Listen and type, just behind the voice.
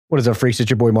What is up, freaks? It's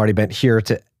your boy Marty Bent here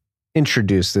to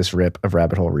introduce this rip of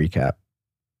Rabbit Hole Recap.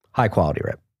 High quality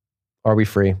rip. Are we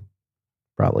free?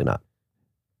 Probably not.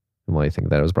 And while you think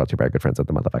that it was brought to you by our good friends at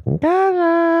the motherfucking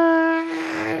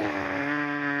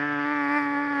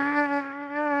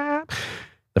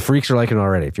The freaks are liking it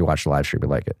already. If you watch the live stream, you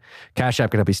like it. Cash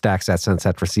App can help you stack sats, send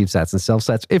sats, receive sats, and sell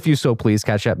sats if you so please.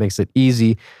 Cash App makes it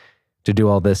easy to do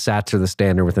all this. Sats are the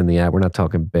standard within the app. We're not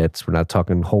talking bits. We're not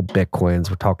talking whole Bitcoins.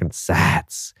 We're talking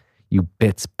sats. You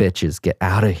bits bitches, get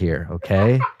out of here,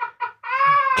 okay?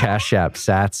 Cash App,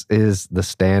 sats is the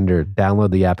standard.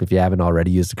 Download the app if you haven't already.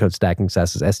 Use the code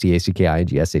STACKINGSATS,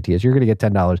 STACKINGSATS. You're going to get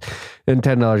 $10, and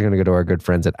 $10 are going to go to our good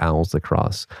friends at Owls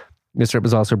Lacrosse. This trip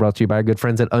is also brought to you by our good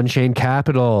friends at Unchained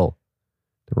Capital.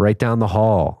 They're right down the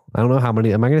hall. I don't know how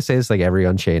many. Am I going to say this like every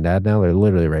Unchained ad now? They're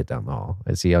literally right down the hall.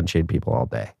 I see Unchained people all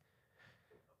day.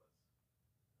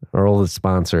 Our oldest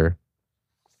sponsor.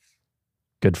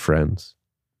 Good friends.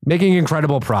 Making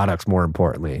incredible products, more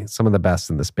importantly. Some of the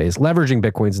best in the space. Leveraging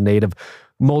Bitcoin's native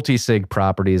multi-sig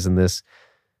properties, and this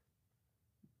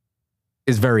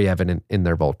is very evident in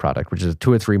their Vault product, which is a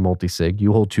 2 or 3 multi-sig.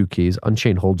 You hold 2 keys.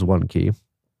 Unchained holds 1 key.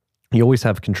 You always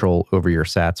have control over your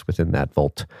sats within that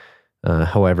Vault.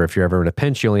 However, if you're ever in a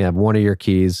pinch, you only have 1 of your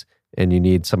keys, and you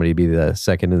need somebody to be the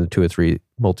second in the 2 or 3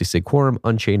 multi-sig quorum.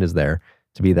 Unchained is there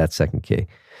to be that second key.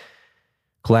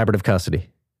 Collaborative custody.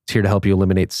 It's here to help you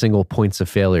eliminate single points of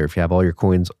failure. If you have all your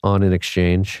coins on an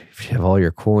exchange, if you have all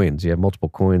your coins, you have multiple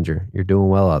coins, you're doing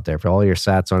well out there. For all your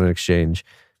sats on an exchange,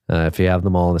 if you have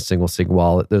them all in a single sig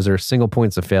wallet, those are single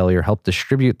points of failure. Help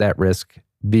distribute that risk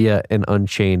via an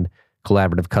Unchained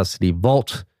collaborative custody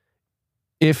vault.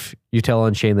 If you tell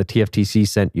Unchained the TFTC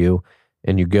sent you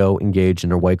and you go engage in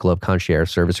their white glove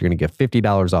concierge service, you're going to get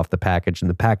 $50 off the package. And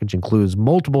the package includes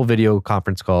multiple video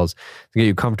conference calls to get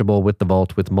you comfortable with the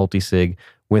vault, with multi-sig,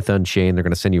 with Unchained. They're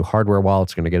going to send you hardware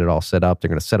wallets. They're going to get it all set up. They're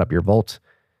going to set up your vault.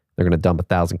 They're going to dump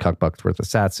 $1,000 worth of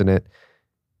sats in it.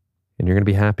 And you're going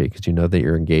to be happy because you know that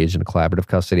you're engaged in a collaborative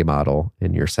custody model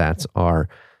and your sats are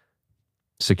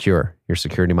secure. Your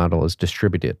security model is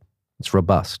distributed. It's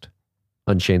robust.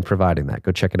 Unchained providing that.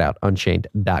 Go check it out.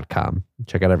 Unchained.com.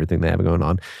 Check out everything they have going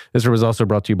on. This was also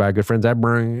brought to you by our good friends at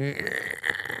Brains.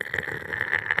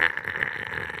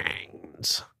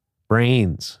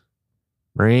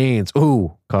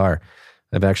 Ooh, car.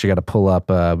 I've actually got to pull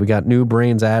up. We got new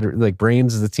Brains ad. Like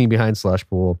Brains is the team behind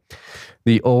Slushpool,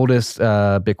 the oldest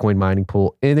Bitcoin mining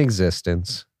pool in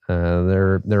existence.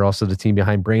 They're also the team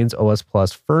behind Brains OS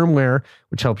Plus firmware,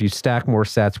 which helps you stack more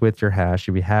sats with your hash.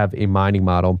 If you have a mining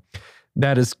model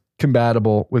that is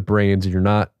compatible with Brains and you're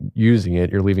not using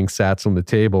it, you're leaving sats on the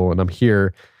table. And I'm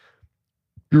here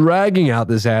dragging out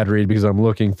this ad read because I'm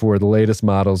looking for the latest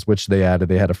models, which they added.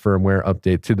 They had a firmware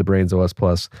update to the Brains OS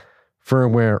Plus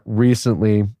firmware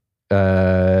recently.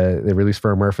 They released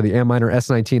firmware for the Antminer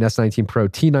S19, S19 Pro,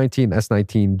 T19,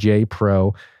 S19J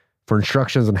Pro. For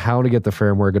instructions on how to get the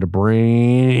firmware, go to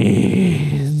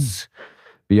Brains,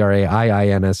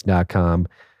 BRAIINS.com.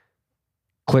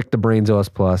 Click the Brains OS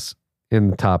Plus in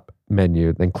the top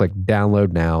menu, then click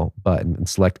Download Now button and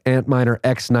select Antminer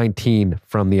X19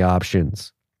 from the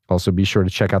options. Also, be sure to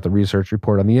check out the research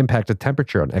report on the impact of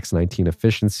temperature on X19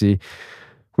 efficiency,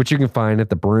 which you can find at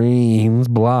the Brains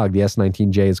blog. The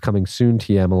S19J is coming soon,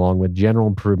 TM, along with general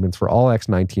improvements for all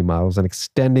X19 models and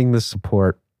extending the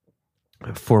support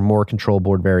for more control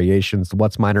board variations. The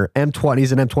WhatsMiner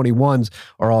M20s and M21s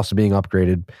are also being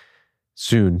upgraded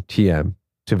soon, TM,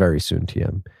 to very soon,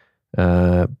 TM.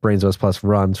 Brains OS Plus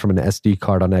runs from an SD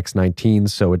card on X19,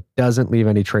 so it doesn't leave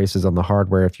any traces on the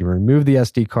hardware if you remove the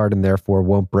SD card, and therefore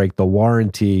won't break the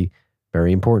warranty.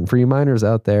 Very important for you miners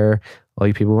out there. All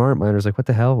you people who aren't miners, like, what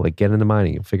the hell? Like, get into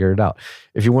mining and figure it out.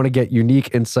 If you want to get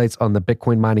unique insights on the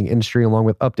Bitcoin mining industry, along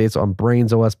with updates on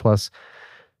Brains OS Plus,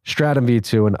 Stratum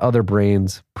V2, and other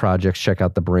Brains projects, check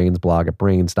out the Brains blog at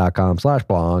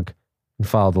brains.com/blog. And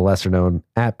follow the lesser known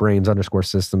at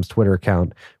Brains_systems Twitter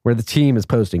account, where the team is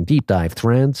posting deep dive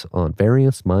threads on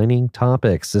various mining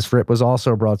topics. This rip was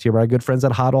also brought to you by our good friends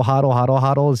at HODL.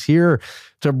 HODL is here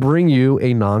to bring you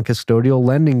a non-custodial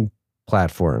lending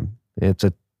platform. It's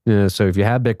a so if you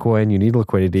have Bitcoin, you need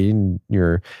liquidity, and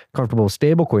you're comfortable with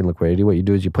stablecoin liquidity, what you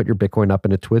do is you put your Bitcoin up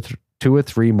in a 2 or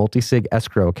 3 multi-sig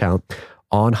escrow account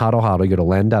on HODL. You go to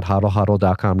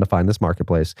lend.hodlhodl.com to find this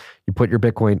marketplace. You put your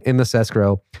Bitcoin in this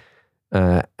escrow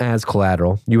as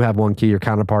collateral. You have 1 key, your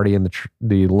counterparty in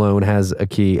the loan has a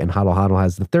key, and HODL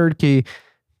has the 3rd key.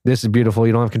 This is beautiful.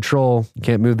 You don't have control. You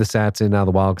can't move the sats in and out of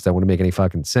the wallet because that wouldn't make any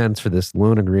fucking sense for this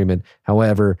loan agreement.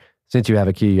 However, since you have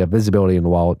a key, you have visibility in the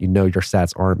wallet, you know your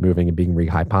sats aren't moving and being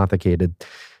rehypothecated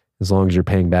as long as you're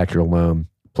paying back your loan.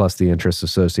 plus the interest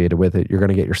associated with it. You're going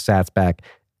to get your sats back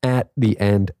at the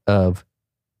end of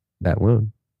that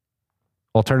loan.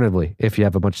 Alternatively, if you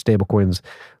have a bunch of stable coins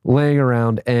laying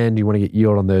around and you want to get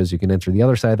yield on those, you can enter the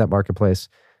other side of that marketplace.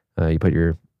 You put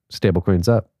your stable coins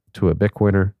up to a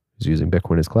Bitcoiner who's using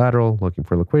Bitcoin as collateral, looking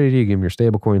for liquidity. You give them your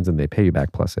stable coins and they pay you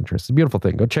back plus interest. It's a beautiful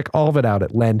thing. Go check all of it out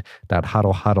at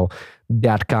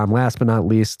lend.hodlhodl.com. Last but not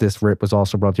least, this rip was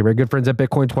also brought to you by good friends at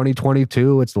Bitcoin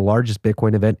 2022. It's the largest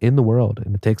Bitcoin event in the world,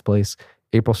 and it takes place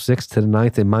April 6th to the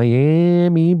 9th in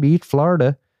Miami Beach,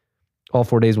 Florida. All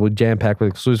 4 days will be jam-packed with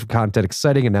exclusive content,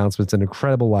 exciting announcements, and an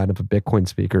incredible lineup of Bitcoin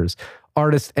speakers,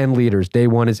 artists, and leaders. Day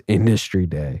one is Industry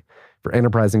Day for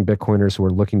enterprising Bitcoiners who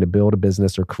are looking to build a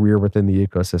business or career within the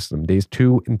ecosystem. Days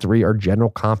 2 and 3 are general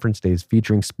conference days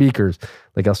featuring speakers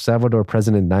like El Salvador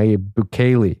President Nayib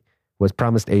Bukele, who was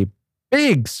promised a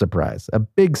big surprise, as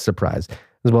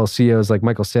well as CEOs like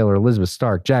Michael Saylor, Elizabeth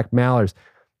Stark, Jack Mallers,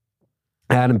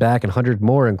 Adam Back, and 100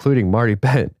 more, including Marty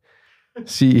Bent,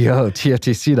 CEO of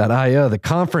TFTC.io. The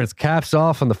conference caps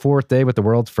off on the 4th day with the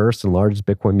world's first and largest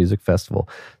Bitcoin music festival,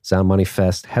 Sound Money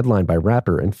Fest, headlined by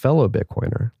rapper and fellow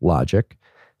Bitcoiner Logic.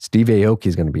 Steve Aoki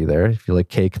is going to be there. If you like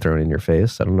cake thrown in your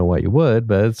face, I don't know why you would,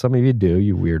 but some of you do,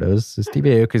 you weirdos. So Steve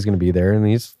Aoki is going to be there, and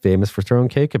he's famous for throwing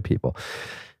cake at people.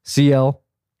 CL,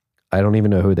 I don't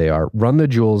even know who they are. Run the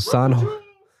Jewels, San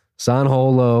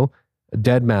Holo,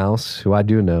 Dead Mouse, who I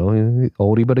do know,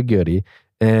 oldie but a goodie,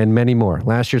 and many more.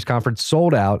 Last year's conference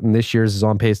sold out, and this year's is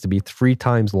on pace to be 3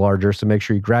 times larger. So make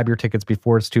sure you grab your tickets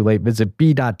before it's too late. Visit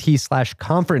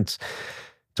b.t/conference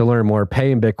to learn more.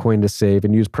 Pay in Bitcoin to save,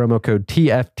 and use promo code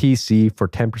TFTC for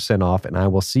 10% off. And I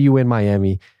will see you in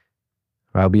Miami.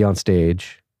 I'll be on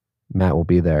stage. Matt will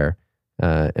be there,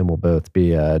 and we'll both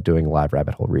be doing a live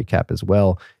rabbit hole recap as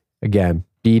well. Again,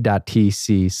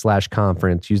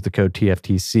 b.tc/conference. Use the code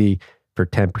TFTC for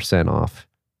 10% off.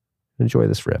 Enjoy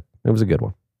this rip. It was a good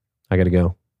one. I got to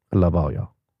go. I love all y'all.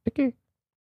 Okay.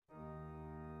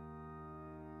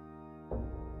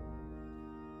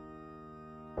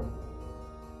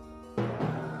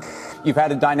 You've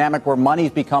had a dynamic where money's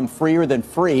become freer than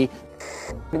free.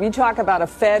 If you talk about a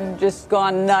Fed just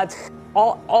gone nuts,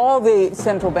 all the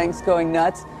central banks going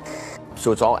nuts.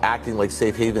 So it's all acting like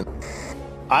safe haven.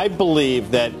 I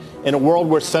believe that in a world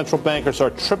where central bankers are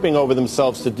tripping over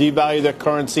themselves to devalue their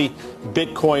currency,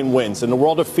 Bitcoin wins. In the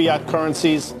world of fiat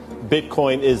currencies,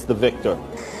 Bitcoin is the victor.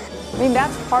 I mean,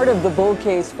 that's part of the bull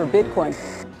case for Bitcoin.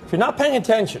 If you're not paying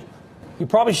attention, you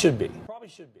probably should be.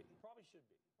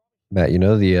 Matt, you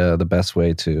know the best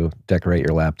way to decorate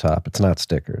your laptop? It's not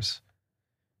stickers.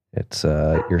 It's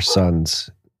your son's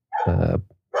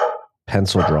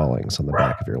pencil drawings on the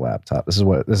back of your laptop. This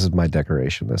is my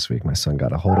decoration this week. My son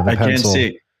got a hold of a pencil. I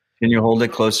can't see. Can you hold it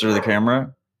closer to the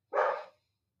camera?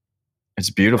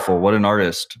 It's beautiful. What an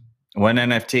artist. When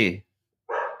NFT?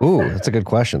 Ooh, that's a good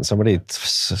question. Somebody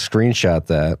screenshot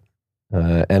that,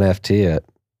 NFT it.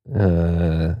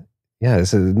 Yeah,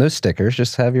 this is no stickers.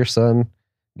 Just have your son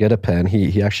get a pen.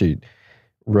 He actually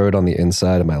wrote on the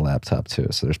inside of my laptop too.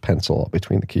 So there's pencil all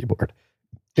between the keyboard.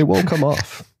 It won't come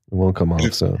off. It won't come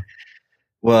off. So,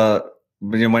 well,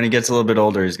 when he gets a little bit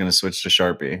older, he's going to switch to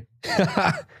Sharpie.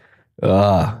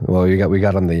 Well, we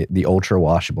got on the ultra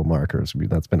washable markers.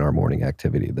 That's been our morning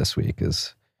activity this week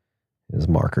is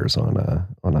markers on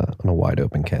a wide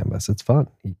open canvas. It's fun.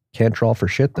 He can't draw for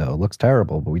shit though. It looks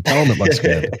terrible, but we tell him it looks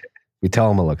good. We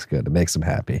tell him it looks good. It makes him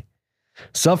happy.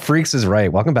 Sub Freaks is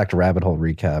right. Welcome back to Rabbit Hole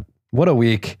Recap. What a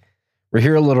week. We're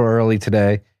here a little early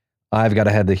today. I've got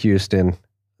to head to Houston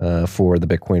for the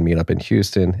Bitcoin meetup in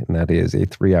Houston, and that is a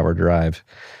 3-hour drive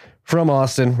from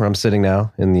Austin, where I'm sitting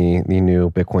now in the new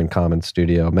Bitcoin Commons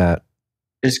studio. Matt,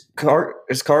 is Car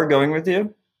going with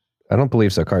you? I don't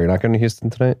believe so. Car, you're not going to Houston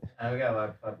tonight? We got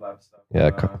lab stuff.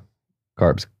 Yeah,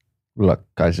 Carbs. Look,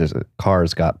 guys,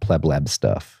 Car's got pleb lab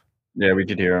stuff. Yeah, we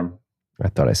could hear him. I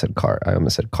thought I said car. I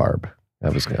almost said carb. I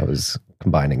was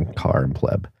combining car and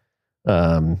pleb.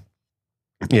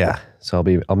 Yeah, so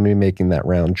I'll be making that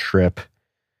round trip.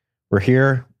 We're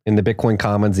here in the Bitcoin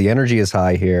Commons. The energy is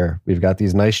high here. We've got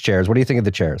these nice chairs. What do you think of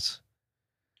the chairs?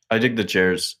 I dig the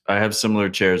chairs. I have similar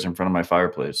chairs in front of my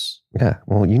fireplace. Yeah,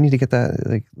 well, you need to get that.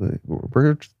 Like,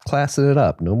 we're classing it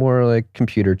up. No more like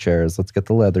computer chairs. Let's get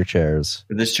the leather chairs.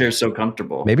 But this chair is so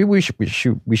comfortable. Maybe we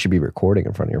should be recording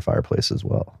in front of your fireplace as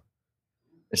well.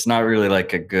 It's not really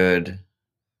like a good.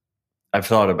 I've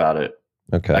thought about it.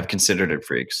 Okay. I've considered it,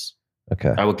 freaks.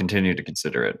 Okay. I will continue to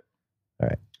consider it. All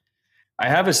right. I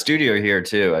have a studio here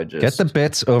too. I just get the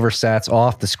bits over sats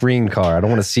off the screen, Car. I don't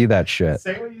want to see that shit.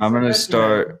 I'm gonna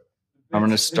start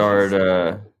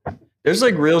There's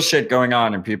like real shit going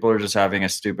on, and people are just having a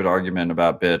stupid argument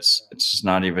about bits. It's just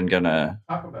not even gonna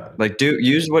Talk about it. like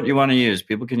use what you want to use.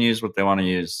 People can use what they want to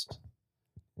use.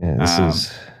 Yeah, this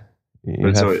is.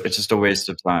 It's just a waste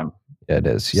of time. Yeah, it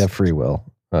is. You have free will.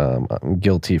 I'm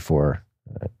guilty for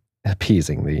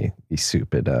appeasing the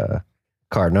stupid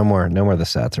card. No more of the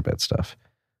sats or bit stuff.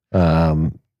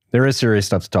 There is serious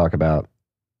stuff to talk about.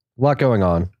 A lot going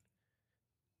on.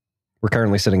 We're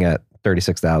currently sitting at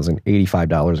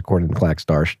 $36,085 according to Clack's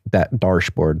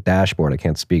dashboard. I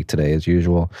can't speak today as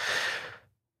usual.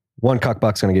 One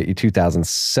cuckbuck's going to get you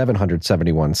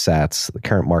 2,771 sats. The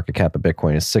current market cap of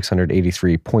Bitcoin is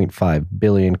 683.5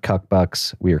 billion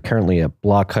cuckbucks. We are currently at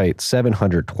block height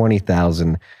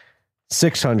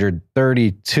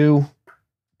 720,632.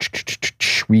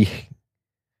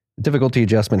 Difficulty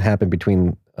adjustment happened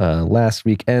between last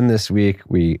week and this week.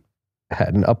 We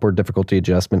had an upward difficulty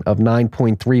adjustment of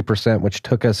 9.3%, which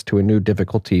took us to a new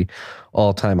difficulty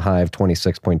all-time high of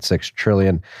 26.6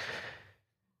 trillion.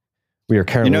 We are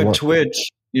currently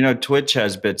Twitch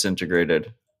has bits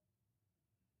integrated.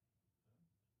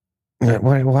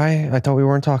 Why? I thought we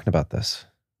weren't talking about this.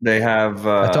 They have.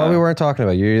 I thought we weren't talking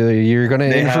about you're going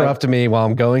to interrupt me while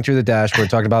I'm going through the dashboard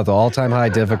talking about the all-time high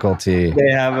difficulty.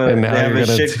 They have a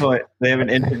shitcoin. They have an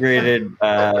integrated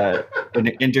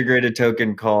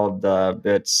token called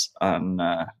Bits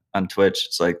on Twitch.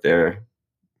 It's like their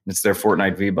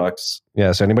Fortnite V-Bucks.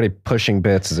 Yeah. So anybody pushing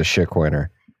bits is a shitcoiner.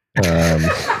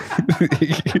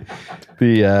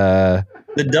 The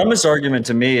dumbest argument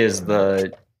to me is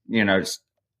sats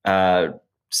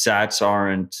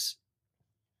aren't.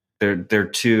 They're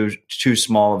too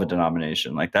small of a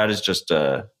denomination. Like that is just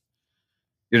you're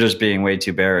just being way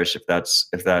too bearish if that's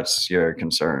your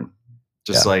concern.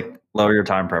 Just like lower your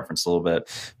time preference a little bit.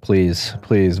 Please,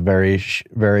 very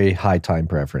very high time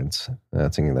preference.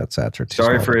 Thinking that sats are too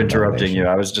Sorry small for interrupting you.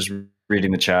 I was just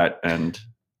reading the chat and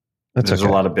there's a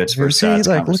lot of bits for sats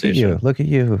conversation. Look at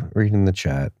you reading the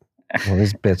chat. All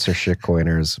these bits are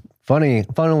shitcoiners.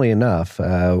 Funnily enough,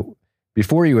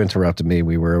 before you interrupted me,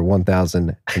 we were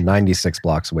 1,096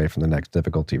 blocks away from the next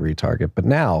difficulty retarget, but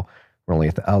now we're only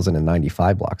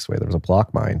 1,095 blocks away. There was a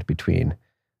block mind between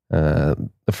the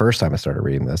first time I started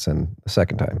reading this and the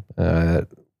second time.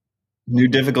 New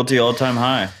difficulty all-time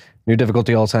high. New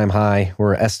difficulty all-time high.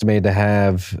 We're estimated to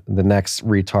have the next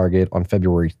retarget on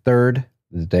February 3rd,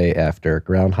 the day after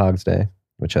Groundhog's Day,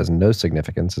 which has no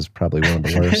significance. Is probably one of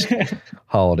the worst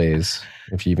holidays,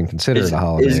 if you even consider it a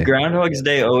holiday. Is Groundhog's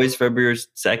Day always February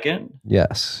 2nd?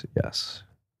 Yes.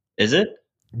 Is it?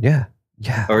 Yeah.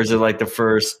 Or is it like the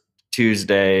first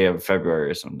Tuesday of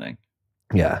February or something?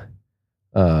 Yeah.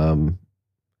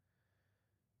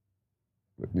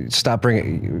 Stop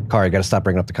bringing, Kari, you got to stop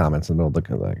bringing up the comments in the middle of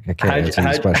the, I can't answer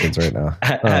these questions right now.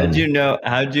 How'd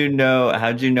you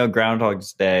know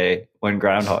Groundhog's Day when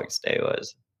Groundhog's Day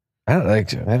was?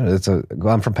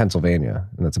 I'm from Pennsylvania,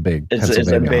 and it's a big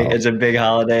Pennsylvania. It's a big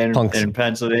holiday in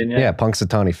Pennsylvania. Yeah,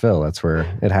 Punxsutawney Phil. That's where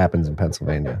it happens in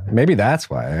Pennsylvania. Maybe that's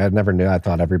why. I never knew. I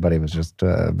thought everybody was just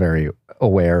very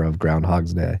aware of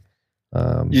Groundhog's Day.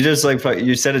 You just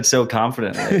you said it so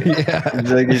confidently. Yeah,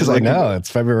 no, it's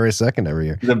February 2nd every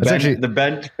year. The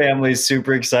Bent family is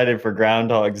super excited for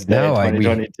Groundhog's Day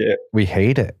 2022. We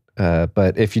hate it,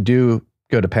 but if you do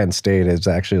go to Penn State, it's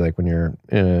actually like when you're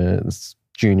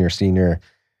junior, senior.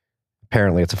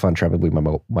 Apparently, it's a fun trip. I believe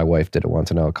my wife did it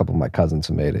once. I know a couple of my cousins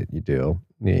have made it. You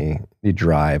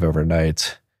drive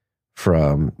overnight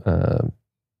from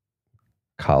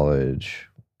college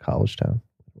town,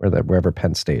 wherever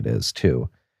Penn State is, to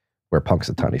where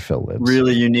Punxsutawney Phil lives.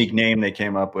 Really unique name they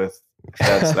came up with.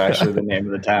 That's actually the name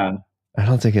of the town. I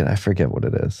don't think I forget what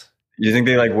it is. You think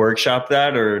they workshopped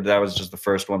that, or that was just the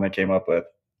first one they came up with?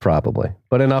 Probably.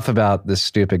 But enough about this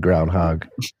stupid groundhog.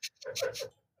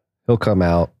 He'll come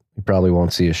out. You probably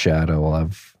won't see a shadow. We'll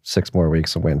have 6 more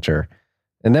weeks of winter.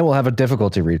 And then we'll have a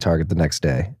difficulty retarget the next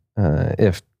day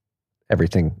if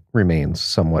everything remains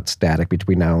somewhat static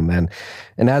between now and then.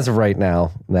 And as of right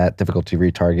now, that difficulty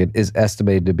retarget is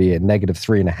estimated to be a negative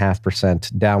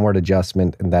 3.5% downward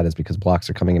adjustment. And that is because blocks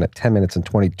are coming in at 10 minutes and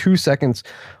 22 seconds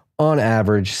on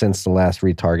average since the last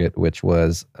retarget, which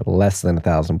was less than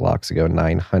 1,000 blocks ago,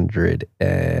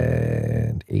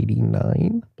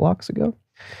 989 blocks ago.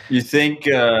 You think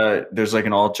there's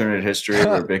an alternate history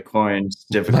where Bitcoin's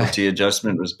difficulty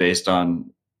adjustment was based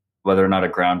on whether or not a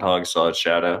groundhog saw its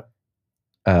shadow?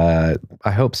 I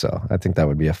hope so. I think that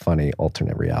would be a funny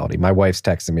alternate reality. My wife's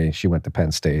texting me. She went to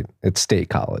Penn State. It's State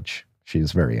College.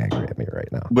 She's very angry at me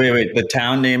right now. Wait. The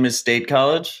town name is State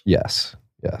College? Yes.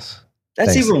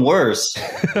 That's even worse.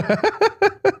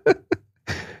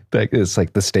 It's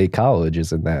like the State College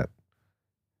is in that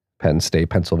Penn State,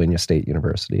 Pennsylvania State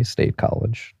University, State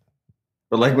College.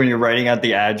 But like when you're writing out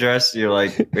the address, you're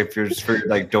like, if you're just for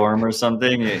like dorm or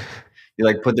something, you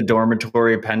like put the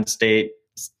dormitory Penn State,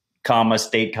 comma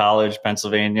State College,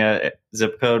 Pennsylvania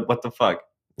zip code. What the fuck?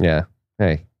 Yeah.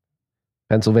 Hey,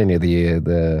 Pennsylvania,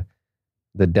 the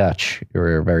Dutch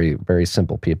were very, very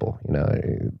simple people. You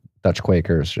know, Dutch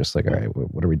Quakers, just like, all right,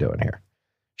 what are we doing here?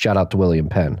 Shout out to William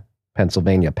Penn,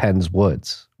 Pennsylvania, Penn's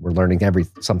Woods. We're learning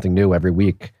something new every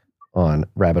week on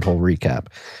Rabbit Hole Recap.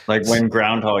 Like when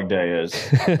Groundhog Day is.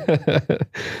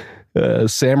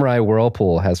 Samurai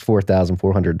Whirlpool has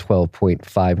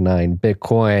 4,412.59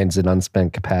 Bitcoins in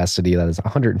unspent capacity. That is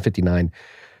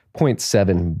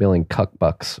 159.7 billion cuck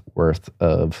bucks worth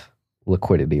of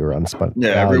liquidity or unspent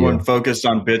value. Everyone focused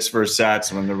on bits versus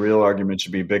sats when the real argument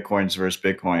should be Bitcoins versus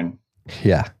Bitcoin.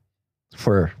 Yeah.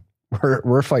 We're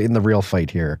fighting the real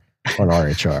fight here on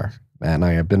RHR. Man,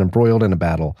 I have been embroiled in a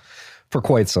battle for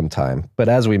quite some time. But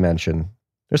as we mentioned,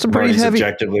 there's some pretty heavy...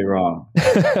 objectively wrong.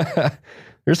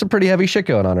 There's some pretty heavy shit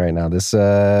going on right now. This,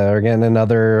 again,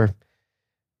 another...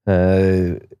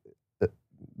 the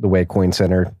way Coin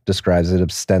Center describes it,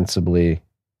 ostensibly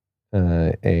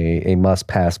a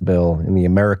must-pass bill in the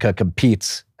America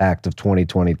Competes Act of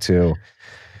 2022.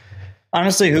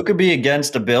 Honestly, who could be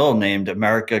against a bill named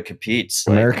America Competes?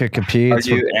 America Competes.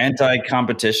 Are you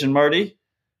anti-competition, Marty?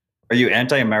 Are you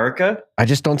anti-America? I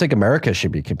just don't think America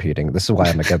should be competing. This is why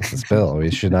I'm against this bill.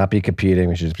 We should not be competing.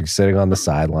 We should just be sitting on the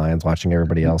sidelines, watching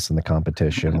everybody else in the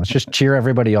competition. Let's just cheer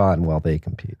everybody on while they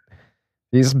compete.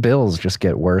 These bills just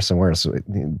get worse and worse.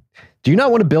 Do you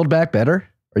not want to build back better?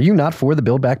 Are you not for the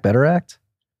Build Back Better Act?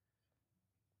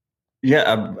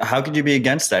 Yeah. How could you be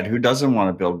against that? Who doesn't want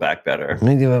to build back better?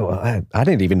 I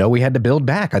didn't even know we had to build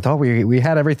back. I thought we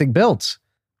had everything built.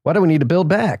 Why do we need to build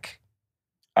back?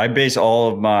 I base all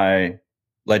of my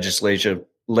legislative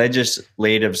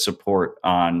support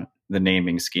on the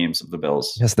naming schemes of the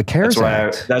bills. Yes, the CARES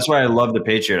Act. That's why I love the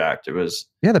Patriot Act. It was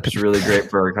really great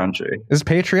for our country. It's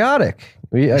patriotic.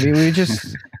 We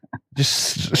just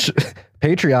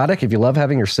patriotic. If you love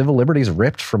having your civil liberties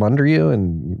ripped from under you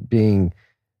and being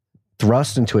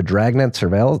thrust into a dragnet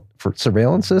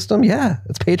surveillance system, yeah,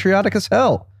 it's patriotic as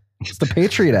hell. It's the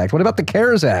Patriot Act. What about the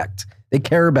CARES Act? They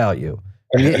care about you.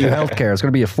 They get you health care. It's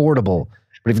going to be affordable.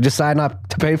 But if you decide not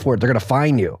to pay for it, they're going to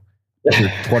fine you if you're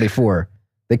 24.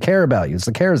 They care about you. It's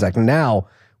the CARES Act. And now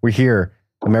we're here.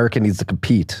 America needs to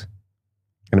compete.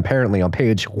 And apparently on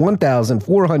page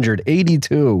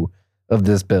 1,482 of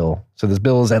this bill, so this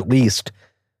bill is at least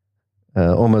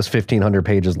almost 1,500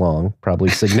 pages long, probably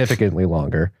significantly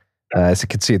longer. As you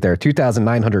can see it there,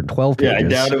 2,912 pages. Yeah, I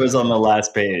doubt it was on the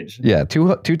last page. Yeah,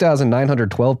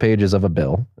 2,912 pages of a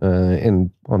bill on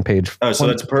page... Oh, so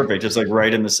that's perfect. It's like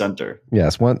right in the center.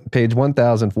 Yes, page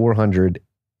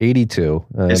 1,482.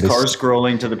 Is car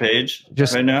scrolling to the page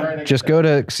right now? Just go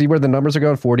to... See where the numbers are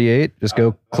going? 48. Just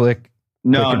go click.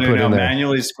 No.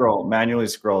 Manually scroll.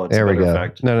 It's there we go.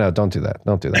 Effect. No, don't do that.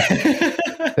 Don't do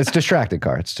that. It's distracting,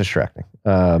 car. It's distracting.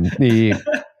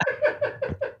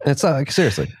 It's like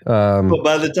seriously. But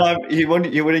by the time you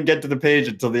wouldn't get to the page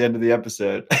until the end of the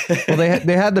episode. Well,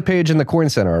 they had the page in the Coin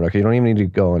Center article. You don't even need to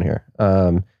go in here.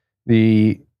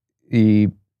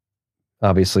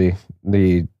 Obviously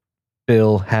the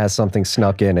bill has something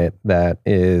snuck in it that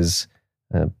is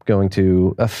going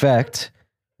to affect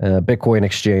Bitcoin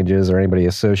exchanges or anybody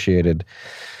associated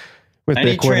with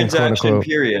any Bitcoin, transaction, quote unquote.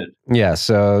 Period. Yeah.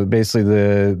 So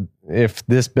basically, if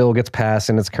this bill gets passed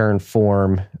in its current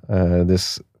form,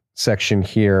 this section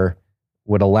here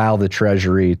would allow the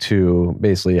Treasury to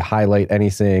basically highlight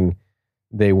anything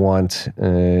they want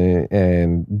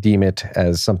and deem it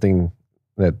as something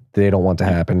that they don't want to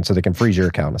happen, so they can freeze your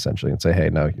account essentially and say, hey,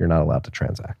 no, you're not allowed to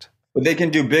transact. But they can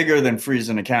do bigger than freeze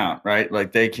an account, right?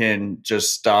 Like they can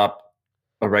just stop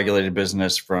a regulated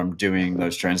business from doing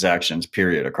those transactions,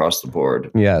 period, across the board.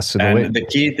 Yes. And the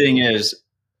key thing is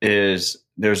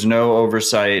there's no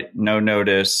oversight, no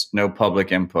notice, no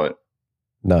public input.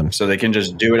 None. So they can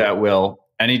just do it at will,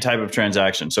 any type of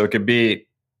transaction. So it could be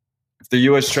if the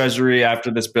U.S. Treasury,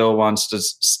 after this bill, wants to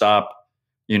stop,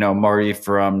 Marty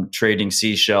from trading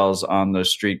seashells on the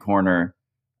street corner,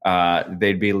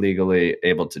 they'd be legally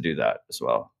able to do that as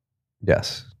well.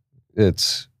 Yes.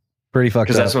 It's pretty fucked up.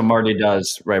 Because that's what Marty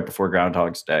does right before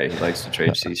Groundhog's Day. He likes to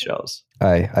trade seashells.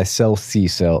 I sell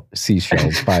seashells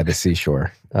by the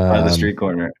seashore. By the street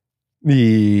corner.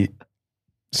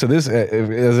 So this,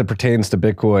 as it pertains to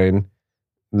Bitcoin,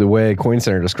 the way Coin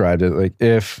Center described it, like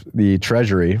if the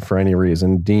Treasury, for any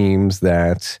reason, deems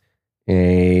that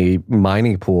a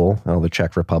mining pool, the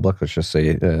Czech Republic, let's just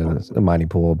say a mining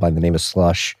pool by the name of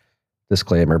Slush,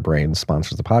 disclaimer, Brains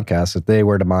sponsors the podcast, if they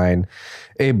were to mine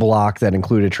a block that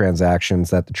included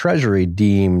transactions that the Treasury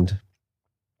deemed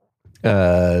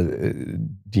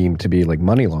to be like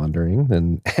money laundering,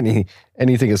 then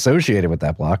anything associated with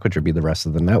that block, which would be the rest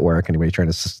of the network, anybody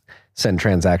trying to send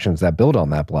transactions that build on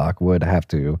that block would have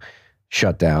to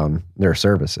shut down their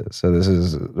services. So this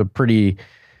is a pretty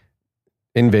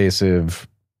invasive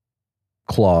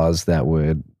clause that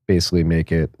would basically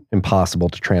make it impossible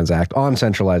to transact on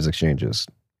centralized exchanges.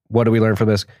 What do we learn from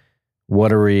this?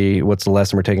 What's the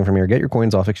lesson we're taking from here? Get your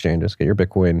coins off exchanges. Get your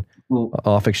Bitcoin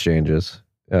off exchanges.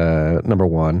 Number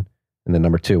one. And then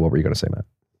number two, what were you going to say, Matt?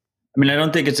 I mean, I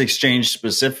don't think it's exchange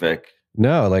specific.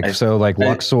 No,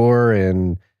 Luxor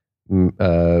and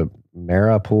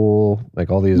Marapool, like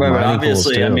all these mining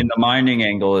obviously, pools too. I mean, the mining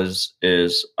angle is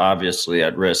obviously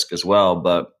at risk as well,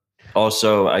 but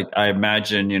also I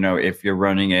imagine, if you're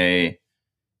running a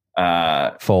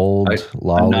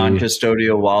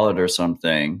non-custodial wallet or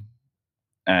something,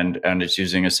 and it's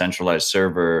using a centralized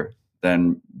server,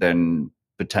 then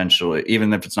potentially,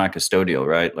 even if it's not custodial,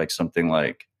 right? Like something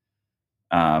like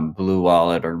Blue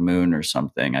Wallet or Moon or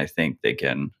something, I think they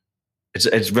can.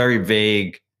 It's very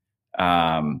vague,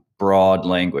 broad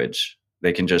language.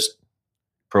 They can just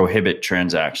prohibit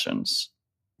transactions.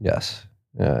 Yes,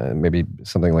 maybe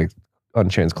something like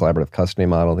Unchained's collaborative custody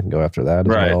model. They can go after that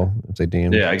as well if they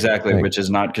deem. Yeah, exactly. Which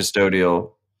is not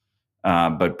custodial,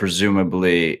 but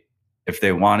presumably, if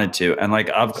they wanted to, and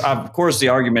of course, the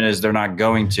argument is they're not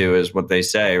going to, is what they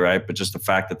say, right? But just the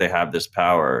fact that they have this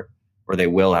power, or they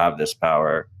will have this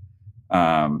power,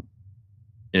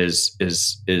 is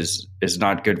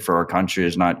not good for our country.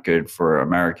 Is not good for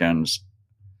Americans.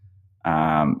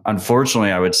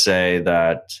 Unfortunately, I would say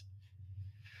that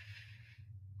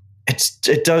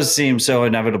it does seem so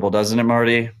inevitable, doesn't it,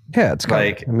 Marty? Yeah, it's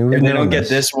like, if they don't get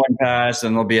this one passed,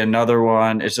 then there'll be another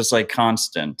one. It's just like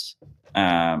constant.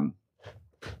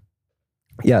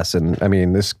 Yes, and I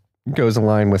mean, this goes in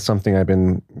line with something I've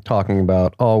been talking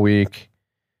about all week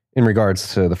in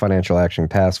regards to the Financial Action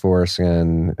Task Force.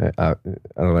 And I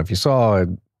don't know if you saw,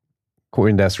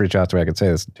 CoinDesk reached out to me. I could say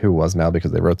this who it was now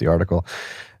because they wrote the article,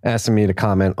 asking me to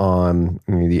comment on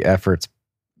the efforts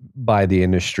by the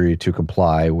industry to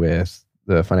comply with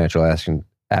the Financial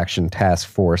Action Task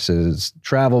Force's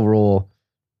travel rule.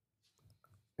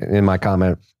 In my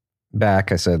comment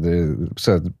back, I said,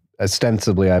 so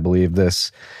ostensibly, I believe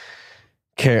this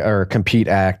Compete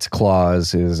Act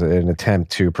clause is an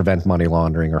attempt to prevent money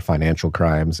laundering or financial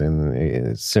crimes.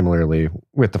 And similarly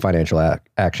with the Financial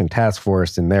Action Task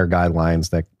Force and their guidelines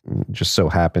that just so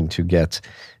happen to get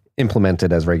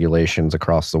implemented as regulations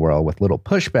across the world with little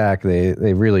pushback,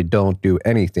 they really don't do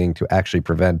anything to actually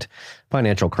prevent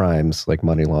financial crimes like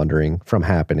money laundering from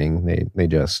happening. They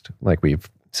just, like we've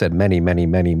said many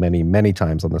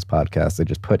times on this podcast, they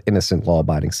just put innocent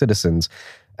law-abiding citizens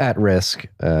at risk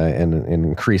and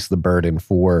increase the burden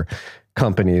for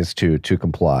companies to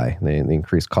comply. They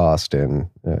increase cost and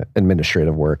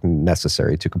administrative work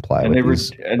necessary to comply. And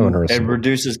with it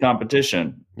reduces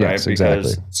competition, right? Yes, because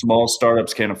exactly. Small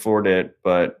startups can't afford it,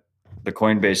 but the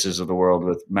Coinbases of the world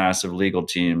with massive legal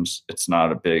teams, it's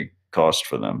not a big cost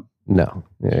for them. No,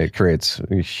 it creates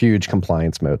huge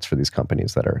compliance moats for these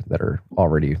companies that are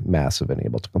already massive and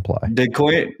able to comply. Did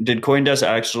CoinDesk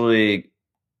actually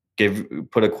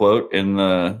put a quote in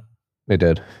the? They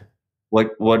did.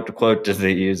 What quote did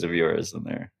they use of yours in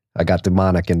there? I got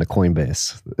demonic into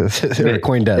Coinbase or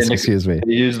CoinDesk. Excuse me.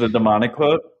 They used the demonic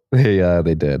quote.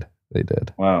 They did. They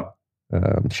did. Wow.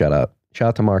 Shout out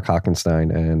to Mark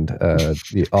Hockenstein and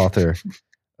the author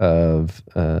of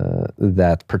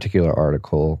that particular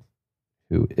article,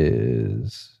 who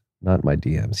is not my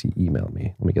DMs. He emailed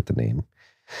me. Let me get the name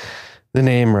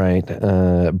right.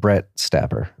 Brett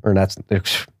Stapper, or that's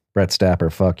Brett Stapper.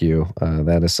 Fuck you.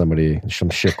 That is some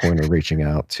shitcoiner reaching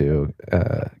out to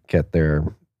get their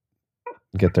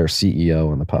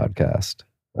CEO on the podcast.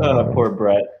 Poor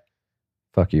Brett.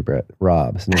 Fuck you, Brett.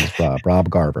 Rob. His name is Rob. Rob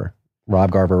Garver.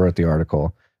 Rob Garver wrote the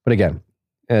article. But again,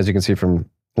 as you can see from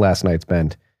last night's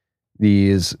Bent,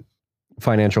 these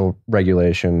financial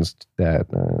regulations that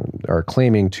are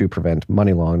claiming to prevent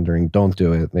money laundering don't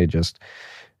do it. They just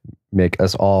make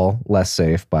us all less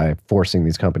safe by forcing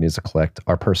these companies to collect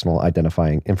our personal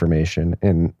identifying information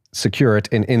and secure it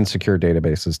in insecure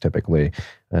databases typically.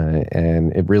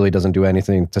 And it really doesn't do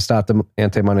anything to stop the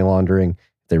anti-money laundering.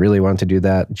 If they really wanted to do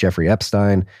that, Jeffrey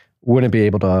Epstein wouldn't be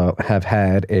able to have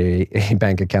had a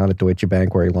bank account at Deutsche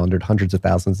Bank where he laundered hundreds of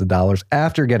thousands of dollars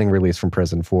after getting released from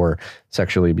prison for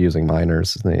sexually abusing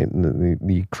minors.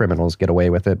 The criminals get away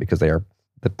with it because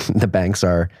the banks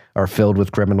are filled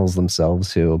with criminals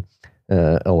themselves who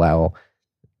allow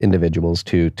individuals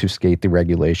to skate the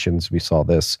regulations. We saw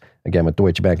this again with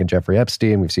Deutsche Bank and Jeffrey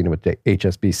Epstein. We've seen it with the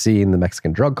HSBC and the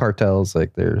Mexican drug cartels.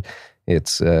 Like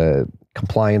it's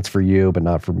compliance for you, but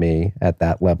not for me at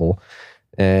that level.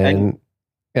 And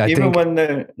I even think when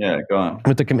go on.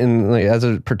 with as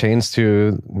it pertains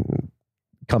to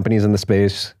companies in the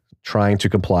space trying to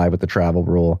comply with the travel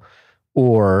rule,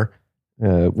 or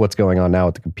what's going on now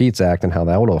with the Competes Act and how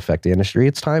that will affect the industry,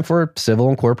 it's time for civil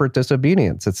and corporate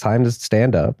disobedience. It's time to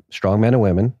stand up, strong men and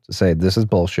women, to say this is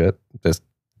bullshit. This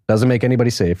doesn't make anybody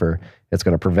safer. It's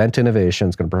going to prevent innovation.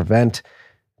 It's going to prevent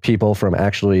people from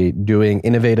actually doing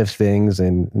innovative things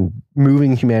and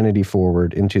moving humanity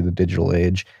forward into the digital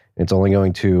age. It's only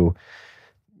going to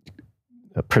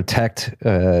protect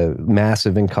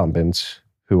massive incumbents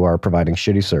who are providing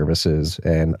shitty services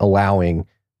and allowing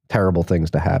terrible things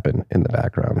to happen in the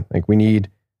background. Like, we need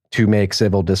to make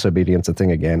civil disobedience a thing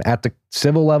again at the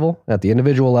civil level, at the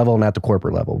individual level, and at the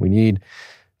corporate level. We need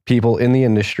people in the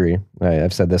industry.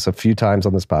 I've said this a few times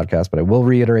on this podcast, but I will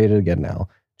reiterate it again now,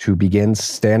 to begin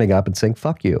standing up and saying,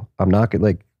 fuck you. I'm not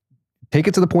gonna, take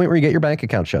it to the point where you get your bank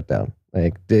account shut down.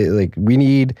 We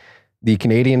need the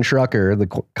Canadian trucker, the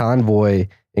convoy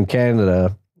in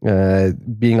Canada,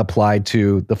 being applied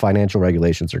to the financial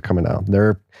regulations that are coming out.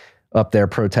 They're up there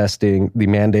protesting the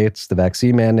mandates, the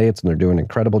vaccine mandates, and they're doing an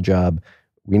incredible job.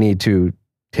 We need to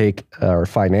take our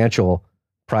financial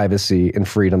privacy and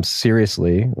freedom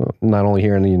seriously, not only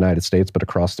here in the United States, but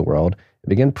across the world, and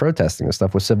begin protesting this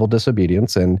stuff with civil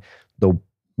disobedience. And the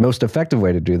most effective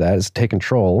way to do that is take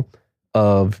control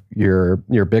of your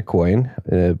Bitcoin,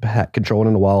 control it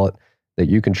in a wallet that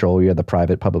you control. You have the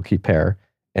private public key pair,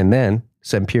 and then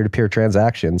send peer-to-peer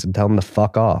transactions and tell them to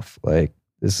fuck off.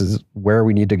 This is where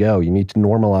we need to go. You need to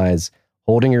normalize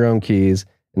holding your own keys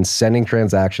and sending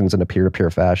transactions in a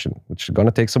peer-to-peer fashion, which is going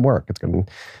to take some work. You're going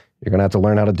to have to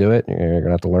learn how to do it. You're going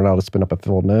to have to learn how to spin up a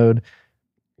full node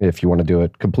if you want to do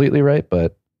it completely right.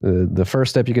 But the first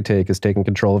step you could take is taking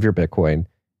control of your Bitcoin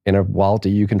in a wallet that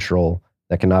you control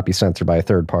that cannot be censored by a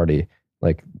third party,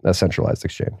 like a centralized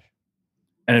exchange.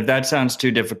 And if that sounds too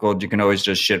difficult, you can always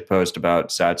just shitpost about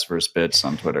Sats versus Bits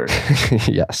on Twitter.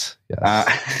 Yes.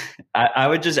 I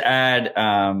would just add,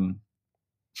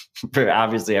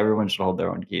 obviously everyone should hold their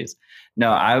own keys.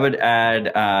 No, I would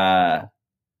add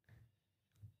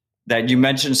that you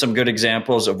mentioned some good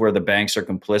examples of where the banks are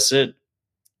complicit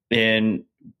in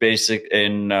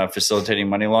facilitating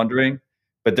money laundering.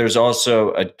 But there's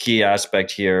also a key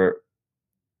aspect here,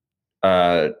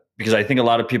 because I think a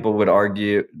lot of people would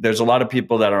argue, there's a lot of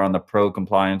people that are on the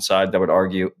pro-compliance side that would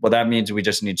argue, well, that means we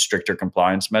just need stricter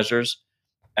compliance measures.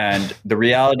 And the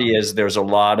reality is there's a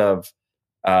lot of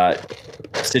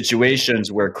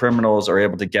situations where criminals are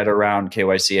able to get around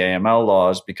KYC AML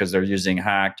laws because they're using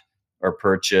hacked or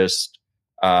purchased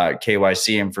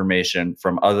KYC information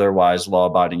from otherwise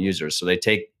law-abiding users. So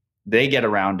they get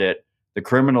around it. The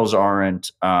criminals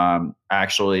aren't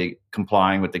actually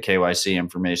complying with the KYC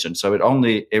information. So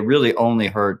it really only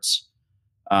hurts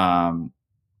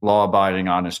law-abiding,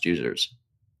 honest users.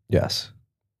 Yes.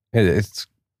 It's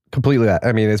completely that.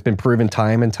 I mean, it's been proven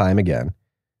time and time again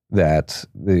that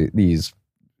these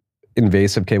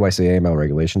invasive KYC AML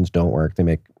regulations don't work. They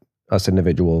make us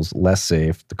individuals less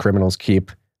safe. The criminals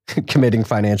keep committing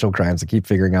financial crimes. They keep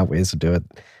figuring out ways to do it.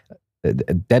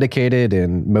 A dedicated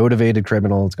and motivated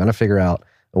criminal is going to figure out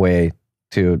a way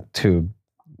to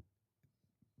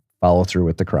follow through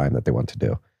with the crime that they want to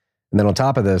do. And then on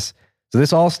top of this, so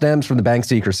this all stems from the Bank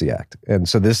Secrecy Act. And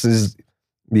so this is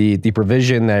the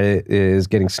provision that is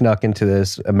getting snuck into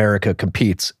this America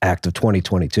Competes Act of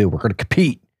 2022. We're going to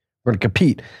compete. We're going to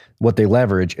compete. What they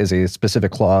leverage is a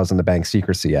specific clause in the Bank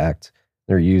Secrecy Act.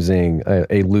 They're using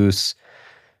a loose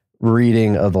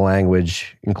reading of the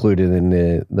language included in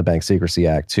the Bank Secrecy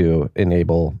Act to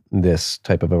enable this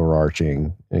type of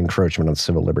overarching encroachment on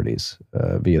civil liberties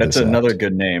via That's this another act.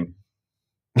 good name.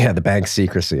 Yeah, the Bank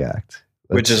Secrecy Act.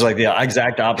 Which is like the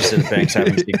exact opposite of banks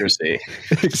having secrecy.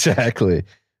 Exactly.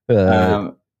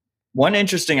 One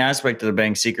interesting aspect of the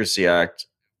Bank Secrecy Act,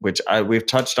 which we've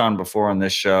touched on before on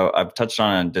this show, I've touched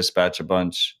on Dispatch a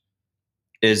bunch,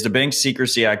 is the Bank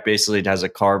Secrecy Act basically has a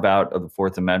carve out of the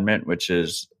Fourth Amendment, which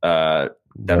is that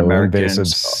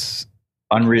Americans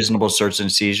unreasonable search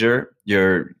and seizure.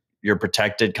 You're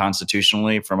protected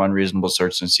constitutionally from unreasonable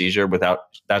search and seizure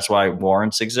that's why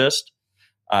warrants exist.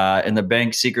 In the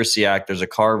Bank Secrecy Act, there's a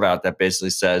carve out that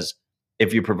basically says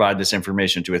if you provide this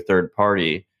information to a third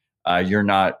party, you're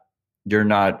not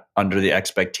under the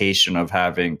expectation of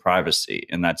having privacy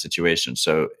in that situation.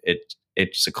 So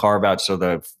it's a carve out so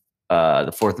the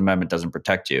Fourth Amendment doesn't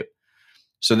protect you.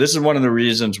 So this is one of the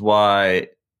reasons why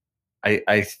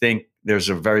I think there's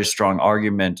a very strong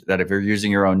argument that if you're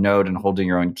using your own node and holding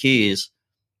your own keys,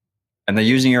 and the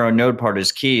using your own node part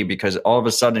is key because all of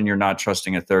a sudden you're not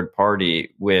trusting a third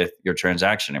party with your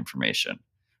transaction information.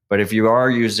 But if you are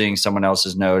using someone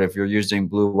else's node, if you're using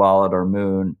Blue Wallet or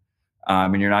Moon,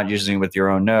 and you're not using it with your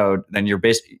own node, then you're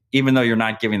basically, even though you're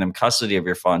not giving them custody of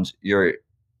your funds, you're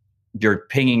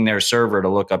pinging their server to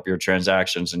look up your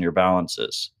transactions and your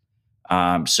balances.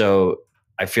 So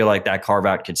I feel like that carve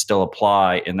out could still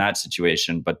apply in that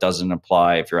situation, but doesn't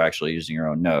apply if you're actually using your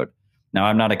own node. Now,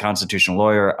 I'm not a constitutional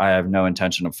lawyer. I have no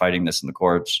intention of fighting this in the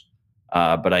courts,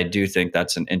 but I do think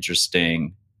that's an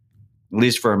interesting, at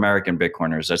least for American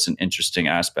Bitcoiners, that's an interesting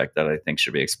aspect that I think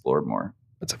should be explored more.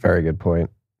 That's a very good point.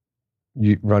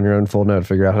 You run your own full node,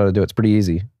 figure out how to do it. It's pretty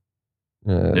easy.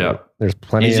 There's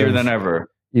plenty easier than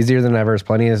ever. Easier than ever. There's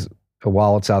plenty of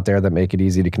wallets out there that make it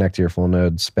easy to connect to your full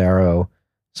node. Sparrow,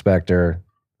 Spectre.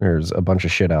 There's a bunch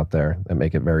of shit out there that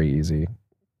make it very easy.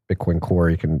 Bitcoin Core,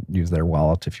 you can use their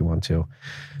wallet if you want to.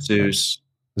 Zeus,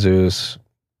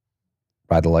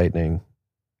 Ride the Lightning.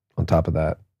 On top of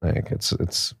that, I think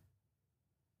it's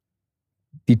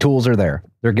the tools are there.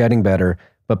 They're getting better,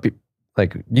 but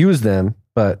use them.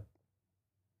 But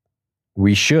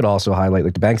we should also highlight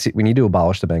we need to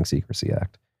abolish the Bank Secrecy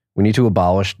Act. We need to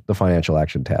abolish the Financial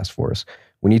Action Task Force.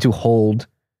 We need to hold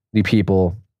the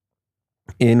people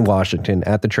in Washington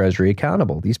at the Treasury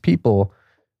accountable. These people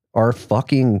are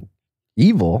fucking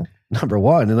evil, number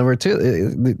one. And number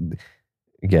two,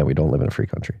 again, we don't live in a free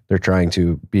country. They're trying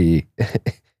to be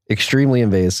extremely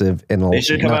invasive. And they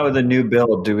should come out with a new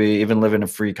bill. Do we even live in a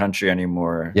free country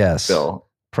anymore? Yes. Bill.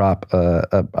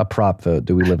 A prop vote.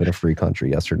 Do we live in a free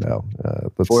country? Yes or no?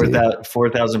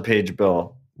 4,000 page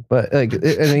bill. But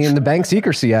in the Bank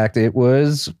Secrecy Act, it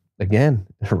was, again,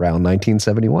 around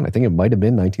 1971. I think it might have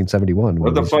been 1971.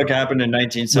 What the fuck happened in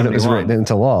 1971? When it was written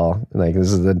into law.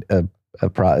 This is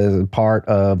a part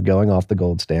of going off the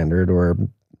gold standard, or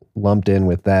lumped in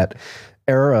with that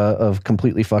era of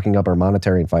completely fucking up our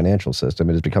monetary and financial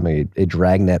system. It is becoming a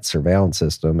dragnet surveillance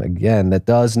system, again, that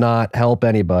does not help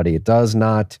anybody. It does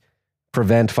not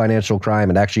prevent financial crime.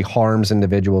 It actually harms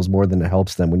individuals more than it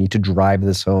helps them. We need to drive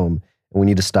this home, and we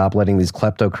need to stop letting these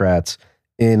kleptocrats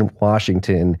in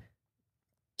Washington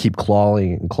keep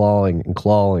clawing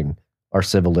our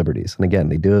civil liberties. And again,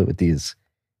 they do it with these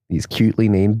cutely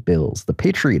named bills. The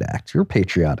Patriot Act. You're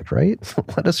patriotic, right?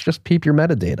 Let us just peep your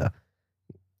metadata.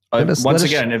 Once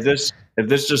again, if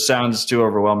this just sounds too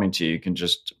overwhelming to you, you can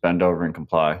just bend over and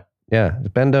comply. Yeah,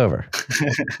 bend over.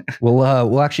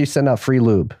 We'll actually send out free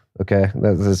lube. Okay,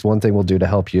 that's one thing we'll do to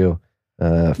help you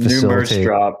facilitate.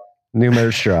 New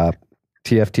merch drop.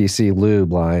 TFTC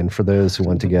lube line for those who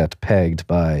want to get pegged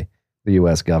by the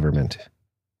U.S. government.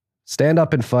 Stand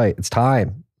up and fight. It's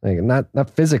time. Not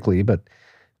physically, but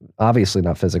obviously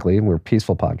not physically. We're a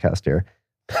peaceful podcast here.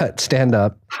 But stand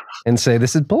up and say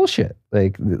this is bullshit.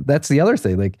 That's the other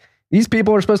thing. These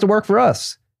people are supposed to work for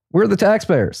us. We're the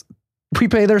taxpayers. We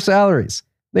pay their salaries.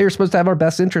 They are supposed to have our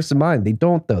best interests in mind. They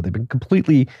don't, though. They've been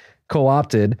completely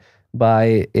co-opted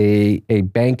by a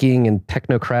banking and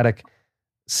technocratic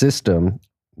system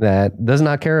that does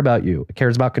not care about you. It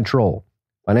cares about control.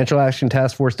 Financial Action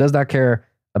Task Force does not care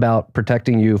about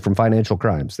protecting you from financial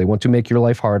crimes. They want to make your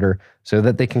life harder so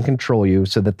that they can control you,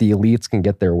 so that the elites can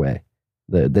get their way.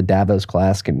 The Davos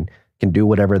class can do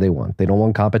whatever they want. They don't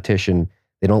want competition.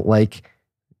 They don't like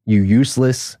you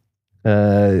useless.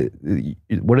 What's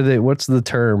the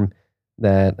term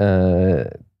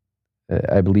that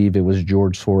I believe it was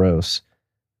George Soros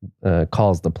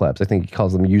calls the plebs? I think he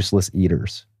calls them useless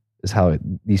eaters, is how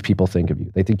these people think of you.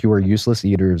 They think you are useless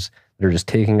eaters that are just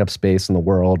taking up space in the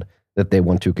world that they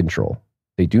want to control.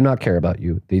 They do not care about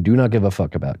you. They do not give a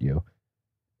fuck about you.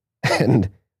 And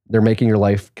they're making your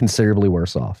life considerably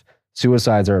worse off.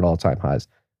 Suicides are at all-time highs.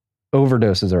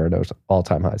 Overdoses are at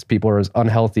all-time highs. People are as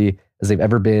unhealthy as they've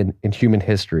ever been in human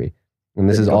history. And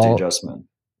this is all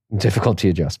difficulty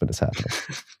adjustment is happening.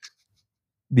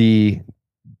 The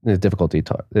difficulty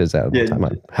is at all-time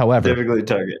high. However, difficulty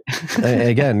target.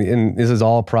 Again, and this is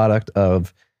all a product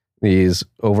of these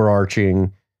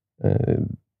overarching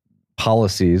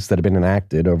policies that have been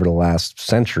enacted over the last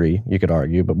century, you could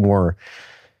argue, but more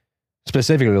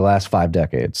specifically the last 5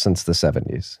 decades, since the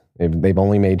 70s. They've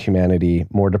only made humanity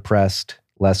more depressed,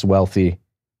 less wealthy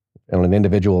on an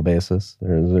individual basis.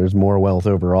 There's more wealth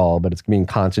overall, but it's being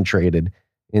concentrated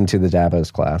into the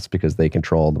Davos class because they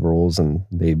control the rules and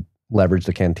they leverage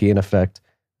the canteen effect,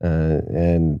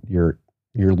 and you're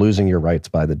losing your rights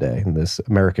by the day. And this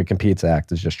America Competes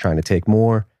Act is just trying to take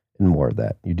more and more of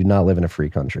that. You do not live in a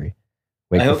free country.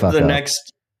 I hope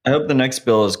the next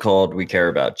bill is called "We Care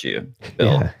About You"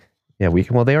 bill. Yeah,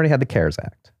 well, they already had the CARES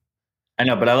Act. I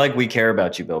know, but I like We Care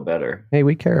About You bill better. Hey,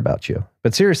 we care about you.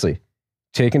 But seriously,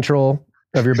 take control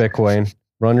of your Bitcoin,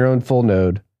 run your own full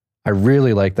node. I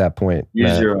really like that point. Use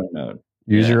Matt. your own node.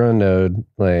 Use your own node,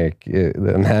 like,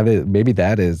 and have it. Maybe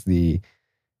that is the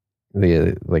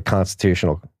like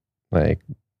constitutional, like,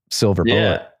 silver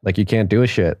bullet. Like, you can't do a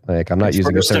shit. Like, I'm not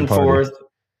using a first third and party. fourth,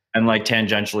 and like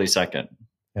tangentially second.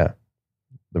 Yeah,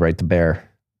 the right to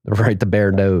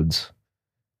bear nodes.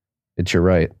 It's your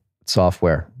right. It's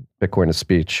software. Bitcoin is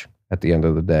speech. At the end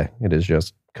of the day, it is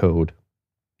just code,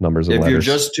 numbers and If letters.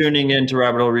 you're just tuning in to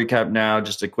Rabbit Hole Recap now,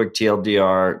 just a quick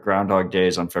TLDR: Groundhog Day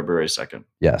is on February 2nd.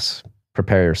 Yes.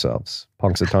 Prepare yourselves.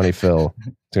 Punxsutawney Phil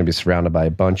is going to be surrounded by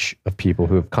a bunch of people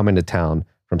who have come into town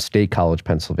from State College,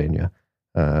 Pennsylvania,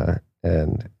 and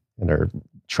are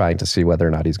trying to see whether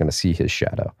or not he's going to see his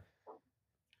shadow.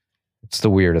 It's the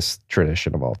weirdest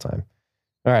tradition of all time.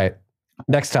 All right.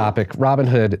 Next topic.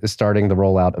 Robinhood is starting the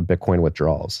rollout of Bitcoin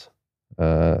withdrawals.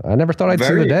 I never thought I'd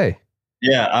see the day.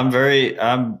 Yeah,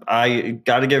 I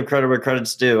got to give credit where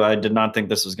credit's due. I did not think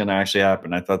this was going to actually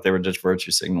happen. I thought they were just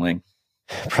virtue signaling.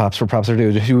 Props for props are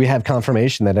due. Do we have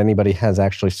confirmation that anybody has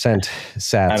actually sent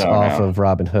sats off of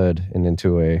Robinhood and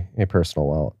into a personal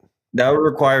wallet? That would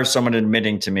require someone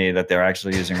admitting to me that they're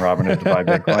actually using Robinhood to buy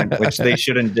Bitcoin, which they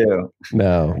shouldn't do.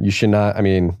 No, you should not. I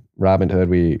mean, Robinhood,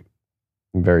 we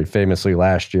very famously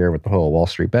last year with the whole Wall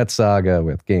Street Bet saga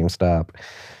with GameStop,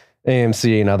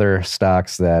 AMC, and other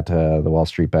stocks that the Wall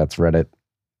Street Bets Reddit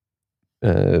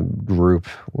group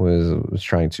was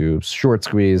trying to short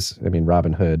squeeze. I mean,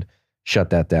 Robinhood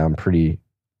shut that down pretty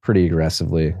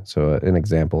aggressively. So an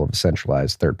example of a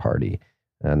centralized third party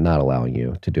not allowing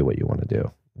you to do what you want to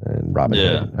do. And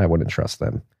Robinhood, I wouldn't trust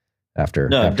them after.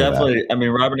 No, after definitely. that. I mean,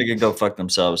 Robinhood can go fuck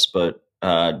themselves, but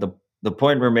the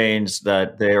point remains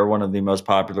that they are one of the most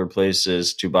popular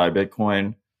places to buy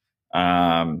Bitcoin,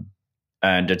 and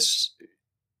it's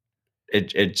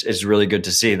really good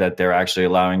to see that they're actually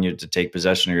allowing you to take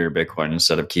possession of your Bitcoin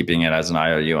instead of keeping it as an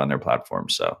IOU on their platform.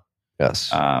 So yes,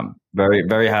 very,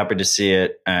 very happy to see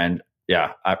it. And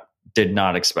yeah, I did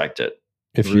not expect it.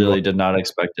 Did not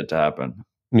expect it to happen.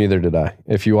 Neither did I.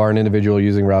 If you are an individual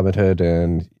using Robinhood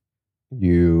and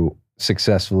you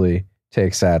successfully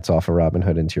take sats off of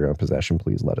Robinhood into your own possession,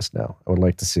 please let us know. I would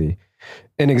like to see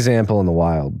an example in the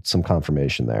wild, some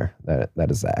confirmation there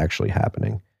that is actually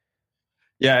happening.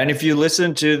 Yeah, and if you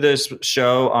listen to this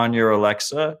show on your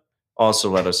Alexa, also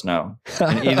let us know.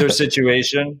 In either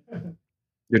situation,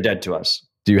 you're dead to us.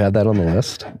 Do you have that on the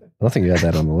list? I don't think you had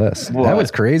that on the list. What? That was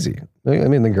crazy. I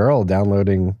mean, the girl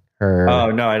downloading her...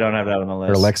 Oh, no, I don't have that on the list.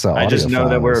 Her Alexa audio I just know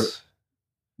files. that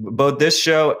both this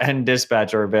show and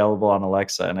Dispatch are available on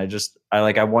Alexa. And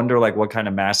I wonder what kind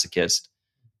of masochist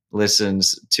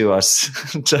listens to us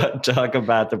talk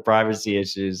about the privacy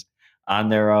issues on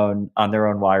their own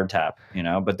wiretap,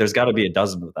 but there's got to be a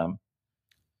dozen of them.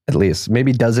 At least,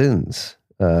 maybe dozens.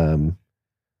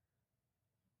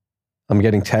 I'm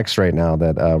getting texts right now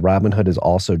that Robinhood is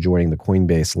also joining the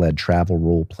Coinbase-led travel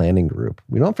rule planning group.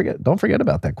 Don't forget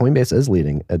about that. Coinbase is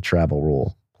leading a travel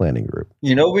rule planning group.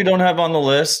 We don't have on the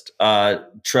list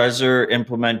Trezor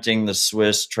implementing the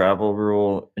Swiss travel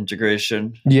rule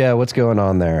integration. Yeah, what's going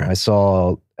on there? I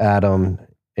saw Adam,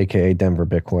 aka Denver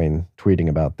Bitcoin, tweeting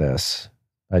about this.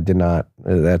 I did not.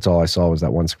 That's all I saw was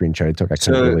that one screenshot I took. I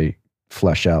couldn't really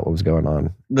flesh out what was going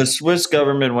on. The Swiss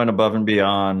government went above and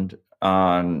beyond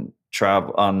on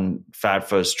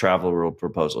FATFA's travel rule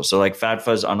proposal. So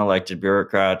FATFA's unelected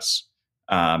bureaucrats,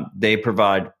 they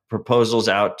provide proposals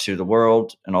out to the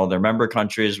world and all their member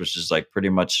countries, which is pretty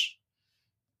much,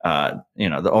 the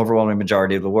overwhelming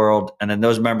majority of the world. And then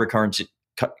those member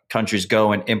countries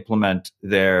go and implement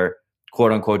their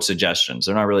quote unquote suggestions.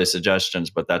 They're not really suggestions,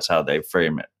 but that's how they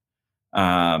frame it.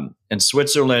 In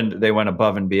Switzerland, they went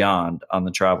above and beyond on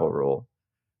the travel rule.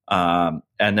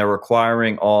 And they're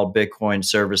requiring all Bitcoin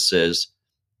services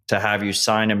to have you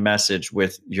sign a message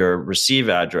with your receive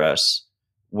address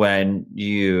when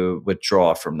you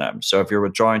withdraw from them. So if you're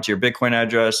withdrawing to your Bitcoin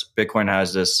address, Bitcoin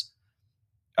has this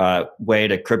way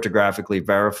to cryptographically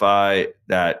verify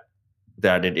that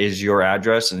it is your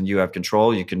address and you have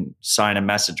control. You can sign a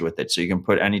message with it. So you can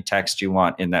put any text you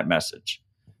want in that message.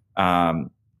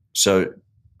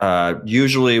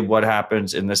 Usually what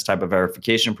happens in this type of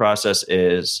verification process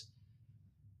is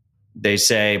they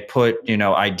say put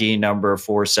ID number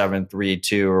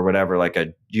 4732 or whatever,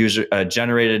 a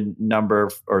generated number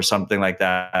or something like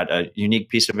that, a unique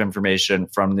piece of information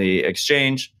from the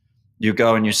exchange. You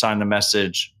go and you sign the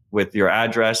message with your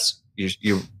address,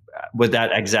 you with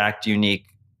that exact unique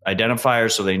identifier,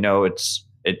 so they know it's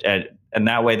it, and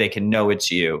that way they can know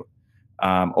it's you,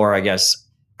 or I guess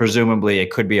presumably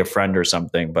it could be a friend or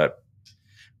something, but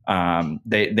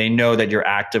they know that you're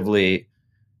actively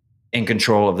in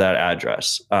control of that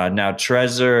address. Now,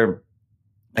 Trezor,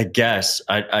 I guess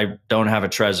I don't have a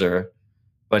Trezor,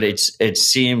 but it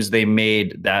seems they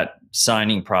made that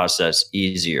signing process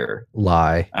easier.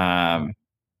 Lie.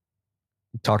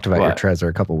 You talked about your Trezor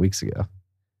a couple weeks ago.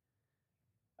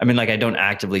 I mean, like, I don't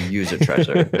actively use a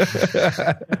Trezor.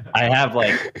 I have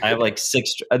like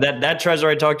 6. That Trezor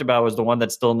I talked about was the one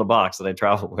that's still in the box that I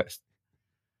travel with.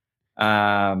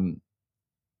 I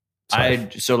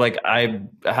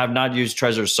have not used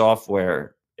Trezor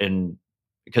software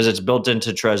because it's built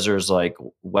into Trezor's like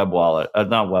web wallet,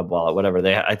 not web wallet, whatever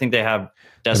I think they have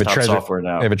desktop software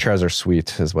now. They have a Trezor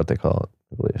suite, is what they call it,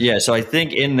 I believe. Yeah, so I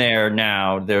think in there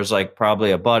now there's like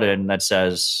probably a button that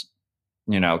says,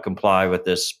 comply with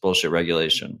this bullshit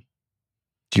regulation.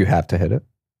 Do you have to hit it?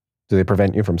 Do they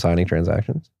prevent you from signing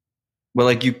transactions? Well,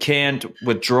 like, you can't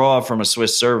withdraw from a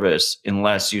Swiss service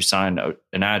unless you sign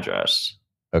an address.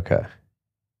 Okay.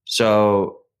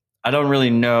 So I don't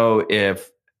really know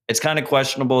if it's kind of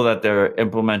questionable that they're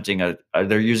implementing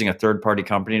they're using a third-party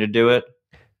company to do it.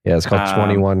 Yeah, it's called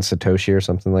 21 Satoshi or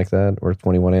something like that, or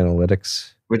 21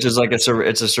 Analytics. Which is like it's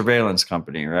a surveillance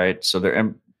company, right? So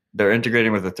they're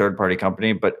integrating with a third-party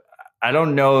company, but I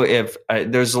don't know if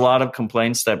there's a lot of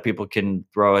complaints that people can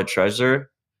throw at Trezor.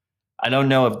 I don't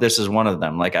know if this is one of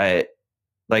them. Like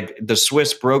the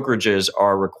Swiss brokerages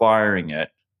are requiring it.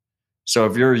 So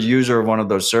if you're a user of one of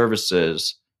those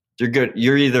services, you're good.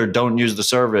 You either don't use the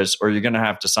service or you're going to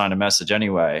have to sign a message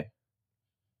anyway.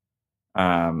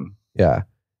 Yeah.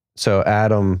 So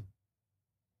Adam,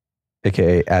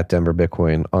 aka at Denver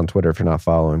Bitcoin on Twitter, if you're not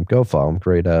following, go follow him.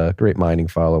 Great mining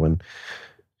follow and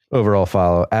overall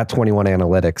follow. At 21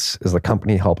 Analytics is the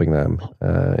company helping them,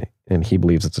 and he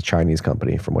believes it's a Chinese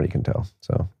company from what he can tell.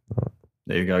 So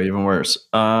there you go, even worse.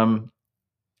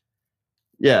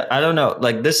 Yeah, I don't know.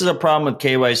 Like, this is a problem with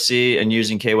KYC and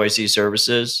using KYC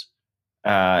services.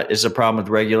 It's a problem with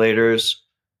regulators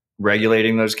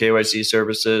regulating those KYC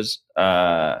services.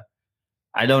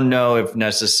 I don't know if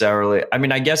necessarily, I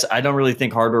mean, I guess I don't really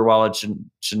think hardware wallets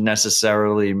should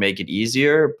necessarily make it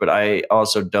easier, but I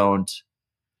also don't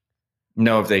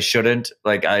know if they shouldn't.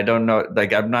 Like, I don't know.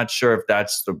 Like, I'm not sure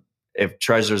if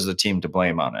Trezor's the team to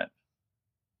blame on it.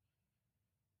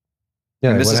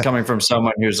 Yeah, and this is coming from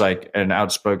someone who's like an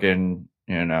outspoken,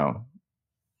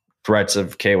 threats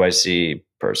of KYC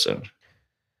person.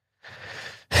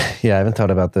 Yeah, I haven't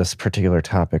thought about this particular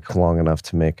topic long enough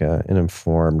to make an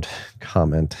informed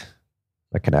comment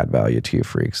that can add value to you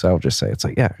freaks. So I'll just say it's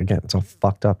like, yeah, again, it's all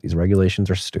fucked up. These regulations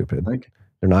are stupid.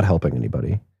 They're not helping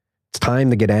anybody. It's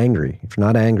time to get angry. If you're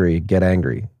not angry, get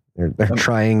angry. They're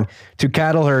trying to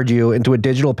cattle herd you into a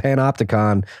digital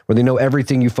panopticon where they know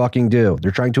everything you fucking do.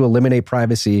 They're trying to eliminate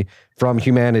privacy from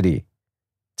humanity.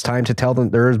 It's time to tell them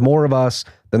there is more of us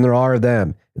than there are of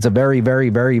them. It's a very, very,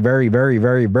 very, very, very,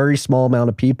 very, very small amount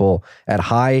of people at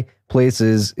high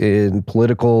places in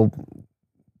political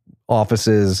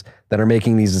offices that are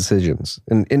making these decisions,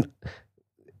 in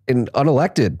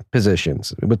unelected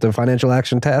positions with the Financial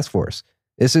Action Task Force.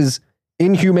 This is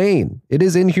inhumane. It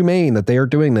is inhumane that they are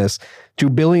doing this to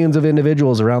billions of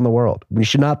individuals around the world. We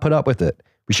should not put up with it.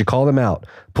 We should call them out.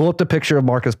 Pull up the picture of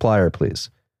Marcus Plyer,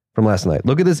 please, from last night.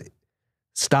 Look at this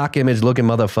stock image looking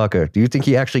motherfucker. Do you think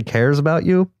he actually cares about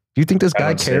you? Do you think this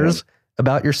guy cares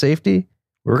about your safety?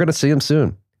 We're going to see him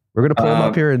soon. We're going to pull him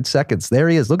up here in seconds. There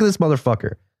he is. Look at this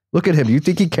motherfucker. Look at him. Do you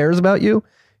think he cares about you?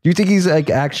 Do you think he's like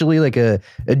actually like a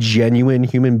genuine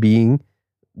human being?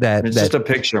 It's just a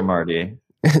picture, Marty.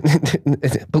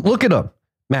 But look at him,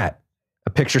 Matt. A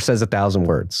picture says 1,000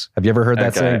 words. Have you ever heard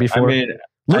that saying before? I mean,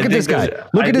 look at this guy.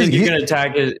 Look at his. You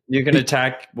can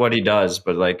attack what he does,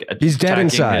 but like he's dead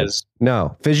inside.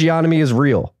 No, physiognomy is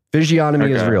real.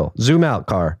 Physiognomy is real. Zoom out,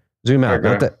 car. Zoom out.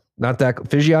 Okay. Not that.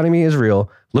 Physiognomy is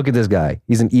real. Look at this guy.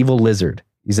 He's an evil lizard.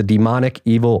 He's a demonic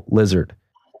evil lizard.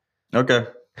 Okay.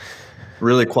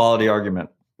 Really quality argument.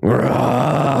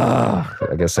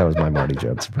 I guess that was my Marty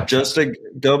Jones. Just to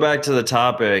go back to the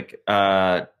topic,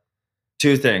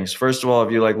 two things. First of all,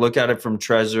 if you look at it from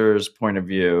Trezor's point of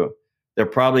view, they're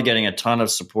probably getting a ton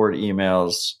of support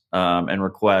emails and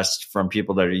requests from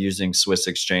people that are using Swiss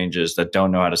exchanges that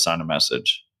don't know how to sign a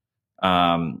message.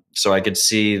 So I could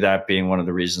see that being one of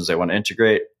the reasons they want to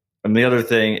integrate. And the other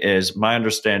thing is, my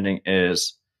understanding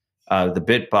is the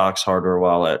Bitbox hardware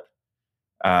wallet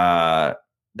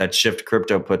that Shift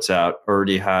Crypto puts out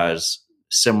already has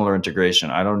similar integration.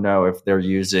 I don't know if they're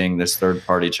using this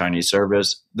third-party Chinese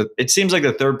service. It seems like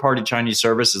the third-party Chinese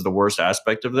service is the worst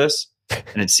aspect of this,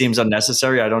 and it seems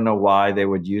unnecessary. I don't know why they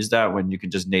would use that when you could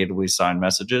just natively sign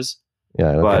messages. Yeah,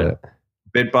 I don't get it.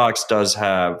 Bitbox does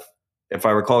have, if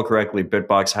I recall correctly,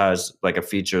 Bitbox has like a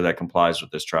feature that complies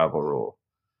with this travel rule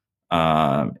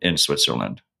in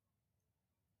Switzerland.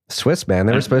 Swiss, man,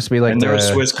 they were supposed to be like, and they're a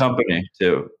Swiss company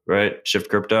too, right? Shift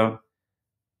Crypto.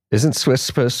 Isn't Swiss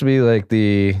supposed to be like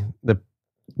the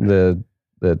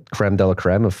creme de la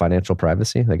creme of financial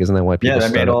privacy? Like, isn't that why people? Yeah,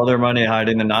 they made all their money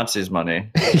hiding the Nazis' money.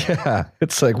 Yeah,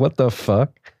 it's like, what the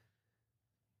fuck?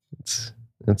 It's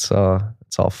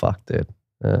all fucked, dude.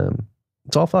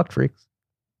 It's all fucked, freaks.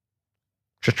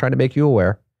 Just trying to make you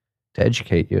aware, to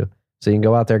educate you, so you can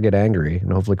go out there, get angry,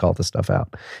 and hopefully call this stuff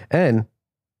out. And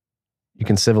you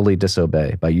can civilly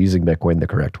disobey by using Bitcoin the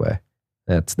correct way.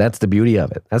 That's the beauty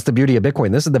of it. That's the beauty of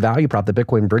Bitcoin. This is the value prop that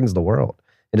Bitcoin brings the world.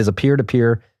 It is a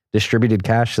peer-to-peer distributed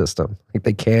cash system. Like,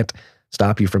 they can't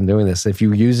stop you from doing this. If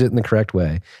you use it in the correct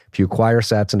way, if you acquire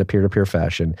sats in a peer-to-peer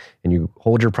fashion, and you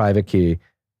hold your private key,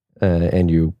 and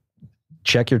you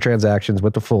check your transactions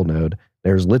with the full node,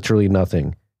 there's literally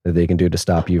nothing that they can do to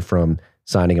stop you from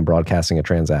signing and broadcasting a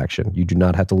transaction. You do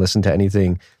not have to listen to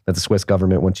anything that the Swiss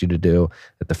government wants you to do,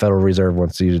 that the Federal Reserve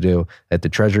wants you to do, that the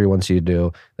Treasury wants you to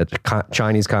do, that the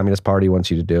Chinese Communist Party wants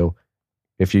you to do.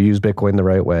 If you use Bitcoin the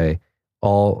right way,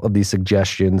 all of these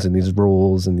suggestions and these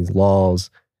rules and these laws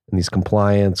and these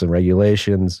compliance and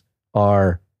regulations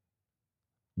are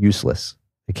useless.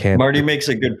 They can't. Marty makes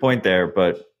a good point there,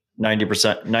 but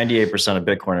 98% of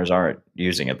Bitcoiners aren't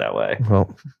using it that way.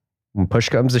 Well, when push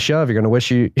comes to shove, you're gonna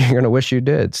wish you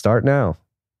did. Start now.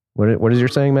 What is your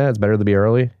saying, Matt? It's better to be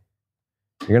early.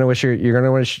 You're gonna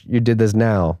wish you did this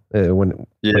now. When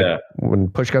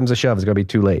push comes to shove, it's gonna be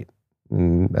too late.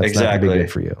 That's exactly. not gonna be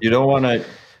good for you. You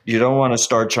don't want to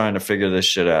start trying to figure this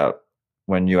shit out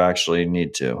when you actually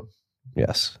need to.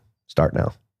 Yes. Start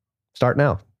now. Start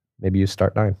now. Maybe you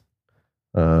start 9.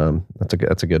 That's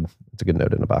a good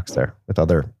note in the box there with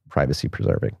other privacy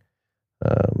preserving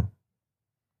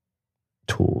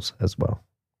tools as well.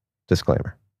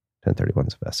 Disclaimer: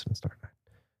 1031's invested in start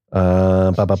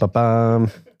 9.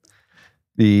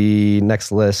 The next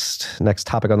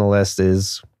topic on the list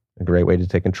is a great way to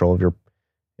take control of your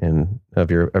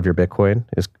Bitcoin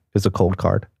is a cold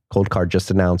card. Cold Card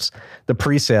just announced the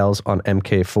pre-sales on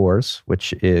MK4s,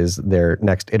 which is their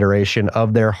next iteration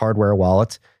of their hardware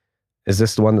wallet. Is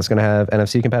this the one that's going to have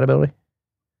NFC compatibility?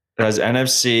 It has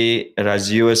NFC. It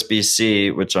has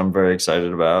USB-C, which I'm very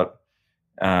excited about.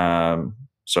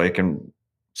 So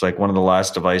it's like one of the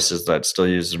last devices that still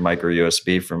uses micro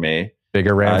USB for me.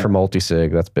 Bigger RAM for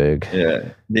multi-sig. That's big.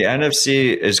 Yeah. The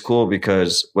NFC is cool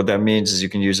because what that means is you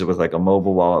can use it with like a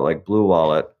mobile wallet, like Blue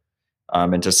Wallet.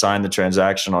 And to sign the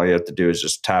transaction, all you have to do is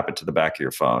just tap it to the back of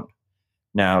your phone.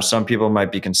 Now, some people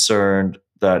might be concerned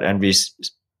that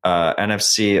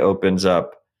NFC opens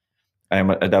up.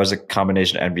 That was a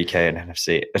combination of NVK and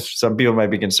NFC. Some people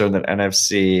might be concerned that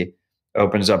NFC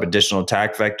opens up additional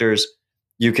attack vectors.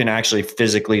 You can actually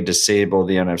physically disable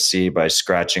the NFC by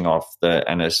scratching off the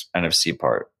NFC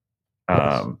part,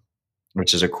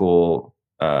 which is a cool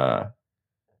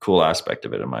aspect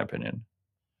of it, in my opinion.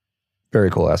 Very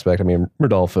cool aspect. I mean,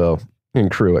 Rodolfo and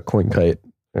crew at CoinKite.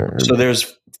 So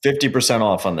there's 50%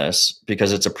 off on this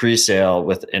because it's a pre-sale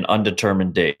with an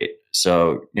undetermined date.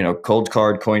 So, Cold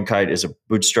Card CoinKite is a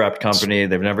bootstrapped company.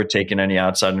 They've never taken any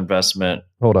outside investment.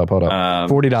 Hold up. $40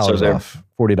 off.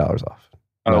 $40 off.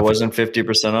 Oh, it wasn't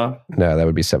 50% off? No, that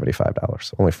would be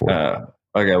 $75. Only $40.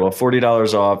 Okay, well,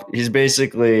 $40 off.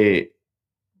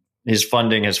 He's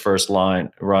funding his first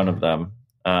run of them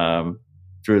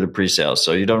through the pre-sale.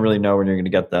 So you don't really know when you're going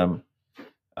to get them.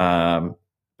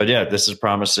 But yeah, this is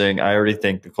promising. I already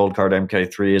think the Cold Card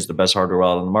MK3 is the best hardware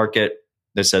wallet on the market.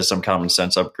 This has some common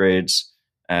sense upgrades,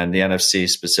 and the NFC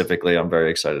specifically, I'm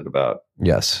very excited about.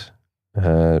 Yes.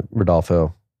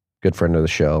 Rodolfo, good friend of the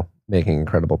show, making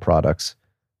incredible products.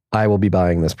 I will be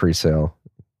buying this pre-sale.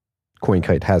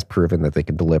 CoinKite has proven that they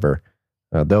can deliver.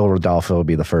 Though Rodolfo will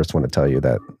be the first one to tell you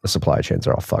that the supply chains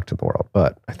are all fucked in the world.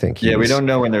 But I think we don't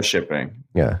know when they're shipping.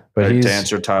 Yeah. But to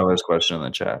answer Tyler's question in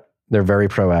the chat. They're very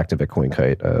proactive at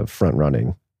CoinKite of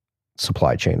front-running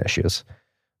supply chain issues.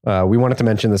 We wanted to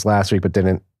mention this last week, but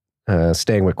didn't.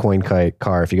 Staying with CoinKite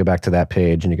car, if you go back to that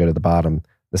page and you go to the bottom,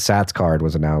 the Sats card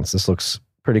was announced. This looks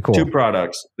pretty cool. 2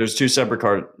 products. There's 2 separate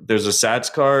cards. There's a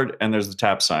Sats card and there's the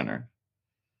Tap Signer.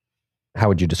 How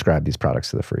would you describe these products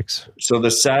to the freaks? So the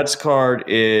Sats card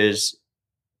is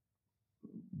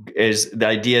the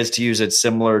idea is to use it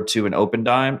similar to an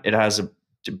OpenDime. It has a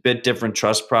bit different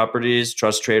trust properties,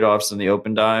 trust trade-offs than the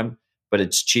OpenDime, but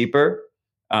it's cheaper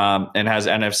and has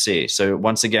NFC. So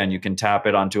once again, you can tap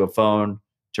it onto a phone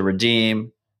to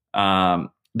redeem.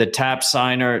 the tap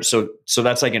signer, so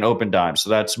that's like an open dime. So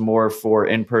that's more for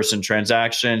in-person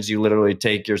transactions. You literally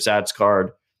take your Sats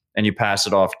card and you pass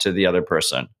it off to the other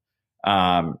person.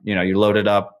 You load it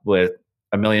up with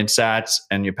 1 million Sats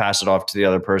and you pass it off to the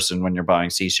other person when you're buying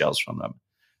seashells from them.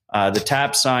 The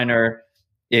tap signer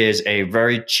is a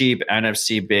very cheap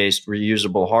NFC-based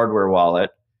reusable hardware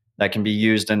wallet that can be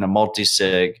used in a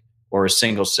multi-sig or a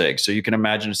single sig. So you can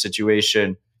imagine a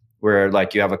situation where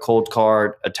like you have a cold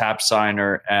card, a tap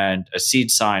signer, and a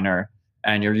seed signer,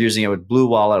 and you're using it with Blue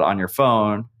Wallet on your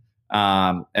phone.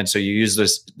 And so you use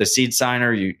the seed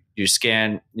signer, you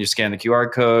scan the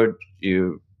QR code,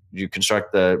 you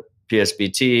construct the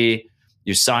PSBT,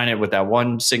 you sign it with that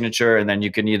one signature, and then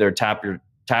you can either tap your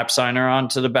tap signer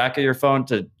onto the back of your phone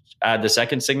to add the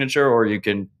second signature, or you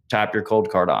can tap your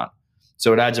cold card on.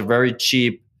 So it adds a very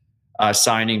cheap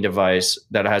signing device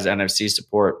that has NFC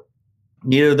support.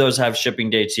 Neither of those have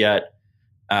shipping dates yet.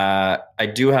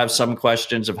 I do have some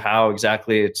questions of how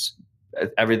exactly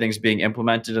everything's being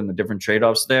implemented and the different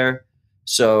trade-offs there.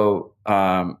 So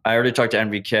I already talked to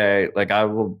NVK. Like I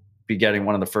will be getting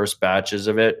one of the first batches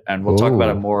of it, and we'll talk about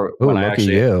it more when I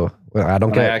actually I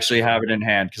actually have it in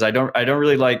hand, because I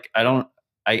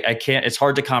can't. It's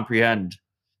hard to comprehend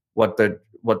what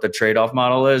the trade-off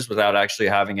model is without actually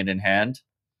having it in hand.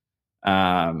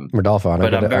 Rodolfo,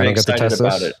 but I'm very excited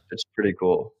about it. It's pretty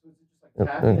cool.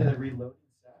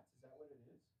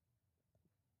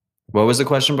 What was the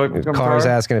question? Car's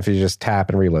asking if you just tap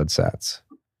and reload Sats.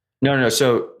 No.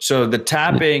 So the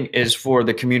tapping is for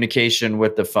the communication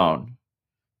with the phone,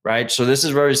 right? So this is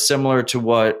very similar to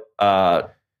what,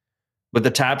 with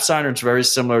the tap signer, it's very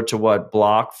similar to what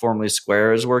Block, formerly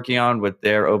Square, is working on with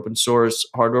their open source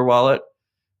hardware wallet,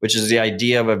 which is the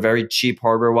idea of a very cheap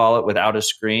hardware wallet without a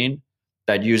screen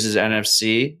that uses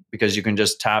NFC, because you can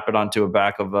just tap it onto a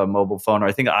back of a mobile phone, or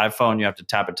I think iPhone, you have to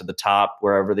tap it to the top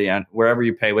wherever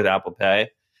you pay with Apple Pay.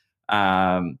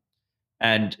 And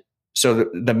so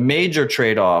the major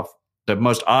trade-off, the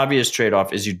most obvious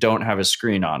trade-off, is you don't have a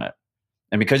screen on it.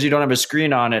 And because you don't have a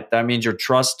screen on it, that means you're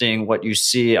trusting what you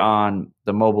see on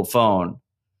the mobile phone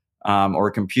or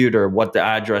computer, what the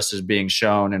address is being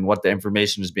shown and what the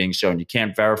information is being shown. You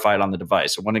can't verify it on the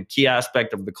device. So one key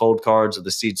aspect of the cold cards, of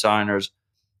the seed signers,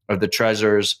 of the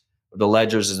Trezors, of the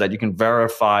ledgers, is that you can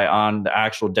verify on the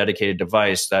actual dedicated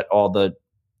device that all the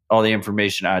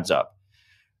information adds up.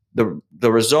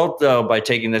 The result, though, by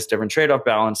taking this different trade-off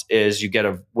balance, is you get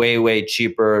a way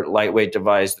cheaper, lightweight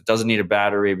device that doesn't need a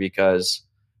battery because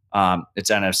it's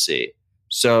NFC.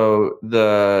 So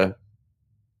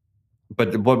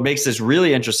But what makes this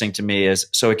really interesting to me is,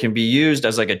 so it can be used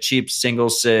as like a cheap single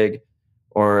sig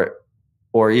or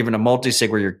even a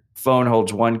multi-sig where your phone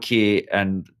holds one key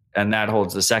and that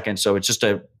holds the second. So it's just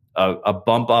a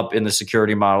bump up in the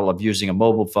security model of using a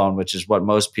mobile phone, which is what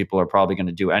most people are probably going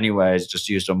to do anyways, just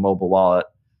use a mobile wallet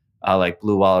like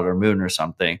Blue Wallet or Moon or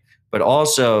something. But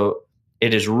also,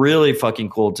 it is really fucking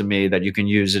cool to me that you can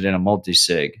use it in a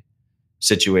multi-sig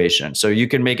situation. So you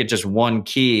can make it just one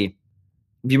key.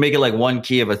 If you make it like one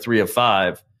key of a 3 of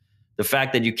 5, the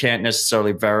fact that you can't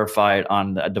necessarily verify it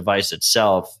on a device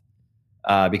itself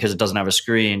because it doesn't have a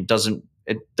screen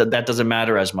that doesn't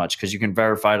matter as much, because you can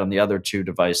verify it on the other 2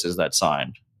 devices that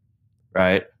signed,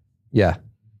 right? Yeah,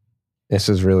 this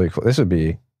is really cool. This would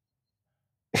be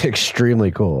extremely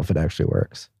cool if it actually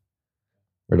works.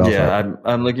 Rodolfo. Yeah,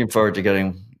 I'm looking forward to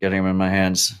getting them in my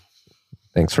hands.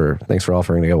 Thanks for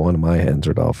offering to get one of my hands,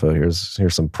 Rodolfo. Here's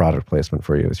some product placement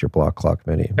for you. It's your Block Clock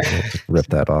Mini. We'll just rip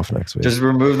that off next week. Just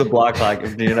remove the Block Clock.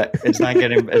 It's not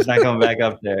coming back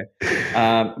up there.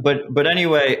 But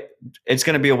anyway, it's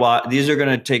going to be a while. These are going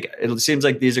to take. It seems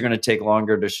like these are going to take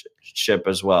longer to ship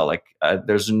as well. Like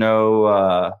there's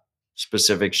no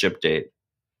specific ship date.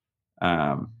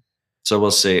 So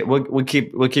we'll see. We'll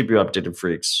keep you updated,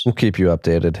 freaks. We'll keep you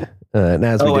updated. And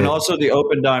also the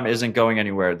Open Dime isn't going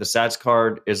anywhere. The Sats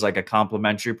card is like a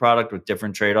complementary product with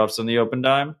different trade-offs than the Open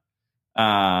Dime,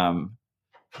 and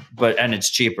it's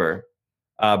cheaper.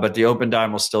 But the Open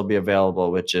Dime will still be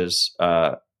available, which is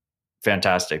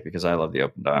fantastic because I love the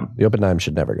Open Dime. The Open Dime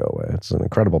should never go away. It's an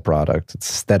incredible product. It's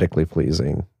aesthetically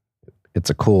pleasing. It's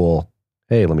a cool,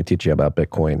 hey, let me teach you about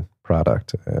Bitcoin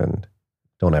product, and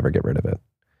don't ever get rid of it.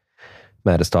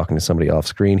 Matt is talking to somebody off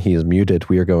screen. He is muted.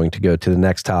 We are going to go to the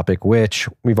next topic, which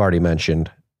we've already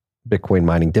mentioned. Bitcoin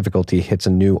mining difficulty hits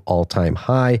a new all-time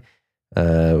high. We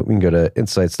can go to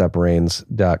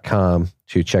insights.brains.com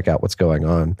to check out what's going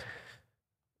on.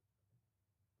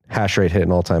 Hash rate hit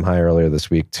an all-time high earlier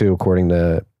this week, too, according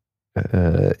to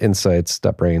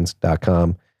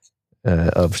insights.brains.com.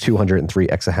 of 203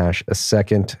 exahash a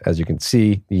second. As you can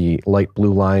see, the light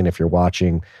blue line, if you're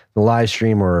watching the live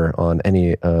stream or on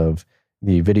any of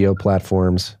the video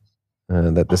platforms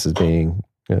that this is being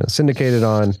syndicated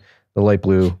on, the light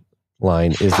blue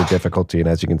line is the difficulty. And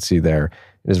as you can see there,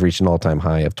 it has reached an all-time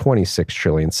high of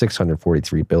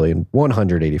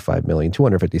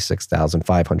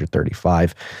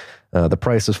 26,643,185,256,535. The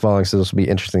price is falling, so this will be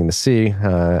interesting to see.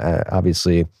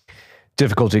 Obviously,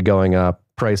 difficulty going up,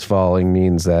 price falling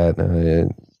means that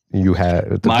you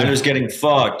have miners getting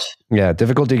fucked. Yeah,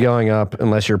 difficulty going up,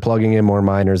 unless you're plugging in more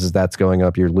miners as that's going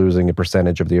up, you're losing a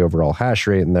percentage of the overall hash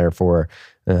rate, and therefore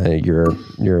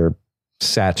your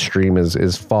SAT stream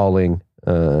is falling.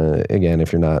 Again,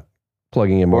 if you're not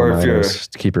plugging in more miners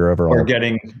to keep your overall, or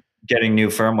getting new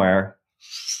firmware,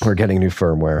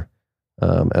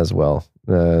 as well.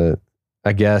 I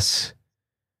guess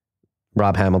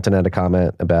Rob Hamilton had a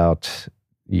comment about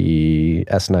the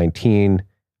S19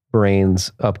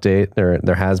 Brains update.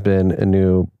 There has been a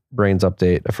new Brains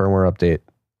update, a firmware update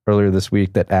earlier this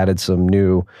week that added some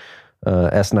new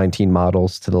S19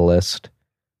 models to the list.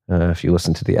 If you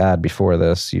listened to the ad before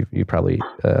this, you probably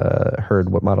heard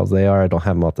what models they are. I don't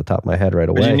have them off the top of my head right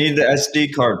away. But you need the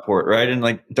SD card port, right? And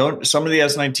like, some of the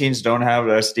S19s don't have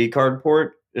an SD card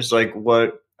port? It's like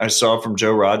what I saw from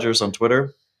Joe Rogers on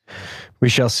Twitter. We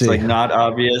shall see. It's like not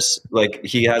obvious. Like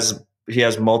he has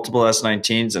multiple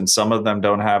S19s, and some of them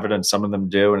don't have it, and some of them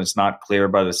do, and it's not clear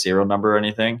by the serial number or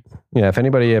anything. Yeah, if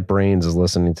anybody at Brains is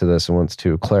listening to this and wants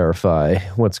to clarify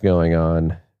what's going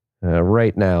on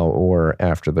right now or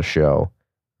after the show,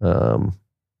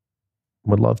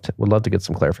 would love to get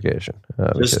some clarification.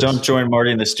 Just don't join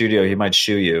Marty in the studio; he might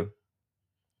shoe you.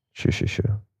 Shoo.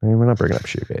 I mean, we're not bringing up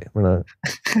Shoegate. We're not.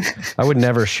 I would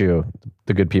never shoe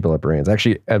the good people at Brains.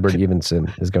 Actually, Edward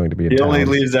Evenson is going to be in town. He only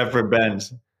leaves that for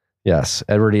Ben's. Yes,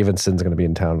 Edward Evenson's going to be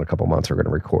in town in a couple months. We're going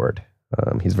to record.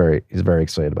 He's very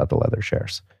excited about the leather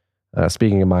shares.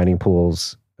 Speaking of mining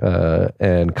pools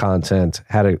and content,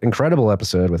 had an incredible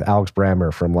episode with Alex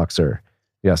Brammer from Luxor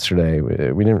yesterday.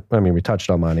 We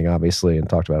touched on mining obviously and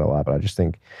talked about it a lot, but I just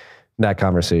think that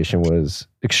conversation was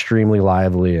extremely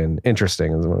lively and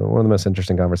interesting. It was one of the most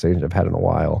interesting conversations I've had in a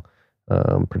while,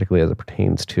 particularly as it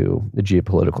pertains to the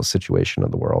geopolitical situation of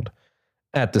the world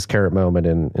at this current moment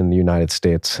in the United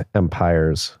States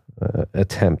empire's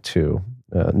attempt to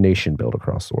nation build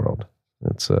across the world.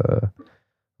 It's a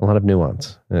lot of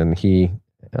nuance. And he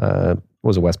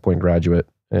was a West Point graduate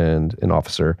and an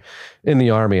officer in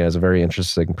the Army, has a very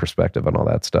interesting perspective on all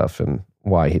that stuff and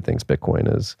why he thinks Bitcoin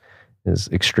is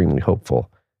extremely hopeful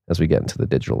as we get into the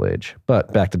digital age.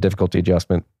 But back to difficulty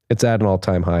adjustment, it's at an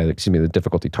all-time high. The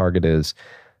difficulty target is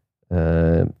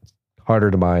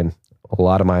harder to mine. A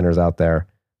lot of miners out there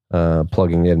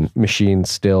plugging in machines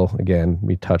still. Again,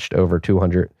 we touched over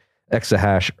 200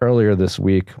 exahash earlier this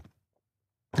week,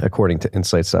 according to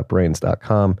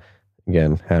insights.brains.com.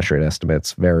 Again, hash rate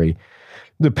estimates vary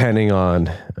depending on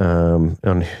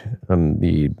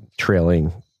the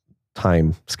trailing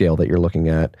time scale that you're looking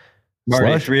at.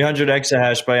 Marty, 300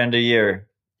 exahash by end of year.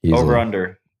 Easily. Over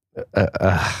under.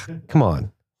 Come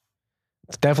on.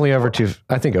 It's definitely over two.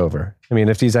 I think over. I mean,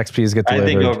 if these XPs get delivered. I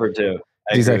think over too.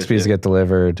 These XPs get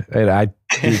delivered. And I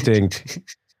do think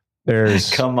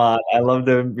there's. Come on. I love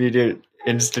the immediate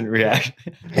instant reaction.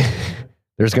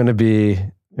 There's going to be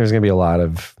a lot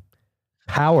of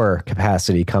power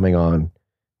capacity coming on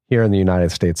here in the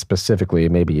United States specifically,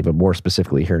 maybe even more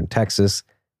specifically here in Texas,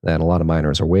 that a lot of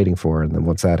miners are waiting for. And then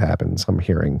once that happens, I'm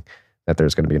hearing that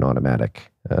there's going to be an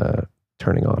automatic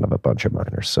turning on of a bunch of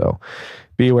miners. So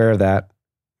be aware of that.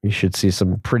 You should see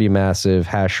some pretty massive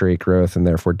hash rate growth and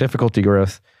therefore difficulty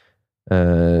growth.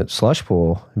 Slush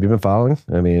Pool, have you been following?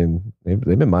 I mean, they've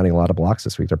been mining a lot of blocks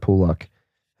this week. Their pool luck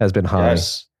has been high.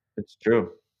 Yes, it's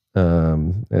true.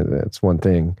 It's one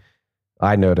thing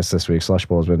I noticed this week. Slush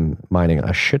Pool has been mining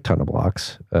a shit ton of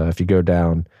blocks. If you go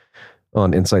down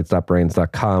on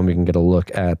insights.brains.com, you can get a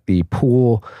look at the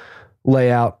pool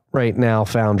layout right now.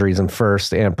 Foundries in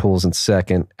first, Ant Pools in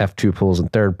second, F2 Pools in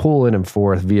third, Pool in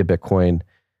fourth, via Bitcoin,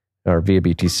 or via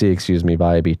BTC, excuse me,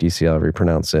 via BTC, however you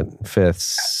pronounce it,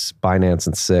 fifth, Binance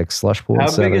in sixth, Slush Pool in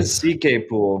seventh. How big is CK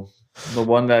Pool? The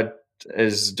one that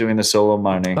is doing the solo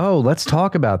mining. Oh, let's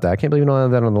talk about that. I can't believe we don't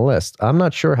have that on the list. I'm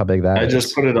not sure how big that is. I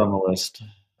just put it on the list.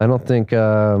 I don't think,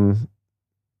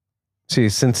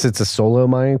 since it's a solo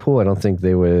mining pool, I don't think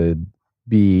they would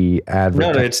be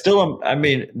advertising. No, it's still, I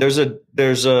mean, there's a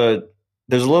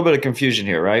little bit of confusion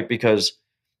here, right? Because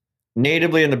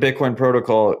natively in the Bitcoin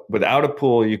protocol, without a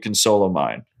pool, you can solo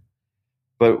mine.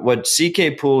 But what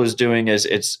CK Pool is doing is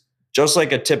it's just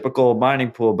like a typical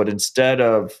mining pool, but instead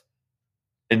of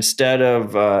instead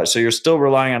of so you're still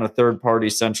relying on a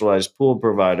third-party centralized pool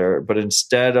provider, but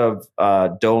instead of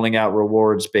doling out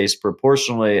rewards based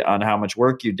proportionally on how much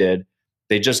work you did,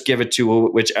 they just give it to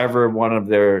whichever one of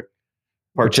their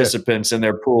participants in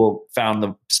their pool found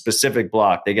the specific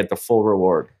block. They get the full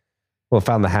reward. Well,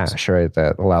 found the hash, right?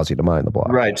 That allows you to mine the block.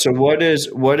 Right. So what is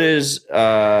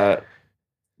go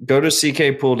to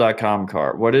ckpool.com,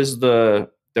 Car. What is they're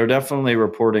definitely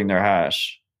reporting their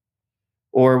hash.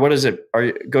 Or what is it?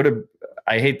 I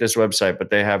hate this website, but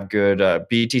they have good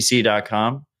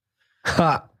btc.com.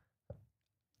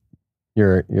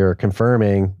 You're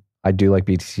confirming. I do like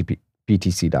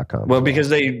btc.com. Well, because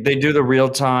they do the real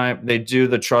time, they do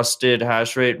the trusted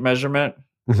hash rate measurement,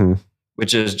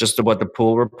 which is just what the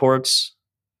pool reports.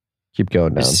 Keep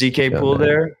going down. Is CK Pool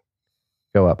there?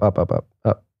 Go up.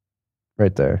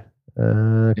 Right there.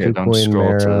 Don't KuCoin, scroll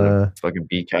Mara, to the fucking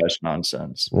Bcash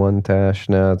nonsense. One Tash.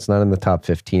 No, it's not in the top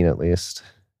 15 at least.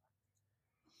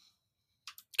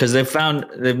 Because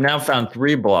they've now found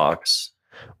 3 blocks.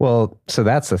 Well, so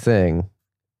that's the thing.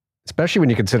 Especially when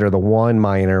you consider the one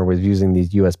miner was using these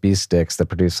USB sticks that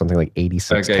produce something like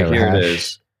 86 Okay, terahash. here it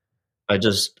is. I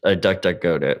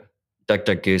DuckDuckGo'd it.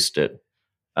 DuckDuckGoosed it.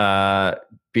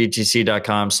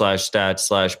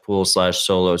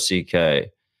 btc.com/stats/pool/solo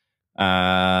CK.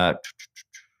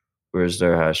 Where's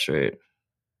their hash rate?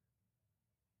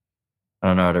 I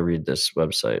don't know how to read this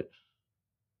website.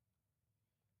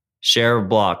 Share of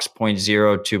blocks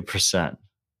 0.02%.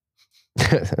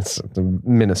 That's a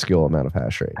minuscule amount of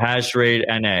hash rate. Hash rate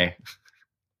NA.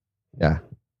 Yeah.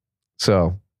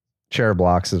 So share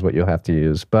blocks is what you'll have to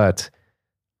use. But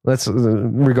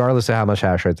regardless of how much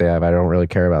hash rate they have, I don't really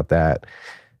care about that.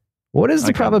 What is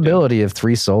the probability of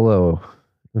three solo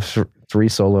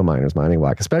miners mining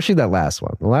block, especially that last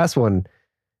one? The last one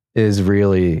is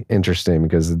really interesting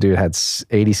because the dude had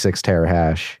 86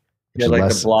 terahash. Yeah,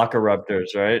 like the block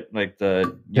erupters, right? Like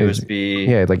the USB.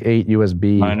 Yeah, like 8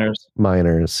 USB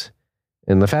miners.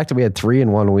 And the fact that we had 3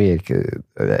 in 1 week,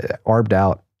 Arbed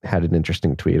Out had an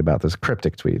interesting tweet about this,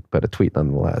 cryptic tweet, but a tweet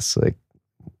nonetheless. Like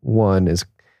one is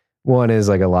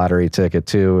like a lottery ticket,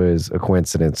 2 is a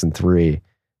coincidence, and 3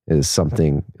 is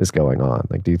something is going on.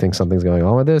 Like, do you think something's going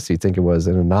on with this? Do you think it was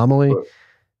an anomaly?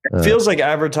 It feels like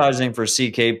advertising for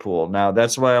CK Pool. Now,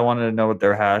 that's why I wanted to know what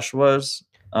their hash was.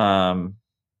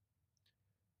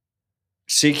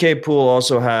 CK Pool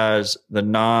also has the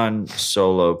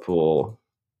non-solo pool.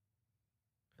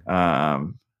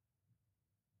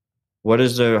 What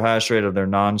is the hash rate of their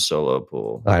non-solo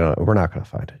pool? I don't know. We're not going to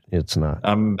find it. It's not.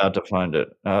 I'm about to find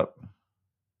it.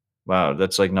 Wow,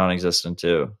 that's like non-existent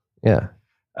too. Yeah.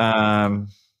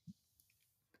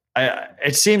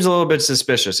 It seems a little bit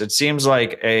suspicious. It seems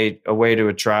like a way to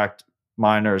attract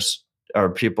miners or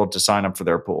people to sign up for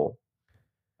their pool.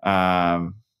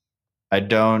 I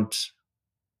don't.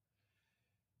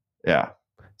 Yeah.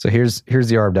 So here's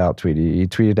the Arbed Out tweet. He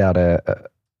tweeted out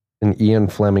an Ian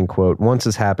Fleming quote: "Once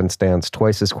is happenstance,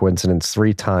 twice is coincidence,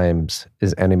 3 times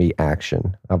is enemy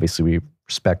action." Obviously, we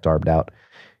respect Arbed Out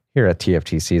here at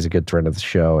TFTC. He's a good friend of the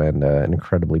show and an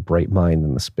incredibly bright mind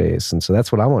in the space. And so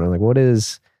that's what I want. Like, what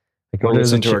is? Like, we'll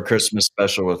listen to our Christmas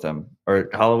special with him, or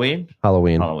Halloween.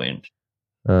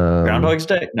 Groundhog's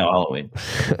Day? No, Halloween.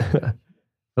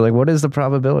 Like, what is the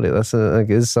probability? That's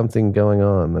is something going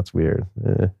on? That's weird.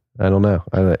 I don't know.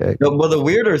 Well, the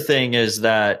weirder thing is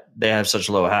that they have such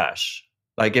low hash.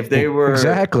 Like, if they were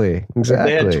exactly, if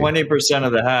they had 20%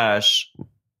 of the hash,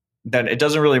 then it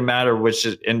doesn't really matter which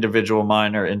individual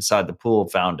miner inside the pool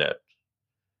found it.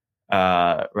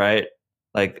 Right?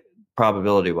 Like,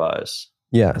 probability wise.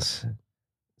 Yes.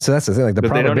 So that's the thing. Like, the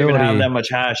probability. They don't even have that much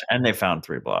hash, and they found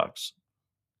 3 blocks.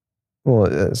 Well,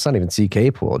 it's not even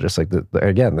CK Pool. Just like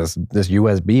again, this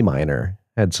USB miner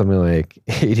had something like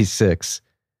 86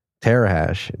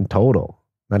 terahash in total.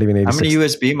 Not even 86. How many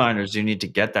USB miners do you need to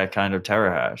get that kind of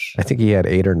terahash? I think he had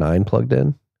 8 or 9 plugged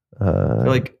in.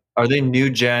 Like, are they new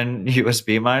gen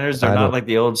USB miners? They're not like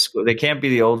the old school. They can't be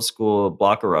the old school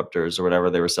block erupters or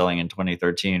whatever they were selling in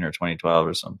 2013 or 2012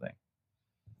 or something.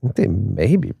 I think they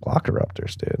may be block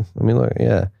erupters, dude. I mean, look,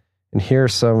 yeah. And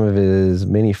here's some of his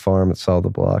mini farm at Solve the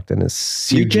Block, and his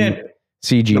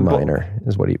CG miner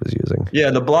is what he was using. Yeah,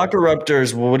 the block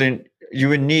erupters you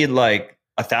would need like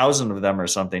 1,000 of them or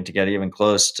something to get even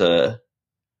close to,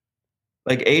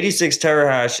 like 86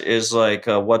 terahash is like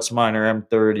what's miner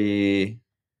M30S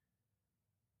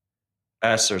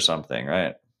or something,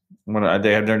 right?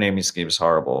 They have their naming scheme is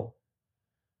horrible.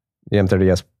 The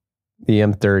M30S. The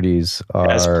M30s are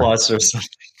S Plus or something.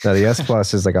 No, the S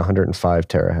Plus is like 105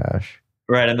 terahash.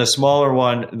 Right, and the smaller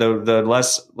one, the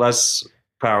less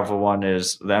powerful one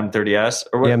is the M30S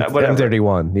or The whatever.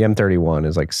 M31. The M31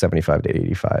 is like 75 to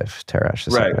 85 terahash.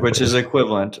 Right, which is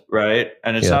equivalent, right?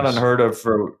 And it's not unheard of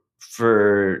for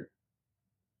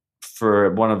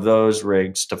one of those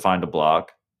rigs to find a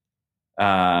block.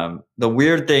 The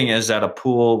weird thing is that a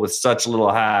pool with such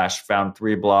little hash found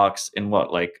 3 blocks in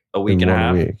what, like a week and a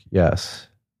half? Yes.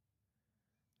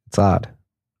 It's odd.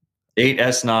 8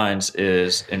 S9s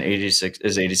is 86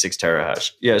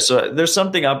 terahash. Yeah, so there's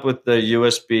something up with the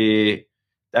USB.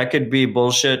 That could be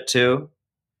bullshit too.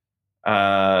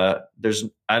 I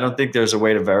don't think there's a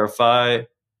way to verify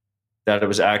that it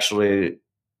was actually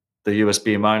the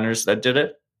USB miners that did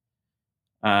it.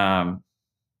 Like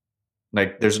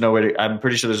there's no way to, I'm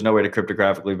pretty sure there's no way to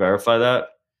cryptographically verify that.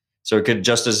 So it could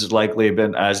just as likely have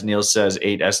been, as Neil says,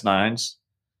 8 S9s.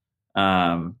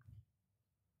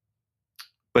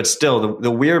 But still,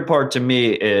 the weird part to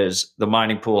me is the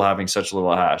mining pool having such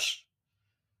little hash,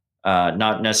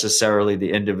 not necessarily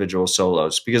the individual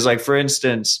solos. Because, like, for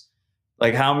instance,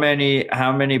 like how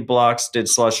many blocks did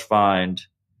Slush find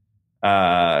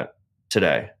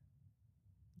today?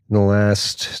 In the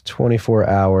last 24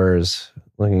 hours,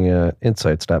 looking at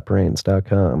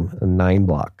insights.brains.com, 9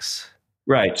 blocks.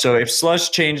 Right. So if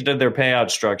Slush changed their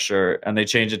payout structure and they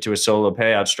changed it to a solo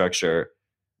payout structure,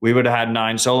 we would have had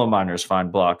 9 solo miners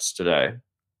find blocks today.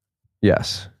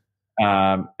 Yes.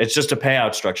 It's just a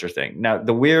payout structure thing. Now,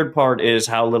 the weird part is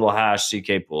how little hash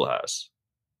CK Pool has.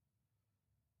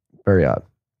 Very odd.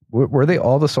 Were they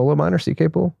all the solo miner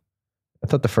CK Pool? I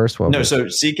thought the first one was. No,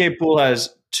 so CK Pool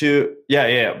has 2.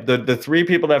 Yeah. The 3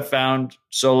 people that found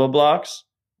solo blocks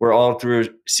were all through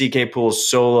CK Pool's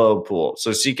solo pool.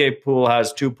 So CK Pool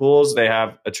has 2 pools. They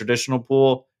have a traditional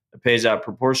pool that pays out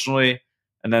proportionally,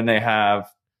 and then they have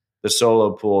the solo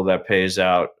pool that pays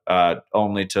out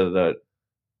only to the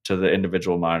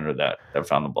individual miner that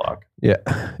found the block. Yeah.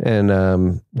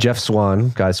 And Jeff Swan,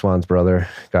 Guy Swan's brother,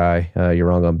 you're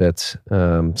wrong on bits.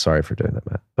 Sorry for doing that,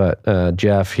 Matt. But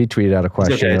Jeff, he tweeted out a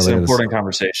question. It's an important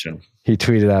conversation. He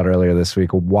tweeted out earlier this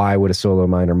week, why would a solo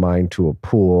miner mine to a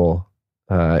pool?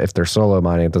 If they're solo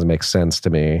mining, it doesn't make sense to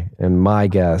me. And my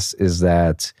guess is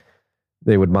that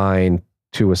they would mine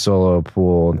to a solo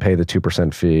pool and pay the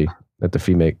 2% fee that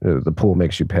the pool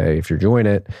makes you pay if you join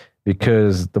it,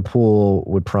 because the pool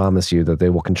would promise you that they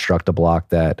will construct a block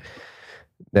that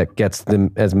gets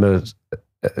them as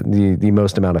the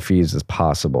most amount of fees as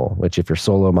possible. Which, if you're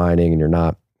solo mining and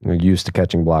you're used to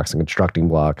catching blocks and constructing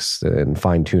blocks and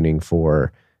fine tuning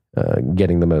for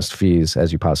getting the most fees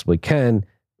as you possibly can,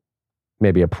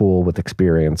 maybe a pool with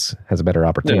experience has a better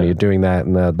opportunity of doing that.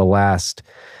 And the last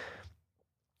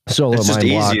solo it's mine just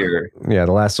block, easier. Yeah,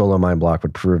 the last solo mine block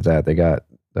would prove that they got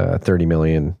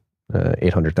 30,800,000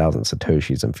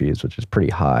 satoshis in fees, which is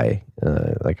pretty high.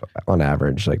 Like on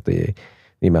average, like the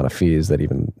amount of fees that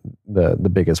even the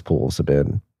biggest pools have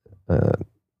been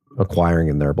acquiring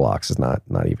in their blocks is not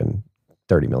even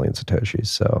 30 million satoshis.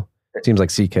 So it seems like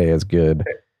CK is good.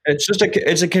 It's just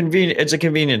it's a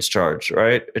convenience charge,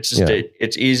 right? It's just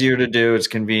it's easier to do. It's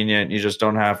convenient. You just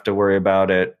don't have to worry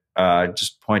about it.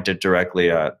 Just point it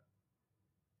directly at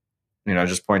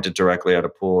a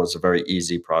pool. Is a very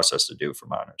easy process to do for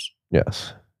miners.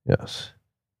 Yes. A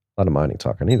lot of mining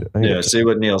talk. I need it. See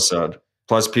what Neil said.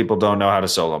 Plus, people don't know how to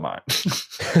solo mine.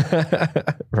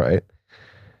 Right.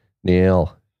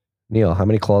 Neil, how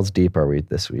many claws deep are we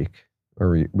this week?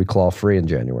 Or we claw free in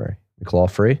January? We claw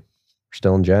free? We're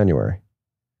still in January.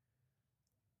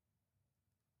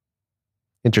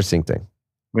 Interesting thing.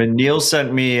 When Neil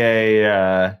sent me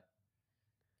a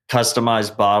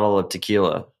customized bottle of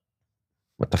tequila.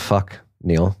 What the fuck,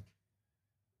 Neil?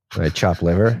 Did I chop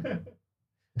liver?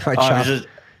 Am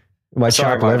I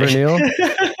chop liver, Neil?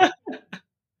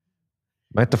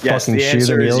 I have to fucking shoo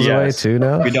the Neils away too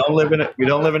now? We don't live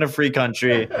in a free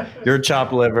country. You're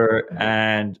chopped liver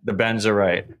and the Ben's are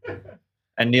right.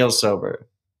 And Neil's sober.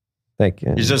 Thank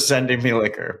you. He's just sending me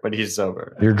liquor, but he's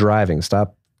sober. You're driving.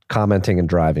 Stop commenting and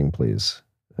driving, please.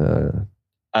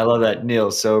 I love that. Neil,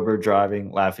 sober,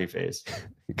 driving, laughy face.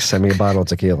 Send me a bottle of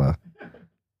tequila.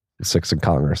 6 in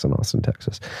Congress in Austin,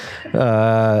 Texas.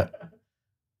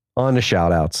 On to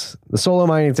shout outs. The solo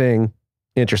mining thing,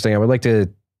 interesting. I would like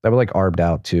Arbed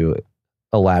out to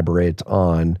elaborate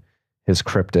on his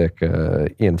cryptic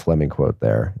Ian Fleming quote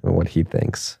there and what he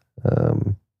thinks.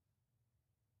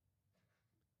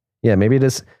 Maybe it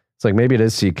is. It's like maybe it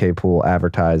is CK Pool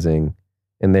advertising,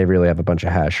 and they really have a bunch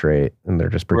of hash rate, and they're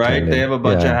just pretending. Right. They have a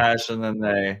bunch of hash, and then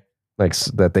they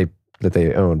that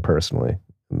they own personally.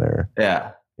 And they're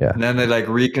yeah. And then they like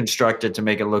reconstruct it to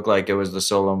make it look like it was the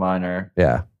solo miner.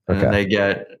 Yeah. Okay. And then they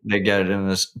get it in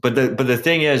this. But the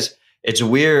thing is, it's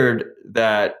weird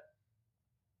that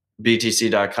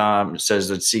BTC.com says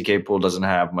that CK Pool doesn't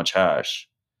have much hash.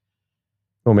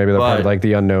 Well, maybe they're part of like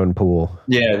the unknown pool.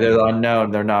 Yeah, they're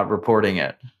unknown. They're not reporting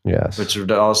it. Yes. Which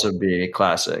would also be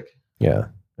classic. Yeah.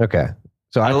 Okay.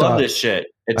 So I love this shit.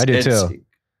 I do too.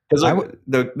 Because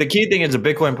the key thing is the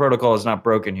Bitcoin protocol is not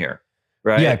broken here,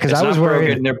 right? Yeah, because I was worried.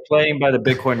 Broken. They're playing by the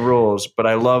Bitcoin rules, but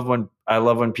I love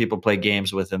when people play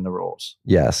games within the rules.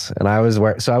 Yes, and I was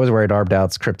worried. So I was worried.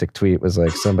 Arbdout's cryptic tweet was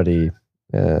like somebody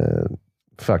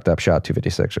fucked up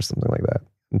SHA-256 or something like that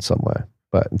in some way.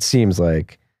 But it seems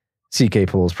like CK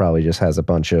Pools probably just has a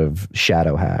bunch of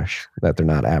shadow hash that they're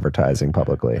not advertising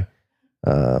publicly.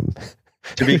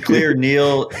 To be clear,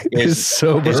 Neil is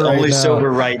only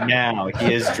sober right now.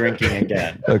 He is drinking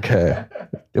again. Okay.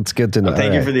 It's good to know.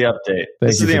 Thank you for the update.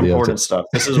 This is the important stuff.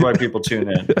 This is why people tune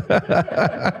in.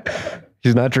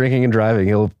 He's not drinking and driving.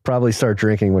 He'll probably start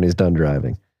drinking when he's done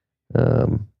driving.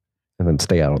 And then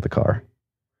stay out of the car.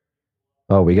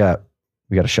 Oh, we got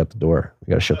to shut the door.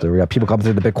 We got people coming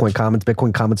through the Bitcoin comments.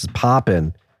 Bitcoin comments is popping.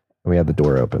 And we have the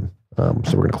door open. So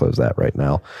we're going to close that right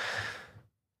now.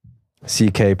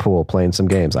 CK Pool playing some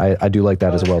games. I do like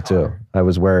that as well too. I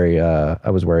was worried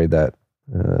that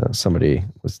somebody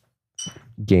was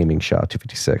gaming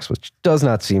SHA-256, which does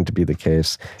not seem to be the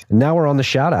case. And now we're on the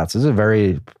shout outs. This is a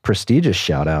very prestigious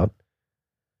shout out.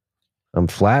 I'm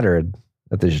flattered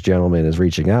that this gentleman is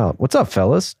reaching out. What's up,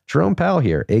 fellas? Jerome Powell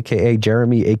here, aka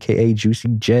Jeremy, aka Juicy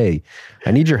J.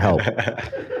 I need your help.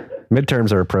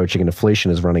 Midterms are approaching and inflation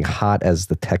is running hot as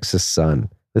the Texas sun.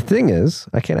 The thing is,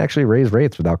 I can't actually raise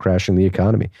rates without crashing the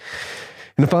economy.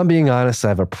 And if I'm being honest, I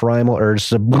have a primal urge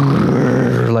to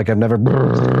brrr like I've never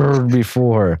brrred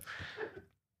before.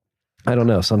 I don't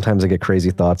know. Sometimes I get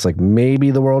crazy thoughts like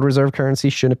maybe the world reserve currency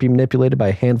shouldn't be manipulated by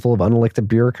a handful of unelected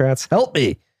bureaucrats. Help me.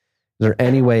 Is there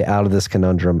any way out of this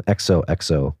conundrum?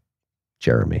 XOXO,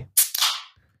 Jeremy.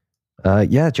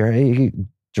 Yeah,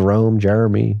 Jerome,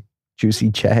 Jeremy, Juicy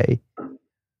J. You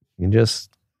can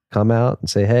just come out and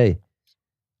say, hey,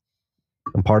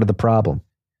 I'm part of the problem.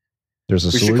 There's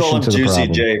a solution to the problem. We should call him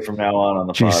Juicy J from now on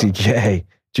the Juicy pod. J.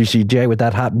 Juicy J with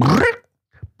that hot.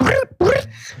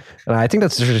 And I think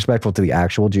that's disrespectful to the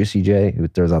actual Juicy J, who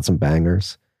throws out some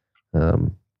bangers. Part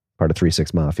of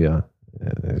 3-6 Mafia.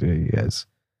 You guys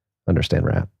understand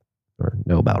rap or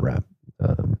know about rap.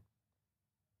 I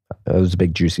was a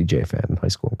big Juicy J fan in high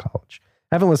school and college.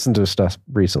 I haven't listened to his stuff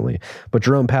recently, but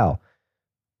Jerome Powell,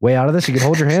 way out of this, you can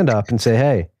hold your hand up and say,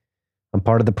 hey, I'm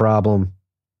part of the problem.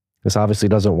 This obviously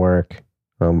doesn't work.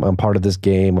 I'm part of this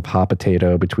game of hot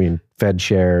potato between Fed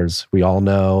shares. We all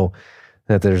know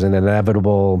that there's an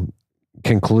inevitable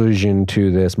conclusion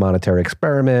to this monetary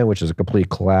experiment, which is a complete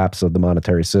collapse of the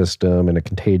monetary system and a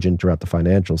contagion throughout the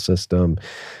financial system.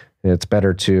 It's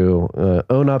better to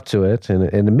own up to it and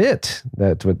admit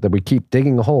that we keep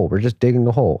digging a hole. We're just digging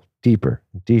a hole deeper,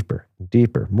 deeper,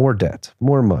 deeper. More debt,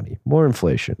 more money, more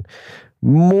inflation,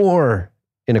 more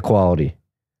inequality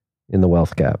in the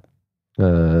wealth gap.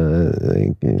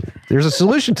 There's a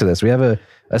solution to this. We have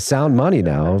a sound money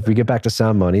now. If we get back to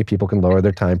sound money, people can lower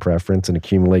their time preference and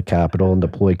accumulate capital and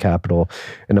deploy capital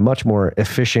in a much more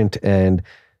efficient and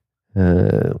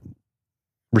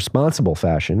responsible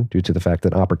fashion due to the fact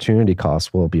that opportunity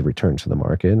costs will be returned to the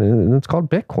market. And it's called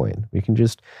Bitcoin. We can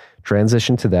just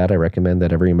transition to that. I recommend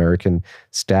that every American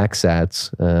stack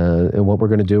sats. And what we're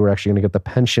going to do, we're actually going to get the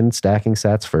pension stacking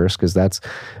sats first, because that's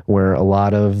where a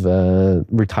lot of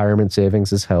retirement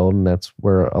savings is held. And that's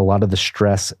where a lot of the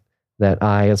stress that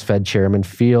I, as Fed chairman,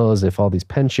 feel as if all these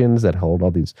pensions that hold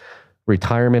all these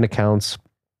retirement accounts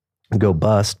go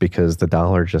bust because the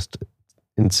dollar just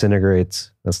incinerates.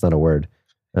 That's not a word.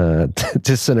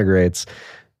 Disintegrates.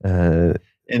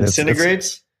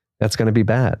 Incinerates? That's going to be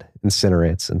bad.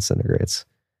 Incinerates.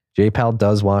 J Pal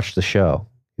does watch the show.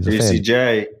 He's a Juicy fan.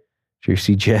 J.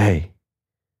 Juicy J.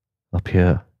 Up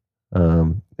here.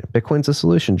 Bitcoin's a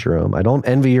solution, Jerome. I don't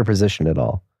envy your position at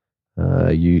all.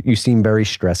 You seem very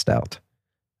stressed out,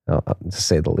 to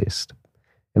say the least.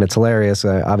 And it's hilarious.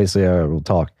 Obviously, I will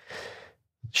talk.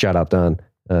 Shout out done.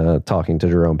 Talking to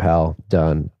Jerome Powell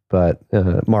done. But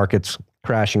markets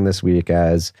crashing this week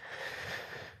as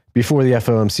before the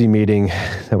FOMC meeting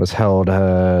that was held,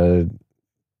 I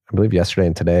believe yesterday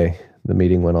and today. The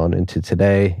meeting went on into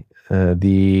today.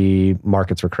 The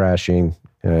markets were crashing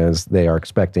as they are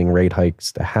expecting rate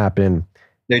hikes to happen.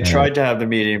 They tried to have the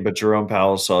meeting, but Jerome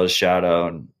Powell saw his shadow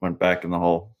and went back in the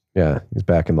hole. Yeah, he's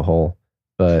back in the hole.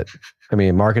 But, I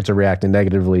mean, markets are reacting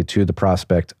negatively to the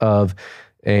prospect of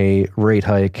a rate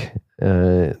hike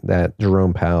that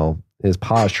Jerome Powell is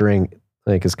posturing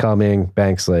like is coming.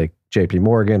 Banks like JP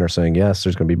Morgan are saying, yes,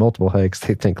 there's going to be multiple hikes.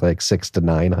 They think like 6 to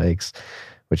 9 hikes,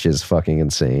 which is fucking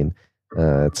insane.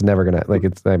 It's never gonna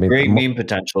great meme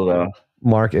potential though.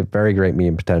 Very great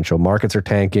meme potential. Markets are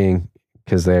tanking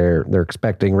because they're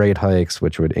expecting rate hikes,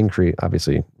 which would increase.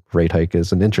 Obviously, rate hike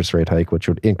is an interest rate hike, which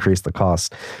would increase the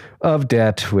cost of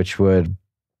debt, which would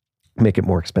make it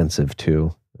more expensive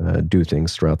to do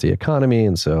things throughout the economy.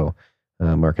 And so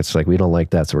markets are like, we don't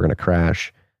like that, so we're going to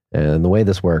crash. And the way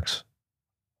this works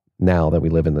now that we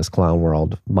live in this clown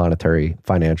world monetary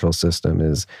financial system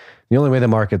is the only way the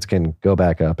markets can go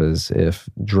back up is if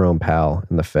Jerome Powell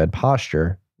and the Fed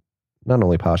not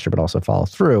only posture, but also follow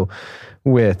through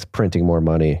with printing more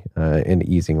money and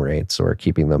easing rates or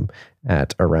keeping them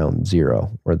at around zero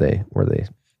where they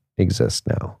exist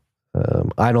now.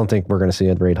 I don't think we're going to see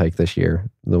a rate hike this year,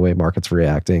 the way markets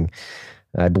reacting.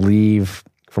 I believe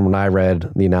from when I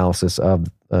read the analysis of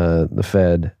the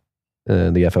Fed,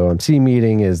 the FOMC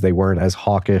meeting is they weren't as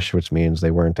hawkish, which means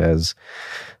they weren't as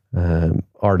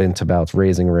ardent about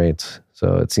raising rates.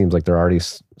 So it seems like they're already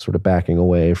sort of backing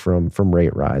away from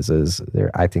rate rises.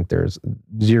 I think there's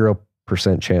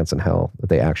 0% chance in hell that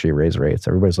they actually raise rates.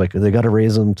 Everybody's like, they got to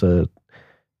raise them to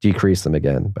decrease them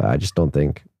again. But I just don't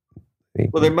think.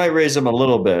 Well, they might raise them a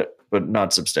little bit, but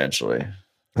not substantially.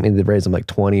 I mean, they raise them like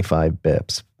 25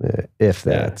 bips, if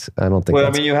that. Yeah. I don't think. Well, I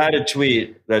mean, you had a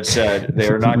tweet that said they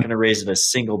are not going to raise it a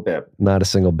single bip. Not a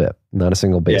single bip. Not a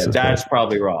single basis. Yeah, that's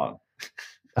probably wrong.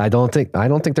 I don't think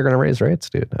they're going to raise rates,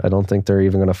 dude. I don't think they're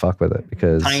even going to fuck with it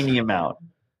because tiny amount,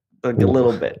 like a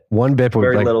little bit. One bip would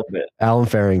very like, little bit. Alan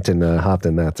Farrington hopped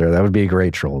in that there. That would be a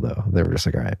great troll, though. They were just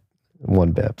like, all right,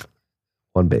 one bip,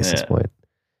 one basis point.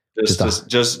 Just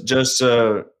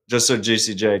so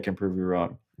GCJ can prove you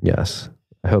wrong. Yes,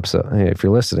 I hope so. Hey, if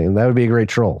you're listening, that would be a great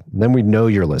troll. Then we know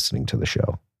you're listening to the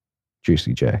show,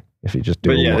 GCJ. If you just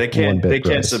do, they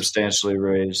can't substantially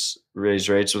raise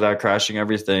rates without crashing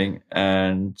everything,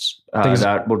 and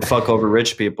that would fuck over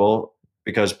rich people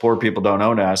because poor people don't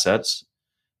own assets.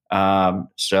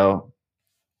 So,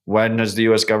 when has the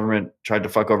U.S. government tried to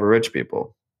fuck over rich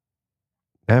people?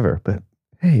 Never. But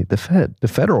hey, the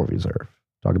Federal Reserve.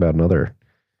 Talk about another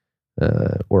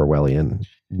Orwellian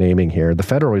naming here. The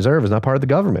Federal Reserve is not part of the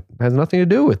government. It has nothing to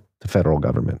do with the federal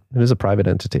government. It is a private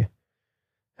entity.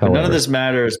 But none of this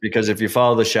matters because if you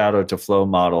follow the shadow to flow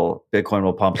model, Bitcoin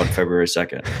will pump on February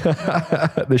 2nd.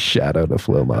 The shadow to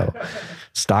flow model.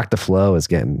 Stock to flow is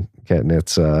getting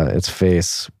its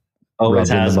face rubbed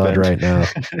in the mud right now.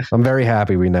 I'm very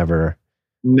happy we never.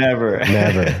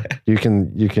 You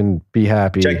can be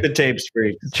happy. Check the tapes,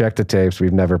 freak. Check the tapes.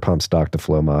 We've never pumped stock to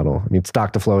flow model. I mean,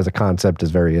 stock to flow as a concept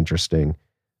is very interesting.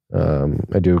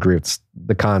 I do agree with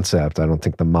the concept. I don't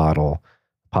think the model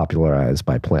popularized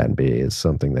by Plan B is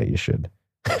something that you should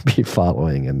be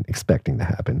following and expecting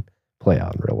to play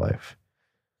out in real life.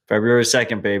 February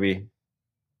 2nd, baby.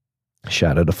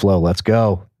 Shadow to flow. Let's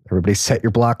go. Everybody set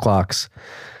your block clocks.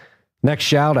 Next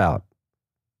shout out.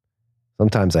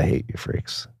 Sometimes I hate you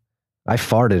freaks. I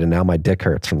farted and now my dick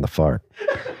hurts from the fart.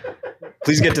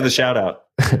 Please get to the shout out.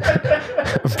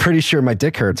 I'm pretty sure my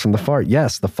dick hurts from the fart.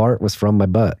 Yes, the fart was from my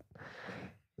butt.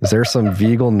 Is there some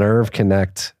vagal nerve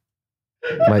connect?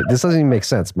 This doesn't even make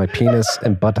sense. My penis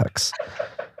and buttocks.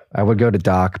 I would go to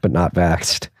doc, but not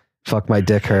vaxxed. Fuck my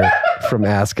dick hurt from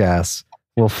ass gas.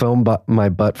 We'll film my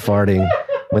butt farting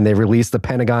when they release the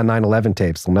Pentagon 9/11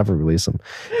 tapes. They'll never release them.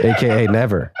 AKA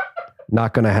never.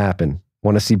 Not going to happen.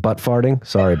 Want to see butt farting?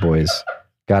 Sorry, boys.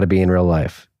 Got to be in real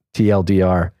life.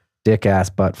 TLDR. Dick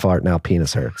ass butt fart. Now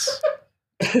penis hurts.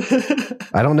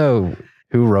 I don't know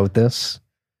who wrote this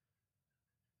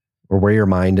or where your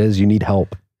mind is. You need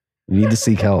help. You need to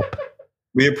seek help.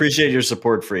 We appreciate your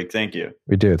support, freak. Thank you.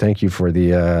 We do. Thank you for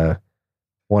the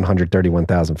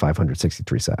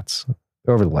 131,563 sats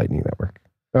over the Lightning Network.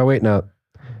 Oh, wait, no.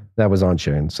 That was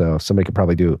on-chain. So somebody could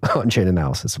probably do on-chain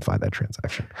analysis and find that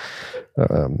transaction.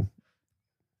 Don't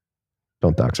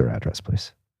dox our address,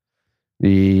 please.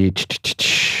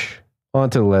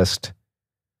 Onto the list.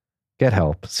 Get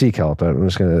help. Seek help. I'm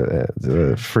just going to,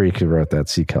 the freak who wrote that,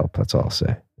 seek help. That's all I'll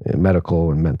say.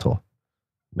 Medical and mental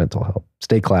help.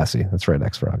 Stay classy. That's right,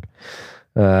 X-Frog.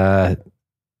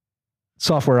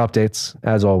 Software updates,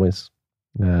 as always.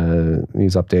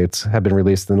 These updates have been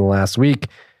released in the last week,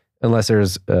 unless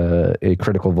there's a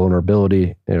critical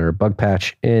vulnerability or bug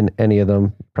patch in any of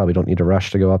them. Probably don't need to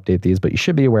rush to go update these, but you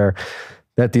should be aware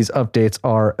that these updates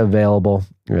are available.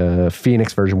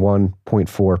 Phoenix version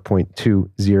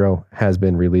 1.4.20 has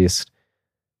been released.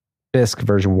 Bisq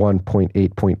version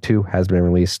 1.8.2 has been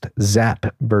released. Zap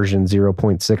version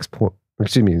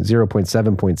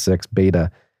 0.7.6 beta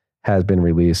has been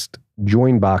released.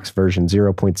 Joinbox version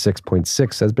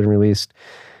 0.6.6 has been released.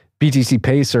 BTC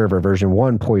Pay Server version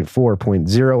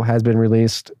 1.4.0 has been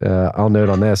released. I'll note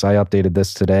on this, I updated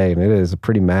this today, and it is a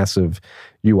pretty massive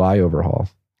UI overhaul.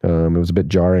 It was a bit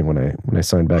jarring when I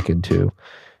signed back into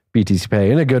BTC Pay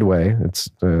in a good way. It's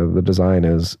the design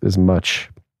is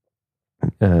much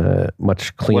cleaner.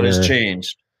 What has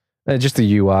changed? Just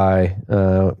the UI.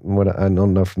 What I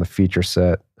don't know from the feature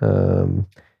set.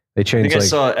 They changed. I think I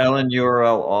saw LN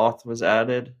URL auth was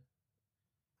added.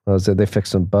 They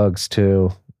fixed some bugs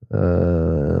too.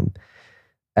 Add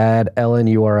LN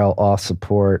URL auth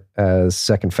support as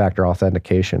second factor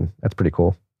authentication. That's pretty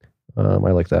cool. I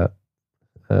like that.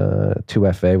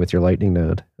 2FA with your Lightning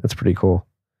node. That's pretty cool.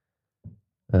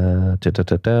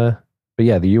 But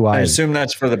yeah, the UI. I assume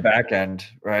that's for the back end,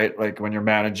 right? Like when you're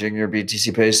managing your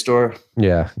BTC Pay store.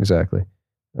 Yeah, exactly.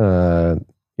 Yeah,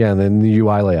 and then the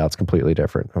UI layout's completely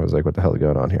different. I was like, what the hell is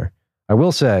going on here? I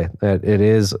will say that it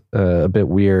is a bit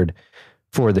weird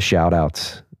for the shout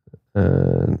outs.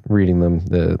 Reading them,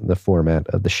 the format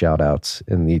of the shout outs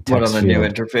in the text What, on the field. new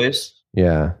interface?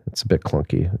 Yeah, it's a bit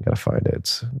clunky. I gotta find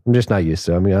it. I'm just not used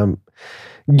to it. I mean, I'm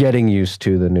getting used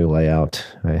to the new layout.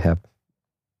 I have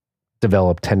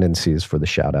developed tendencies for the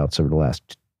shout outs over the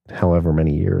last however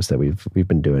many years that we've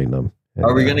been doing them. And,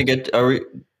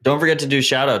 don't forget to do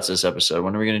shout outs this episode.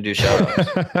 When are we gonna do shout outs?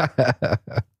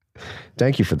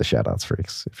 Thank you for the shout outs,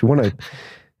 freaks. If you want to,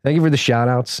 thank you for the shout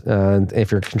outs.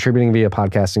 If you're contributing via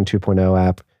Podcasting 2.0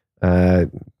 app,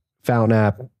 Fountain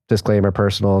app, disclaimer,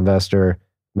 personal investor.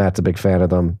 Matt's a big fan of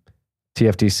them.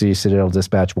 TFTC, Citadel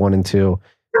Dispatch 1 and 2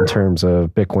 in terms of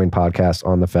Bitcoin podcasts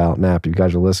on the Fountain app. You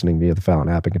guys are listening via the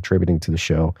Fountain app and contributing to the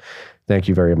show. Thank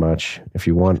you very much. If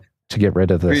you want to get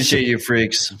rid of the... Appreciate you,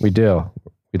 freaks. We do.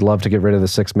 We'd love to get rid of the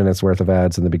 6 minutes worth of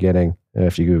ads in the beginning.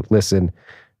 If you listen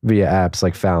via apps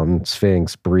like Fountain,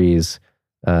 Sphinx, Breeze,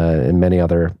 and many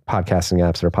other podcasting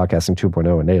apps that are Podcasting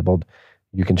 2.0 enabled,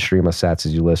 you can stream us sats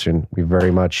as you listen. We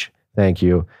very much thank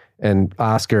you. And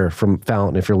Oscar from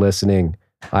Fountain, if you're listening,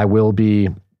 I will be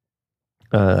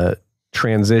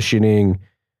transitioning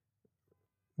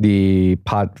the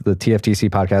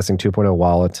TFTC Podcasting 2.0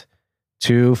 wallet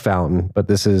to Fountain, but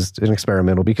this is an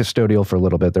experimental. It'll be custodial for a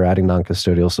little bit. They're adding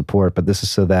non-custodial support, but this is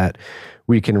so that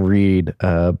we can read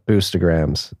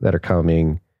boostograms that are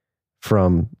coming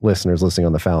from listeners listening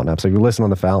on the Fountain app. So if you listen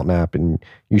on the Fountain app and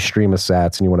you stream us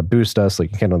sats and you want to boost us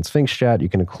like you can on Sphinx Chat, you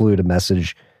can include a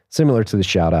message similar to the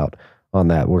shout out on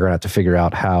that. We're going to have to figure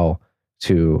out how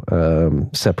to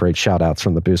separate shout outs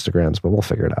from the boostograms, but we'll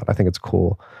figure it out. I think it's a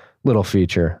cool little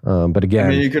feature. But again, I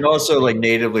mean, you can also like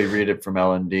natively read it from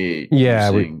LND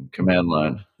using command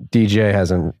line. DJ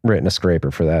hasn't written a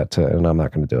scraper for that, and I'm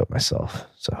not going to do it myself.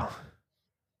 So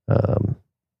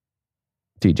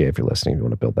DJ, if you're listening, if you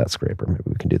want to build that scraper, maybe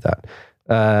we can do that.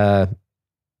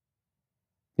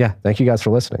 Yeah, thank you guys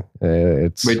for listening.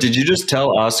 Wait, did you just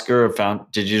tell Oscar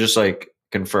did you just like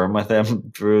confirm with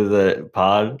him through the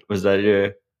pod? Was that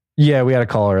your... Yeah, we had a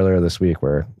call earlier this week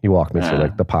where he walked me through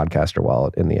like the podcaster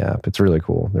wallet in the app. It's really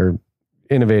cool. They're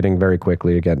innovating very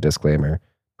quickly. Again, disclaimer,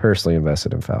 personally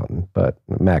invested in Fountain, but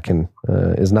Matt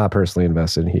is not personally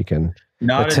invested. He can...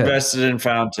 Not invested in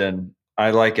Fountain.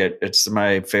 I like it. It's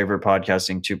my favorite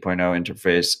Podcasting 2.0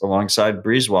 interface alongside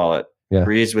Breeze Wallet. Yeah.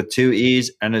 Breeze with 2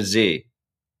 E's and a Z.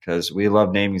 Because we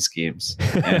love naming schemes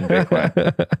and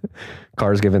Bitcoin.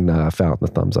 Car's giving Fountain the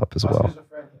thumbs up as well.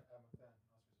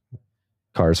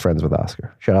 Car's friends with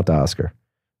Oscar. Shout out to Oscar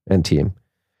and team.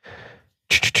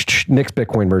 Nick's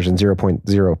Bitcoin version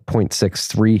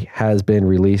 0.0.63 has been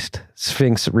released.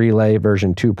 Sphinx Relay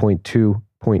version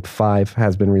 2.2.5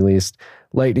 has been released.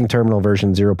 Lightning Terminal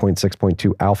version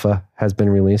 0.6.2 alpha has been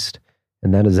released.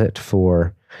 And that is it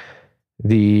for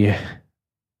the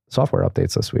software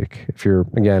updates this week. If you're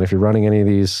running any of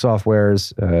these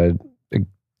softwares, it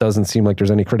doesn't seem like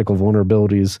there's any critical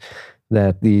vulnerabilities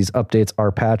that these updates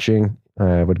are patching.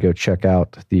 I would go check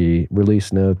out the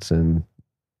release notes and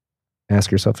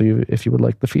ask yourself if you would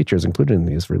like the features included in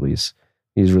these releases,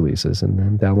 and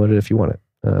then download it if you want it.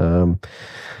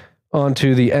 On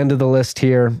to the end of the list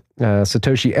here.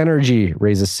 Satoshi Energy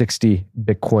raises 60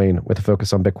 Bitcoin with a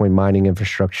focus on Bitcoin mining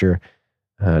infrastructure.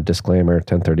 Disclaimer,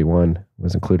 1031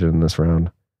 was included in this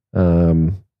round.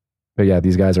 But yeah,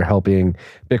 these guys are helping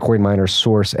Bitcoin miners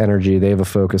source energy. They have a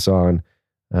focus on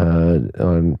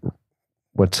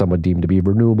what some would deem to be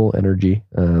renewable energy.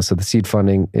 So the seed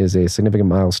funding is a significant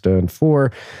milestone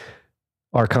for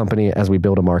our company as we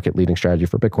build a market-leading strategy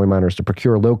for Bitcoin miners to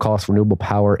procure low-cost renewable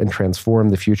power and transform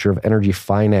the future of energy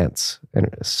finance. And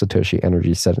Satoshi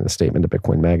Energy said in a statement to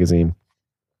Bitcoin Magazine.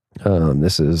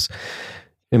 This is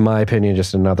in my opinion,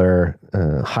 just another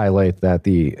highlight that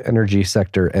the energy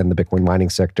sector and the Bitcoin mining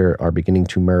sector are beginning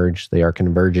to merge. They are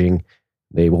converging.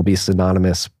 They will be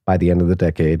synonymous by the end of the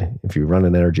decade. If you run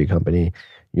an energy company,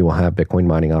 you will have Bitcoin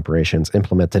mining operations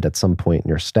implemented at some point in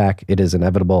your stack. It is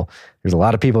inevitable. There's a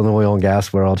lot of people in the oil and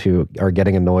gas world who are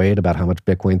getting annoyed about how much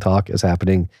Bitcoin talk is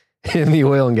happening in the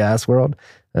oil and gas world.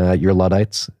 You're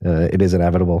Luddites. It is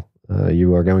inevitable.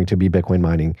 You are going to be Bitcoin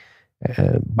mining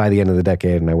by the end of the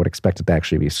decade, and I would expect it to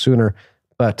actually be sooner.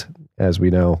 But as we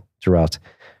know, throughout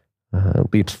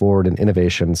leaps forward and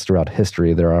innovations throughout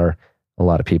history, there are a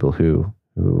lot of people who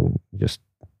just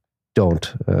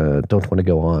don't want to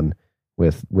go on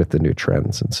with the new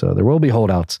trends, and so there will be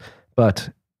holdouts. But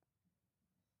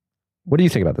what do you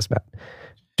think about this, Matt?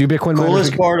 Do Bitcoin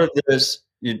coolest part of this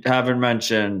you haven't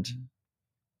mentioned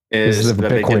is the that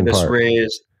they Bitcoin get this part.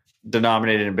 raised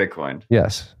denominated in Bitcoin.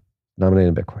 Yes,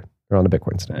 denominated in Bitcoin. They're on the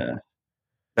Bitcoin stack. Yeah,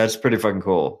 that's pretty fucking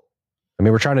cool. I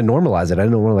mean, we're trying to normalize it. I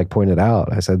didn't want to point it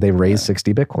out. I said they raised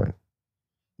 60 Bitcoin.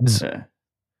 Yeah.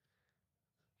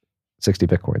 60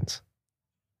 Bitcoins.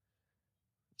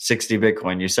 60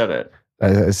 Bitcoin. You said it.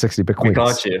 60 Bitcoins. We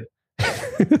caught you.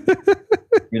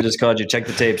 We just caught you. Check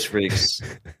the tapes, freaks.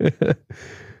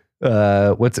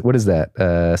 What is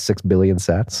that? 6 billion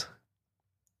sats?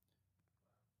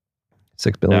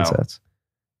 6 billion sats?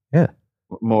 Yeah.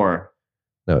 More.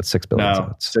 No, it's 6 billion No,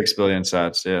 sats. 6 billion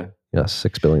sats. Yeah. Yeah,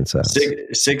 6 billion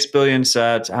sats. 6 billion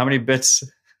sats. How many bits?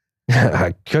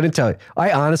 I couldn't tell you.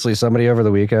 I honestly, somebody over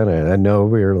the weekend, and I know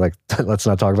we were like, let's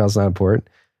not talk about it's not important.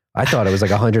 I thought it was like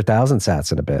 100,000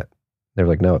 sats in a bit. They were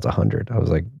like, no, it's 100. I was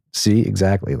like, see,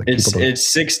 exactly. Like It's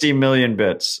 60 million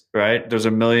bits, right? There's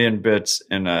a million bits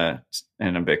in a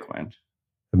Bitcoin.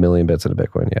 A million bits in a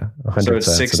Bitcoin, yeah. 100 So it's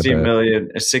sats 60 in a bit.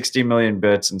 million, 60 million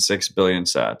bits and 6 billion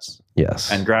sats. Yes.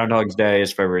 And Groundhog's Day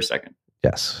is February 2nd.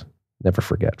 Yes. Never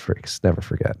forget, freaks. Never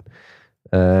forget.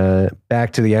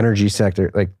 Back to the energy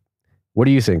sector. Like, what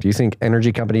do you think? Do you think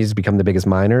energy companies become the biggest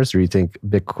miners, or do you think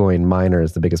Bitcoin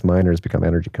miners, the biggest miners, become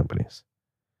energy companies?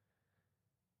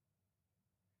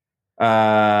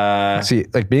 See,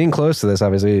 like being close to this,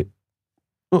 obviously,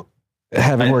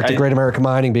 having worked at Great American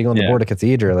Mining, being on the board of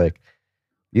Cathedra, like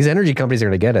these energy companies are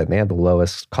going to get it, and they have the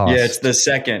lowest cost. Yeah, it's the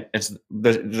second. It's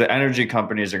the energy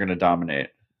companies are going to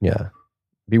dominate. Yeah.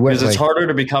 Beware, because it's harder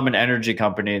to become an energy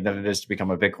company than it is to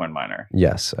become a Bitcoin miner.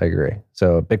 Yes, I agree.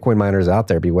 So Bitcoin miners out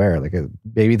there, beware. Like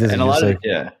maybe this is just like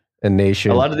a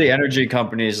nation. A lot of the energy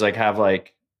companies like have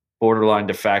like borderline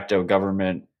de facto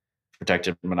government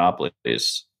protected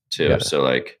monopolies too. Yeah. So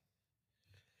like,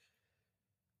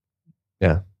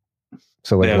 yeah.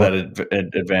 So like they have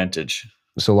that advantage.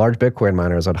 So large Bitcoin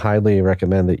miners, I'd highly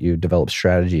recommend that you develop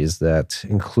strategies that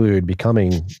include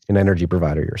becoming an energy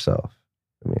provider yourself.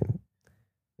 I mean,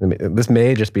 this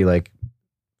may just be like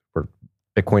where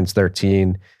Bitcoin's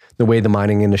 13. The way the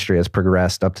mining industry has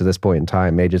progressed up to this point in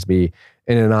time may just be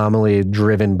an anomaly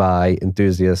driven by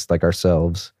enthusiasts like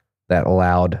ourselves that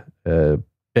allowed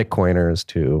Bitcoiners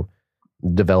to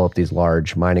develop these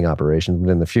large mining operations.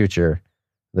 But in the future,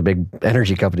 the big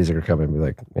energy companies are going to come in and be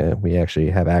like, yeah, we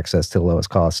actually have access to the lowest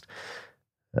cost,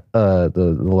 the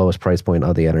lowest price point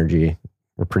of the energy.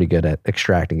 We're pretty good at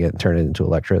extracting it and turning it into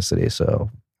electricity.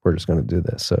 So we're just going to do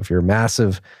this. So if you're a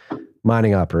massive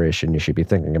mining operation, you should be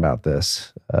thinking about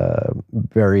this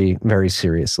very, very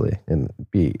seriously and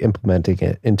be implementing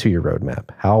it into your roadmap.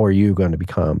 How are you going to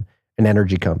become an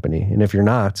energy company? And if you're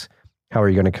not, how are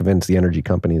you going to convince the energy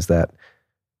companies that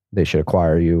they should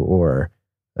acquire you or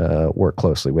work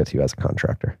closely with you as a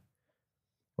contractor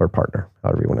or partner,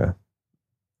 however you want to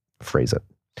phrase it?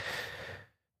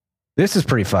 This is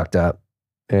pretty fucked up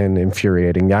and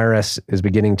infuriating. The IRS is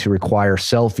beginning to require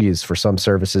selfies for some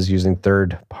services using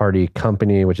third-party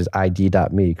company, which is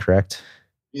ID.me, correct?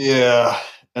 Yeah.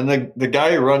 And the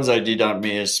guy who runs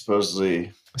ID.me is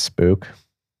supposedly a spook.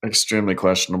 Extremely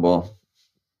questionable.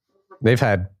 They've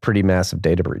had pretty massive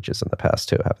data breaches in the past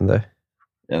too, haven't they?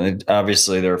 And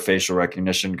obviously they're a facial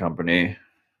recognition company.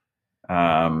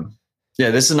 Yeah,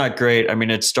 this is not great. I mean,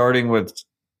 it's starting with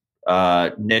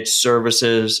niche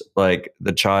services like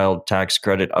the child tax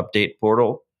credit update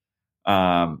portal.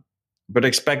 But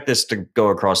expect this to go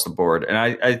across the board. And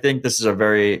I think this is a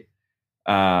very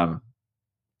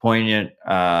poignant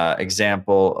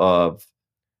example of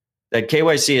that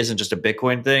KYC isn't just a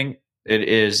Bitcoin thing. It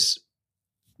is,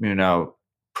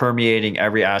 permeating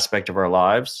every aspect of our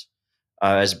lives.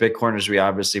 As Bitcoiners, we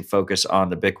obviously focus on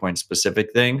the Bitcoin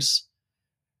specific things.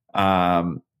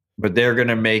 But they're going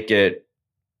to make it,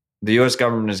 the US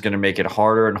government is going to make it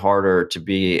harder and harder to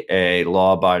be a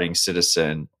law abiding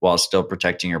citizen while still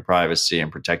protecting your privacy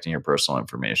and protecting your personal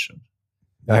information.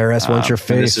 IRS wants your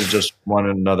face. This is just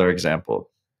another example,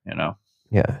 you know?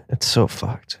 Yeah, it's so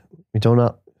fucked. We don't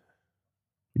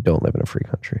live in a free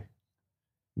country.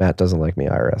 Matt doesn't like me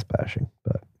IRS bashing,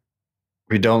 but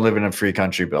we don't live in a free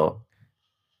country, Bill.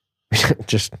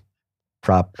 Just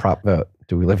prop vote.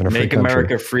 Do we live in a free country? Make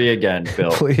America free again,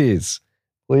 Bill. Please.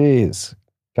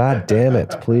 God damn it,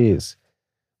 please.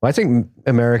 Well, I think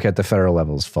America at the federal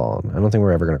level has fallen. I don't think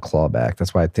we're ever going to claw back.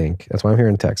 That's why I'm here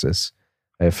in Texas.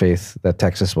 I have faith that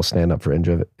Texas will stand up for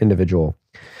individual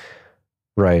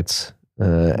rights.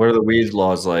 What are the weed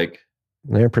laws like?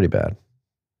 They're pretty bad.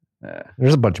 Yeah.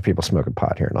 There's a bunch of people smoking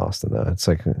pot here in Austin, though. It's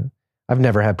like, I've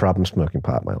never had problems smoking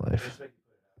pot in my life.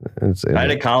 I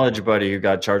had a college buddy who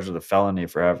got charged with a felony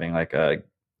for having like a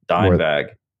dime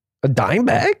bag. A dime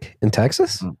bag in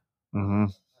Texas? Mm-hmm.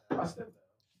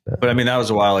 But I mean, that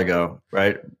was a while ago,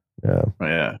 right? Yeah.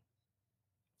 Yeah.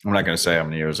 I'm not going to say how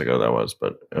many years ago that was,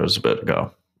 but it was a bit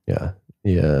ago. Yeah.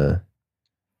 Yeah.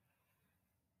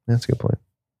 That's a good point.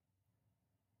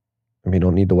 I mean, you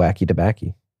don't need the wacky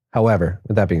tobacco. However,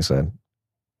 with that being said,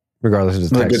 regardless of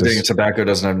the Texas, good thing tobacco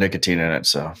doesn't have nicotine in it.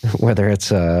 So whether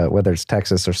it's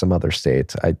Texas or some other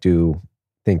state, I do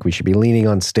think we should be leaning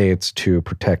on states to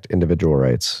protect individual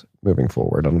rights moving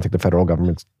forward. I don't think the federal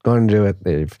government's going to do it.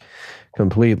 They've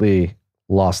completely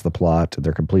lost the plot.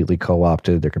 They're completely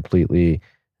co-opted. They're completely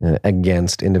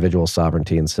against individual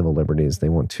sovereignty and civil liberties. They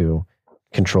want to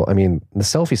control. I mean, the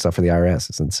selfie stuff for the IRS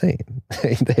is insane.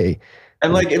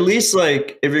 And like, at least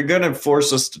like, if you're going to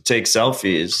force us to take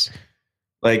selfies,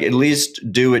 like at least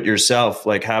do it yourself.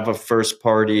 Like have a first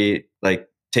party, like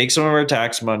take some of our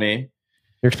tax money.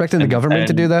 You're expecting the government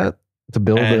to do that? To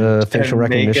build a facial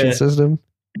recognition system?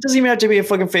 It doesn't even have to be a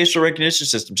fucking facial recognition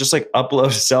system. Just like upload a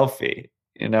selfie.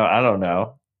 You know, I don't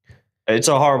know. It's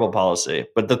a horrible policy.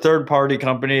 But the third party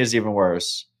company is even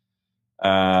worse.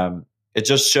 It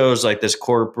just shows like this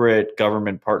corporate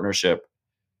government partnership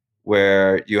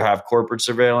where you have corporate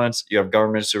surveillance, you have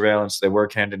government surveillance. They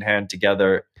work hand in hand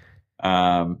together.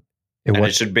 And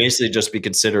it should basically just be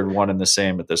considered one and the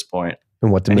same at this point.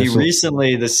 And the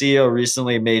CEO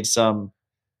recently made some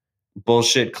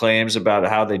bullshit claims about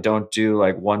how they don't do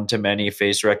like one-to-many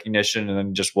face recognition and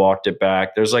then just walked it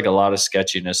back. There's like a lot of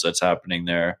sketchiness that's happening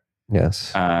there.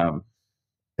 Yes. And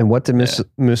what did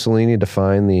Mussolini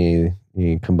define the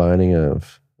combining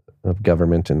of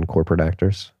government and corporate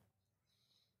actors?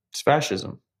 It's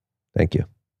fascism. Thank you.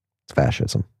 It's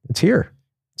fascism. It's here.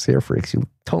 It's here, freaks. You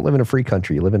don't live in a free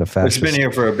country. You live in a fascist. It's been here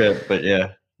for a bit, but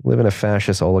yeah. Live in a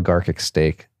fascist oligarchic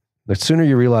state. The sooner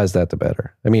you realize that, the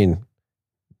better. I mean,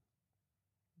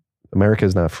 America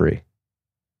is not free.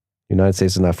 The United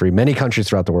States is not free. Many countries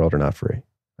throughout the world are not free.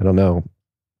 I don't know.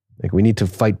 Like, we need to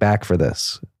fight back for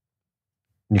this.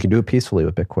 And you can do it peacefully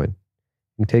with Bitcoin.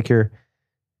 You can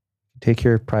take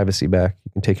your privacy back.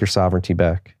 You can take your sovereignty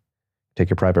back. Take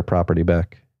your private property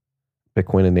back.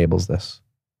 Bitcoin enables this.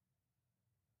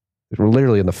 We're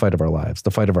literally in the fight of our lives,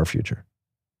 the fight of our future.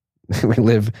 We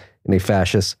live in a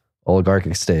fascist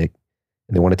oligarchic state,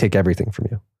 and they want to take everything from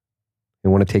you. They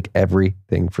want to take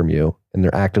everything from you, and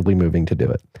they're actively moving to do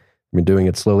it. I mean, doing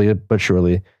it slowly but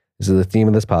surely. This is the theme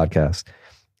of this podcast.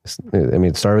 I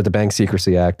mean, it started with the Bank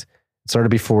Secrecy Act. It started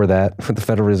before that with the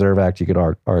Federal Reserve Act, you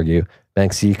could argue.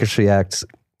 Bank Secrecy Act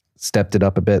stepped it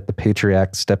up a bit. The Patriot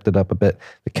Act stepped it up a bit.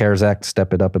 The CARES Act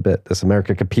stepped it up a bit. This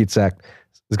America Competes Act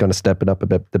is going to step it up a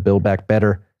bit. The Build Back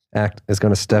Better Act is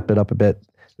going to step it up a bit.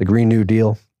 The Green New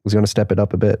Deal is going to step it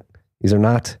up a bit. These are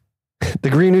not. The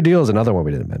Green New Deal is another one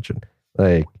we didn't mention.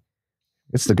 Like,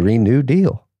 it's the Green New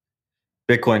Deal.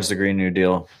 Bitcoin's the Green New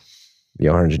Deal. The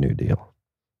Orange New Deal.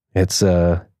 It's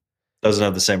doesn't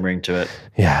have the same ring to it.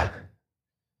 Yeah.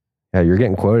 Yeah, you're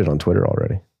getting quoted on Twitter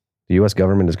already. The U.S.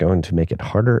 government is going to make it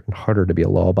harder and harder to be a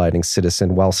law-abiding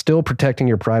citizen while still protecting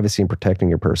your privacy and protecting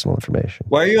your personal information.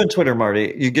 Why are you on Twitter,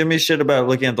 Marty? You give me shit about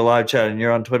looking at the live chat and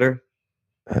you're on Twitter?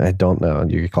 I don't know.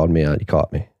 You called me out. You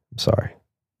caught me. I'm sorry.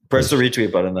 Press the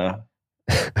retweet button, though.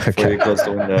 Okay. You close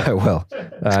the window. I will.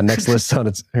 Next list on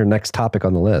its or next topic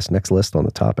on the list. Next list on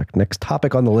the topic. Next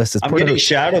topic on the list is. I'm getting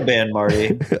shadow banned,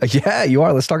 Marty. Yeah, you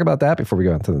are. Let's talk about that before we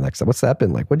go on to the next. What's that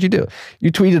been like? What'd you do?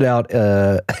 You tweeted out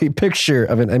a picture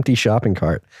of an empty shopping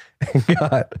cart.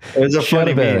 It was a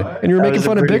funny meme, and you were making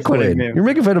fun of Bitcoin. You're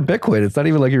making fun of Bitcoin. It's not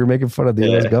even like you were making fun of the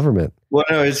U.S. government. Well,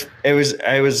 no,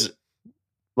 I was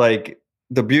like.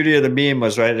 The beauty of the meme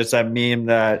was, right, it's that meme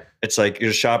that it's like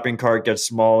your shopping cart gets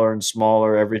smaller and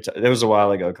smaller every time. It was a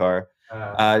while ago, Car.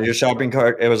 Your shopping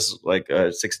cart, it was like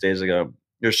 6 days ago.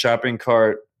 Your shopping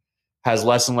cart has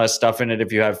less and less stuff in it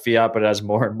if you have fiat, but it has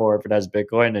more and more if it has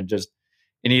Bitcoin. And just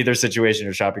in either situation,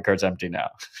 your shopping cart's empty now.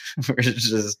 It's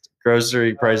just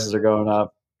grocery prices are going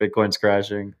up. Bitcoin's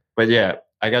crashing. But yeah,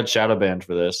 I got shadow banned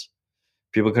for this.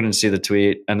 People couldn't see the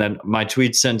tweet. And then my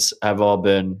tweets since have all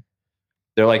been,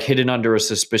 they're like hidden under a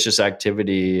suspicious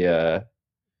activity Veil.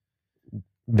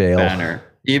 banner.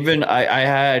 Even I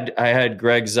had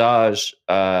Greg Zaj,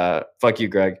 fuck you,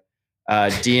 Greg,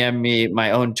 DM me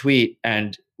my own tweet.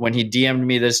 And when he DM'd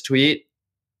me this tweet,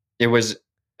 it was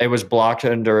blocked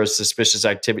under a suspicious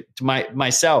activity. To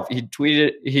myself, he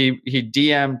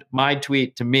DM'd my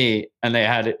tweet to me, and they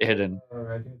had it hidden.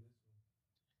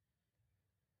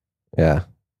 Yeah.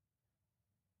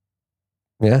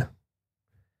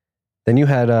 Then you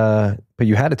had but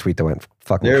you had a tweet that went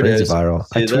fucking There it crazy is. viral.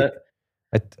 See that?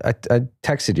 I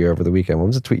texted you over the weekend. What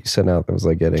was the tweet you sent out that was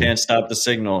like getting? Can't stop the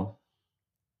signal.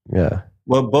 Yeah.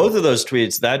 Well, both of those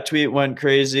tweets, that tweet went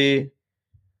crazy.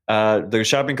 The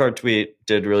shopping cart tweet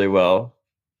did really well.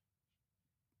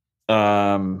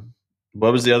 What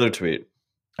was the other tweet?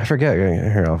 I forget.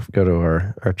 Here, I'll go to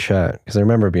our chat because I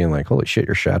remember being like, "Holy shit,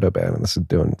 you're shadow banned, and this is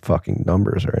doing fucking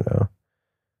numbers right now."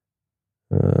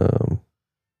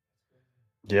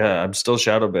 Yeah, I'm still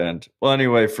shadow banned. Well,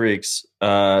 anyway, freaks.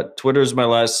 Twitter's my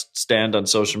last stand on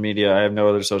social media. I have no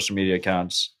other social media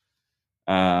accounts.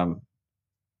 So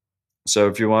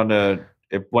if you want to,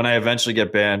 when I eventually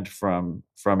get banned from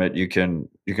it, you can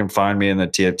find me in the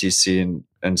TFTC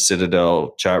and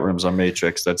Citadel chat rooms on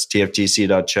Matrix. That's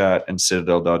tftc.chat and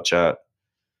citadel.chat.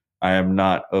 I am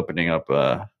not opening up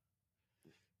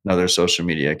another social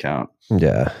media account.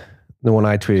 Yeah. The one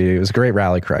I tweeted, it was a great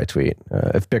rally cry tweet.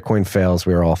 If Bitcoin fails,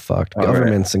 we're all fucked. All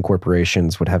Governments and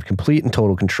corporations would have complete and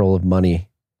total control of money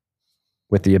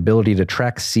with the ability to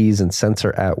track, seize, and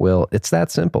censor at will. It's that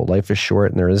simple. Life is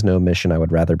short and there is no mission I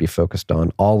would rather be focused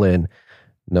on. All in,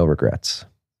 no regrets.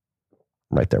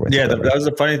 Right there with you. Yeah, that was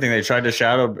the funny thing. They tried to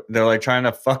shadow. They're like trying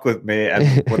to fuck with me,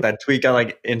 and with that tweet got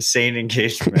like insane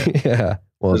engagement. Yeah,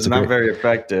 well, it's not very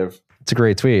effective. It's a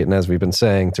great tweet, and as we've been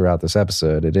saying throughout this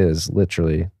episode, it is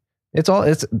literally. It's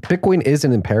Bitcoin is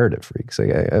an imperative, freaks.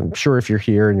 I'm sure if you're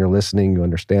here and you're listening, you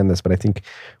understand this, but I think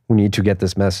we need to get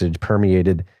this message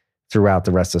permeated throughout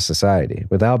the rest of society.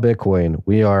 Without Bitcoin,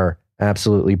 we are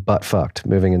absolutely butt fucked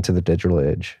moving into the digital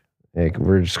age. Like,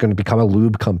 we're just going to become a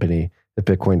lube company if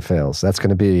Bitcoin fails. That's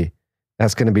going to be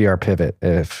our pivot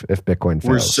if Bitcoin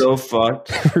fails. We're so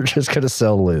fucked. We're just going to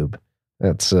sell lube.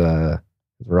 That's we're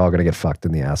all going to get fucked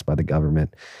in the ass by the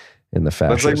government. In the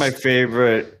fascist. That's like my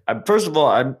favorite. First of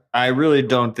all, I really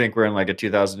don't think we're in like a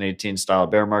 2018 style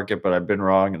bear market, but I've been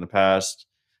wrong in the past.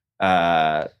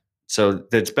 So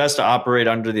it's best to operate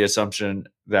under the assumption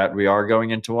that we are going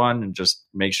into one, and just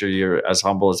make sure you're as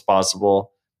humble as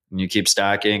possible and you keep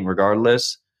stacking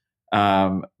regardless.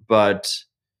 But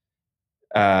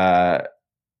my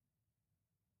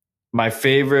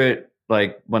favorite,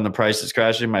 like when the price is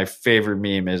crashing, my favorite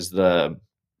meme is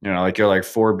like you're like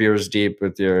 4 beers deep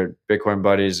with your Bitcoin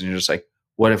buddies and you're just like,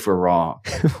 what if we're wrong?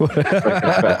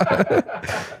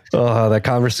 Oh, that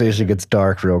conversation gets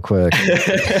dark real quick.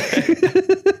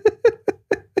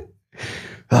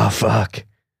 Oh, fuck.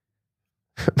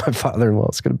 My father-in-law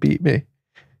is going to beat me.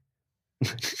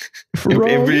 It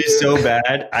would be so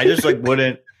bad. I just like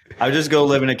wouldn't. I would just go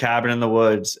live in a cabin in the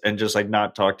woods and just like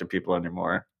not talk to people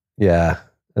anymore. Yeah.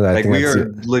 Like we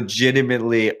are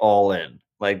legitimately all in.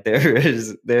 Like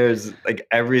there's like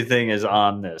everything is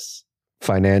on this.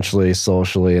 Financially,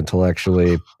 socially,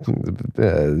 intellectually,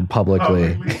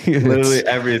 publicly. Literally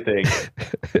everything.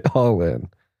 All in.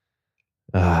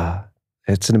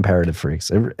 It's an imperative,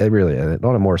 freaks. It really is.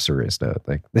 On a more serious note,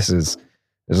 like this is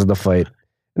the fight.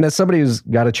 And as somebody who's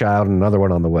got a child and another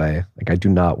one on the way, like I do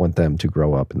not want them to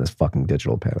grow up in this fucking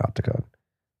digital panopticon.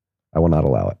 I will not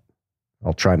allow it.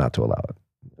 I'll try not to allow it.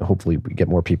 Hopefully we get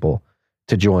more people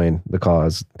to join the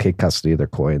cause, take custody of their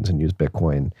coins and use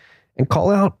Bitcoin and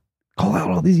call out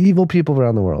all these evil people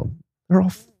around the world. They're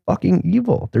all fucking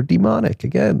evil. They're demonic.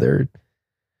 Again, they're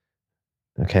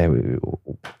okay.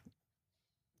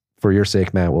 For your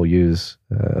sake, Matt, we'll use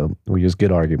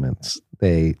good arguments.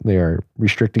 They are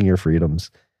restricting your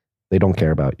freedoms. They don't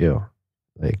care about you.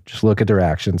 Like, just look at their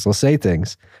actions. They'll say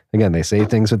things. Again, they say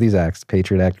things with these acts: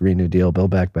 Patriot Act, Green New Deal,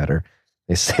 Build Back Better.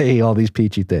 They say all these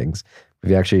peachy things. If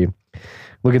you actually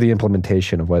look at the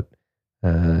implementation of what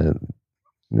the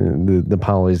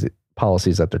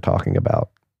policies that they're talking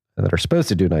about and that are supposed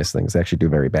to do nice things, they actually do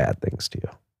very bad things to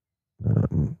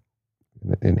you.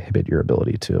 Inhibit your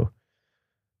ability to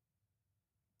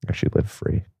actually live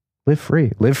free. Live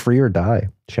free or die.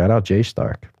 Shout out Jay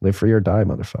Stark. Live free or die,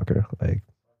 motherfucker. Like,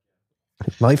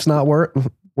 life's not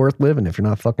worth living if you're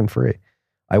not fucking free.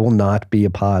 I will not be a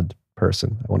pod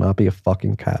person. I will not be a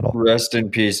fucking cattle. Rest in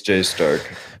peace, Jay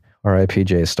Stark. R.I.P.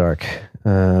 Jay Stark.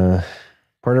 Puerto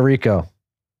Rico.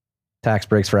 tax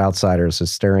breaks for outsiders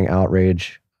is stirring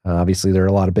outrage. Obviously, there are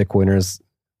a lot of Bitcoiners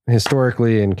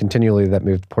historically and continually that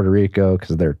moved to Puerto Rico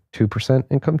because they're 2%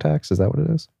 income tax. Is that what it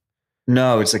is?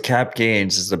 No, it's the cap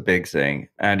gains is the big thing.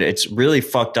 And it's really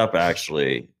fucked up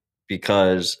actually,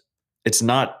 because it's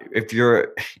not, if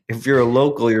you're a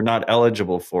local, you're not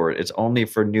eligible for it. It's only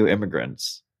for new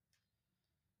immigrants.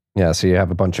 Yeah, so you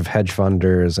have a bunch of hedge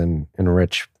funders and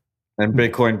rich and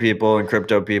Bitcoin people and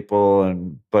crypto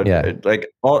people,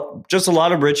 just a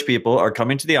lot of rich people are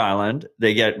coming to the island.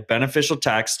 They get beneficial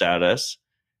tax status,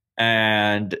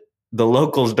 and the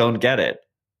locals don't get it.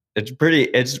 It's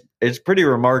pretty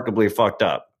remarkably fucked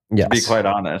up. Yes. To be quite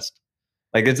honest.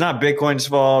 Like, it's not Bitcoin's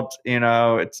fault,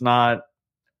 it's not,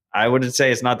 I wouldn't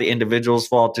say it's not the individual's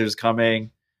fault who's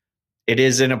coming. It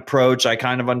is an approach. I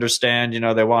kind of understand,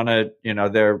 they want to,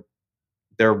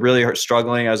 they're really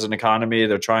struggling as an economy.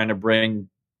 They're trying to bring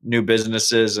new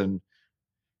businesses and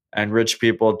rich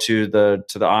people to the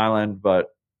island, but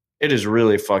it is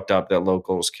really fucked up that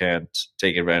locals can't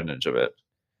take advantage of it.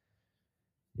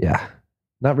 Yeah.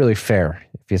 Not really fair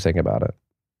if you think about it.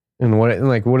 And what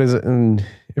is it? And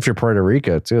if you're Puerto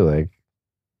Rico too, like,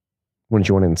 wouldn't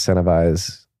you want to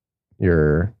incentivize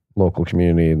your local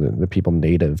community, the people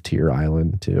native to your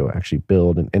island, to actually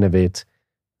build and innovate?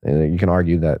 And you can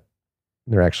argue that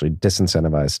they're actually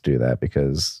disincentivized to do that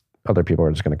because other people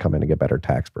are just going to come in and get better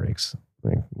tax breaks.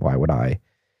 Like, why would I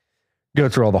go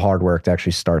through all the hard work to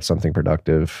actually start something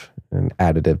productive and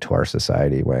additive to our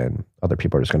society when other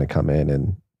people are just going to come in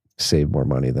and save more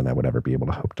money than I would ever be able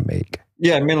to hope to make?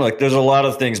 Yeah, I mean, look, there's a lot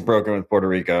of things broken with Puerto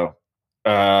Rico.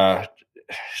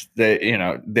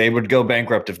 They would go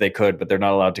bankrupt if they could, but they're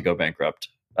not allowed to go bankrupt.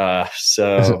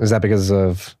 So is that because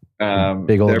of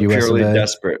big old they're US purely of A?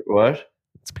 desperate? What?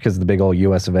 It's because of the big old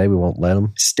US of A. We won't let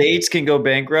them. States can go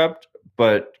bankrupt,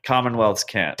 but commonwealths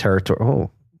can't. Territory.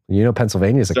 Oh,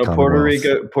 Pennsylvania is a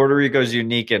commonwealth. Puerto Rico's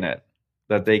unique in it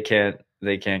that they can't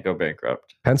go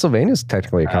bankrupt. Pennsylvania is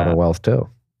technically a commonwealth too.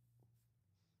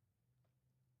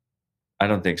 I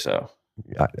don't think so.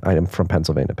 I am from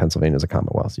Pennsylvania. Pennsylvania is a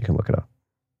commonwealth. You can look it up.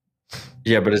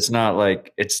 Yeah, but it's not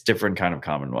like, it's different kind of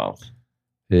commonwealth.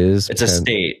 It's a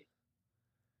state.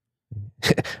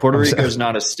 Puerto Rico is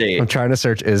not a state. I'm trying to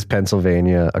search, is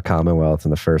Pennsylvania a commonwealth?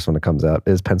 And the first one that comes up,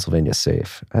 is Pennsylvania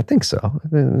safe? I think so.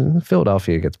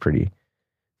 Philadelphia gets pretty,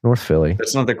 North Philly.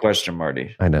 That's not the question,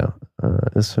 Marty. I know.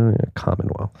 It's a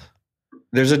commonwealth.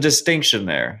 There's a distinction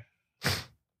there.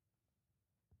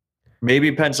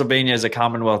 Maybe Pennsylvania is a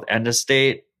commonwealth and a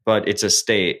state, but it's a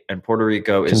state, and Puerto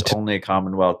Rico is only a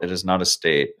commonwealth. It is not a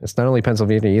state. It's not only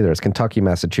Pennsylvania either. It's Kentucky,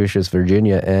 Massachusetts,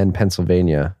 Virginia, and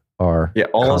Pennsylvania are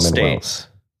all states.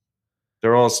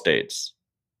 They're all states.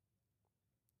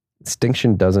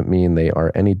 Distinction doesn't mean they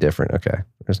are any different. Okay,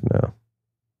 there's no.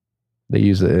 They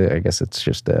use it. I guess it's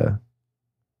just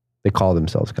they call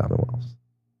themselves commonwealths,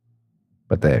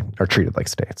 but they are treated like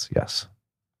states. Yes.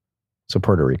 So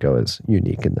Puerto Rico is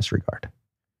unique in this regard.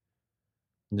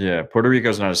 Yeah, Puerto Rico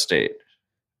is not a state.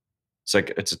 It's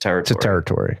a territory. It's a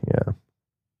territory, yeah.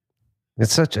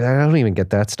 It's such, I don't even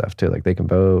get that stuff too. Like, they can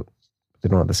vote, they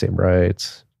don't have the same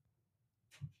rights.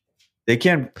 They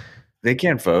can't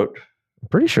vote. I'm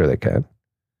pretty sure they can.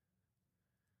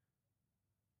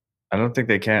 I don't think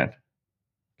they can.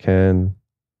 Can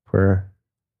Puerto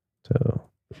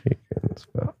Ricans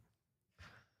vote?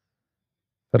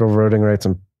 Federal voting rights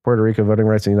in Puerto Rico, voting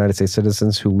rights of United States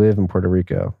citizens who live in Puerto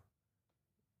Rico.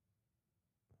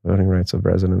 Voting rights of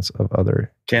residents of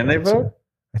other. Can they vote?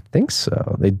 I think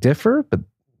so. They differ, but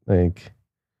like,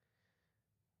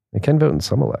 they can vote in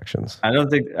some elections. I don't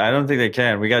think they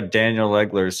can. We got Daniel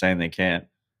Legler saying they can't.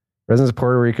 Residents of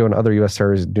Puerto Rico and other U.S.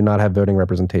 territories do not have voting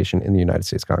representation in the United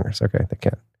States Congress. Okay, they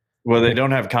can. Well, they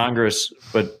don't have Congress,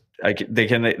 but they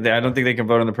can. I don't think they can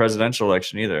vote in the presidential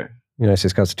election either. The United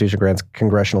States Constitution grants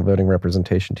congressional voting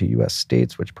representation to U.S.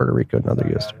 states, which Puerto Rico and other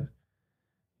U.S.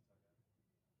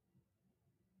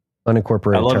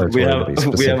 unincorporated territory.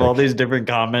 We have all these different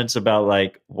comments about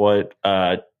like what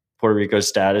Puerto Rico's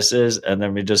status is, and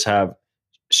then we just have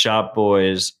shop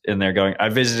boys in there going, "I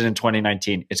visited in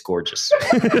 2019. It's gorgeous."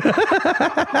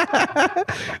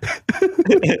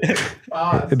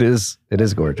 It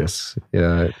is gorgeous.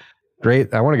 Yeah,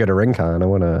 great. I want to go to Rincon. I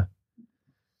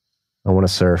want to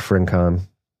surf Rincon,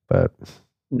 but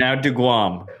now to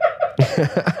Guam.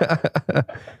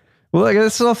 Well, like,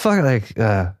 it's all fucking like.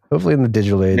 Hopefully, in the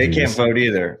digital age, they can't vote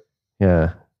either.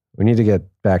 Yeah, we need to get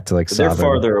back to like. They're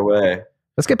farther away.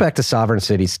 Let's get back to sovereign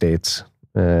city states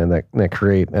that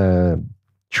create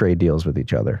trade deals with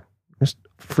each other. Just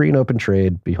free and open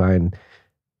trade behind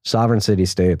sovereign city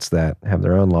states that have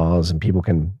their own laws and people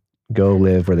can go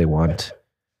live where they want.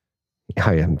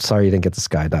 I am sorry you didn't get the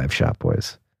skydive shot,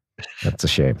 boys. That's a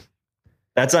shame.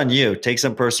 That's on you. Take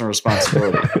some personal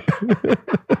responsibility.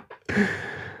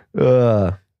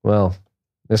 Well,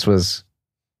 this was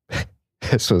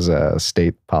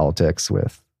state politics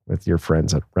with your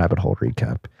friends at Rabbit Hole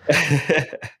Recap.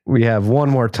 We have one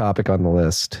more topic on the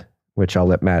list, which I'll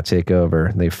let Matt take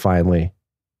over. They finally,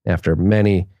 after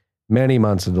many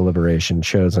months of deliberation,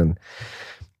 chosen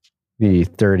the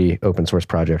 30 open source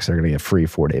projects that are going to get free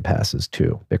 4-day passes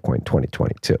to Bitcoin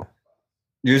 2022.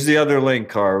 Use the other link,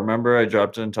 Carr. Remember I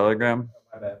dropped it in Telegram?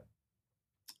 My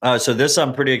bad. So this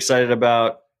I'm pretty excited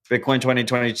about. Bitcoin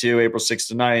 2022, April 6th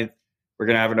to 9th. We're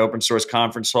going to have an open source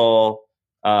conference hall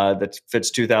that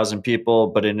fits 2,000 people.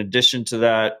 But in addition to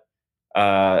that,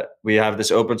 we have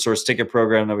this open source ticket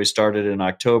program that we started in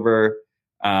October.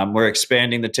 We're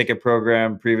expanding the ticket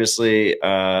program previously.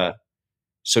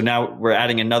 So now we're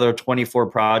adding another 24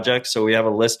 projects. So we have a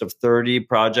list of 30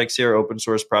 projects here, open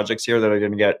source projects here, that are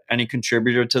going to get any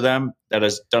contributor to them that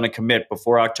has done a commit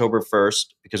before October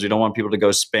 1st, because we don't want people to go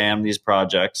spam these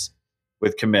projects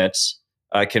with commits,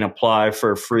 can apply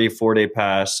for a free 4-day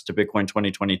pass to Bitcoin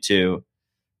 2022.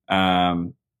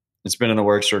 It's been in the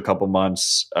works for a couple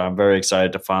months. I'm very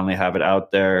excited to finally have it out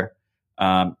there.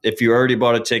 If you already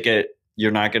bought a ticket,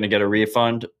 you're not going to get a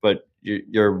refund, but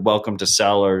you're welcome to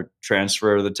sell or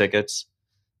transfer the tickets.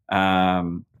 Yeah,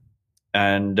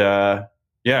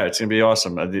 it's going to be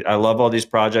awesome. I love all these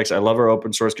projects. I love our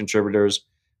open source contributors.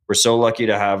 We're so lucky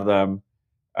to have them.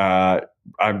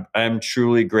 I'm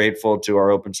truly grateful to our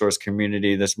open source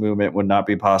community. This movement would not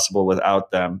be possible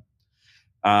without them.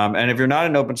 And if you're not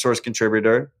an open source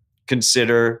contributor,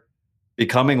 consider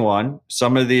becoming one.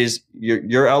 Some of these,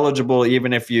 you're eligible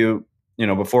even if you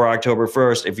before October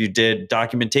 1st, if you did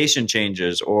documentation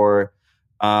changes or,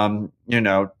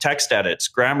 text edits,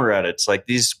 grammar edits. Like,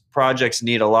 these projects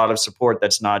need a lot of support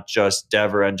that's not just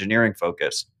dev or engineering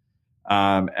focused.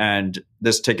 And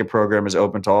this ticket program is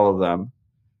open to all of them.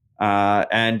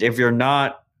 And if you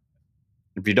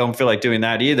don't feel like doing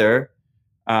that either,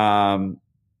 I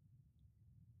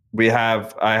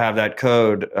have that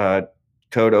code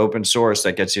open source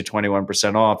that gets you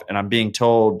 21% off. And I'm being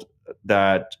told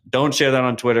that don't share that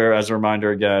on Twitter. As a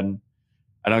reminder, again,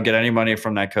 I don't get any money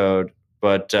from that code,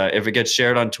 but if it gets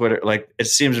shared on Twitter, it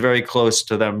seems very close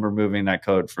to them removing that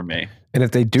code for me. And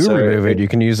if they do remove it, you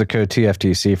can use the code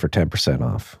TFTC for 10%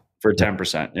 off. For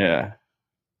 10%, yeah.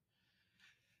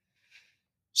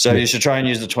 So you should try and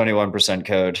use the 21%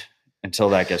 code until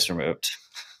that gets removed,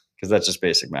 because that's just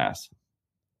basic math.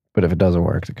 But if it doesn't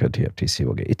work, the code TFTC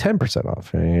will get you 10%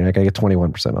 off. You're not going to get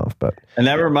 21% off. And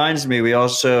that reminds me, we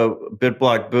also,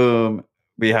 BitBlock Boom,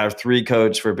 we have 3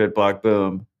 codes for BitBlock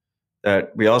Boom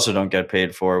that we also don't get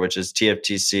paid for, which is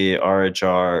TFTC,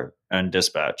 RHR, and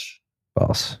Dispatch.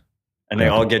 False. And they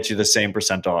all get you the same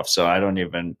 % off. So I don't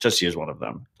even, just use one of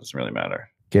them. Doesn't really matter.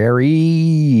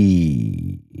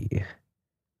 Gary.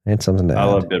 I had something to add. I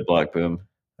love BitBlock Boom.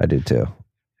 I do too.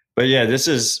 But yeah,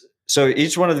 so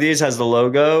each one of these has the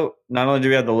logo. Not only do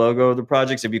we have the logo of the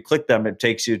projects, if you click them, it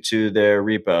takes you to their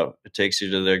repo. It takes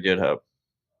you to their GitHub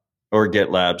or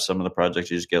GitLab. Some of the projects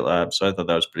use GitLab. So I thought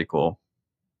that was pretty cool.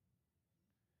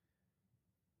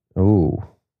 Oh,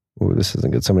 this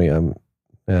isn't good. Somebody, I'm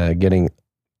getting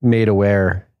made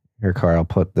aware here, Carl. I'll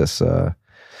put this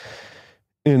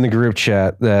in the group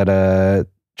chat that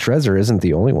Trezor isn't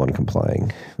the only one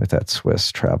complying with that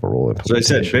Swiss travel rule. So I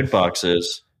said Bitbox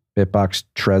is. Bitbox,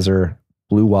 Trezor,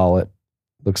 Blue Wallet.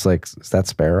 Looks like, is that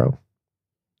Sparrow?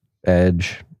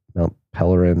 Edge, Mount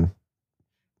Pelerin.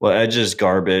 Well, Edge is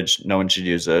garbage. No one should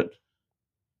use it.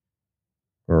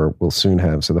 Or will soon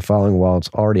have. So the following wallets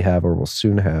already have or will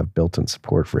soon have built-in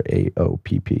support for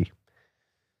AOPP.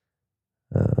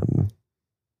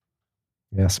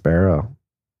 Yeah, Sparrow.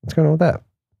 What's going on with that?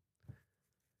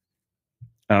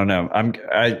 I don't know.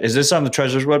 Is this on the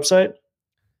Trezor's website?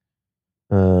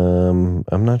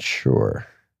 I'm not sure.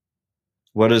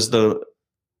 What is I'm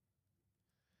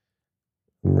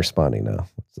responding now.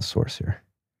 What's the source here?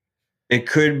 It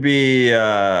could be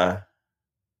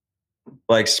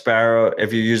like Sparrow.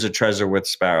 If you use a Trezor with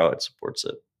Sparrow, it supports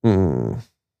it. And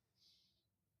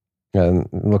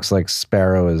it looks like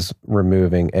Sparrow is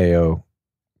removing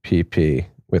AOPP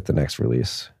with the next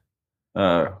release.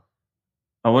 I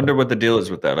wonder what the deal is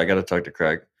with that. I got to talk to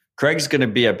Craig. Craig's going to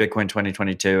be at Bitcoin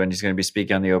 2022, and he's going to be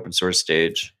speaking on the open source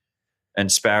stage.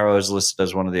 And Sparrow is listed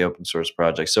as one of the open source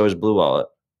projects. So is Blue Wallet.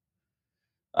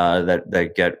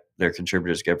 That get their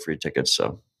contributors get free tickets.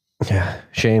 So yeah,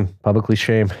 publicly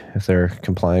shame if they're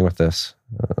complying with this.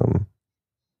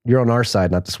 You're on our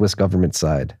side, not the Swiss government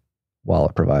side.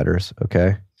 Wallet providers,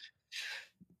 okay?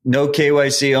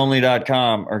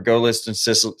 NoKYConly.com or go list in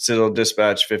Citadel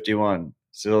Dispatch 51.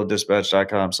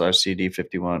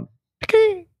 CitadelDispatch.com/CD51.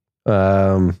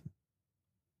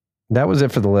 That was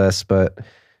it for the list, but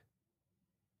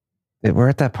we're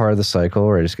at that part of the cycle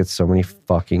where I just get so many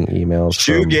fucking emails.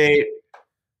 Shoegate.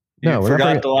 No, you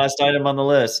forgot the last item on the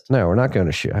list. No, we're not going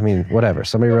to shoe. I mean, whatever.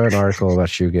 Somebody wrote an article about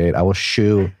Shoegate. I will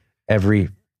shoe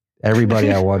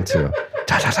everybody I want to.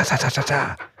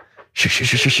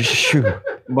 Shoo.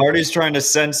 Marty's trying to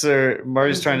censor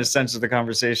the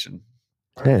conversation.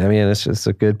 Yeah, I mean, it's just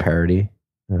a good parody.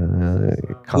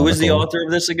 Who is the author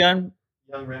of this again?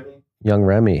 Young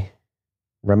Remy.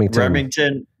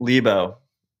 Remington Lebo.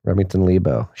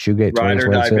 Shoegate 2022. Ride or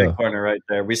die Bitcoiner right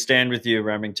there. We stand with you,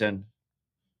 Remington.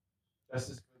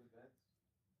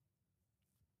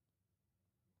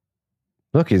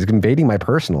 Look, he's invading my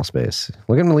personal space.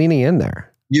 Look at him leaning in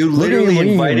there. You literally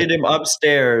invited him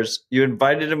upstairs. You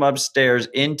invited him upstairs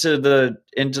into the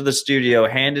studio,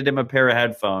 handed him a pair of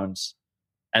headphones,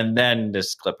 and then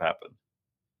this clip happened.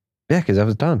 Yeah, because I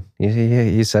was done.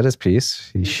 He said his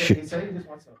piece. He said he just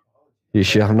wants to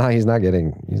apologize.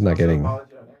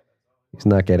 He's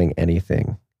not getting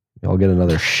anything. You'll get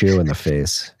another shoe in the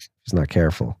face. He's not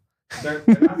careful. They're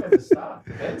not going to stop.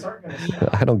 The Bens aren't going to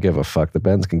stop. I don't give a fuck. The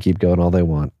Bens can keep going all they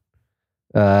want.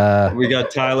 We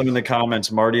got Tyler in the comments.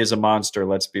 Marty is a monster.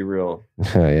 Let's be real.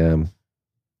 I am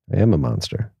a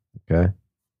monster. Okay.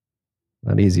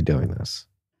 Not easy doing this.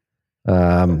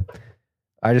 I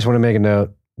just want to make a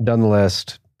note. Done the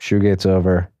list. Shoegate's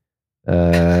over.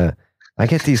 I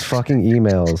get these fucking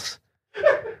emails.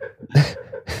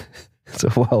 It's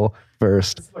a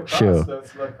well-versed shoe.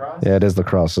 Yeah, it is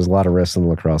lacrosse. There's a lot of risks in the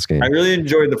lacrosse game. I really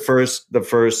enjoyed the first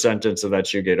sentence of that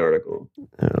Shoegate article.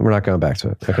 We're not going back to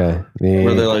it. Okay.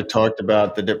 Where they talked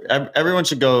about everyone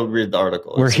should go read the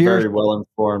article. It's a very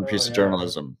well-informed piece of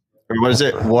journalism. Or what is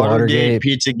it? Watergate,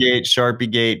 Pizzagate,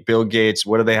 Sharpiegate, Bill Gates.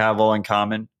 What do they have all in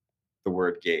common? The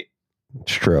word gate.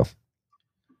 It's true.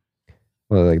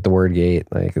 Well, like the word gate,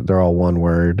 like they're all one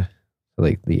word.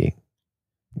 Like the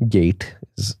gate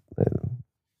is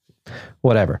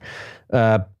whatever.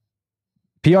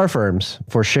 PR firms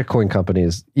for shitcoin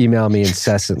companies email me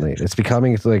incessantly. It's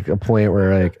becoming like a point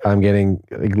where like I'm getting,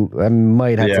 like, I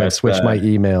might have to switch my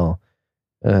email,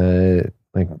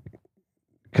 like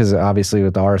because obviously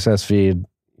with the RSS feed,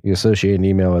 you associate an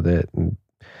email with it, and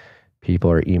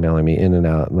people are emailing me in and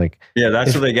out. And like, yeah,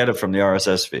 that's where they get it from, the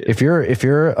RSS feed. If you're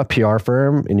a PR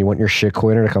firm and you want your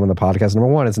shitcoiner to come on the podcast, number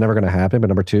one, it's never going to happen. But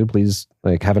number two, please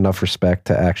like have enough respect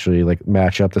to actually like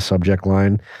match up the subject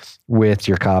line with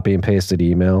your copy and pasted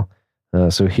email.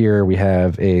 So here we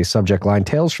have a subject line: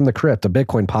 Tales from the Crypt, a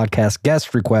Bitcoin podcast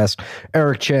guest request.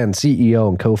 Eric Chen, CEO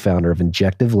and co-founder of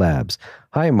Injective Labs.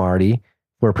 Hi, Marty.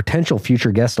 We're a potential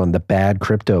future guest on the Bad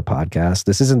Crypto podcast.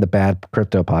 This isn't the Bad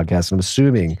Crypto podcast. I'm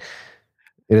assuming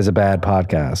it is a bad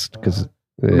podcast because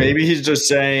maybe he's just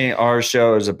saying our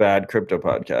show is a bad crypto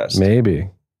podcast. Maybe.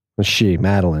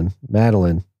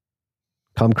 Madeline,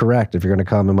 come correct if you're going to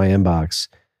come in my inbox.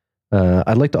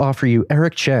 I'd like to offer you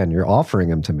Eric Chen. You're offering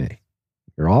him to me.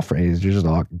 You're just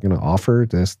going to offer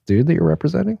this dude that you're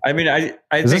representing? I mean, I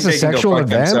is think this a sexual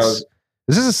advance?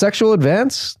 Is this a sexual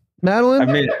advance, Madeline?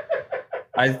 I mean,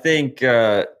 I think.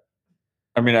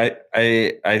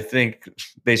 I think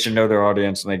they should know their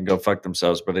audience and they can go fuck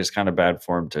themselves, but it's kind of bad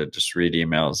form to just read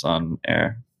emails on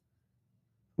air.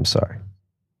 I'm sorry.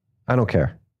 I don't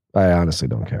care. I honestly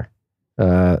don't care.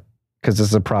 Because this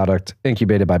is a product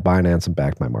incubated by Binance and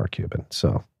backed by Mark Cuban.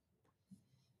 So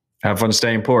have fun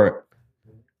staying poor.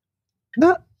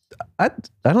 No, I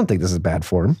don't think this is bad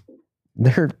form.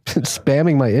 They're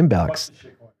spamming my inbox.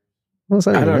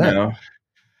 I don't know.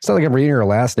 It's not like I'm reading her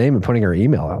last name and putting her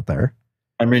email out there.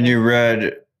 I mean, you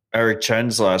read Eric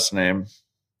Chen's last name.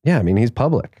 Yeah, I mean, he's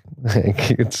public.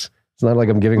 It's not like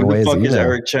I'm giving away his email. Who the fuck is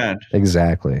Eric Chen?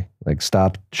 Exactly. Like,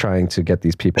 stop trying to get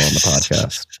these people on the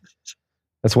podcast.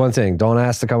 That's one thing. Don't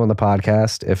ask to come on the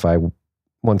podcast. If I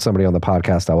want somebody on the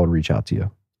podcast, I will reach out to you.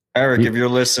 Eric, if you're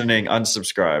listening,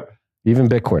 unsubscribe. Even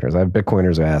Bitcoiners. I have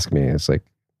Bitcoiners who ask me. It's like,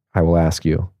 I will ask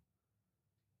you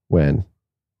when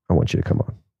I want you to come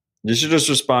on. You should just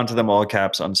respond to them all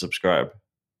caps, unsubscribe.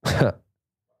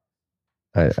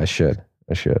 I should.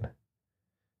 I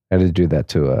had to do that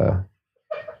to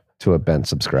a Ben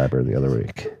subscriber the other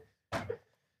week.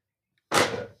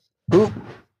 Oop.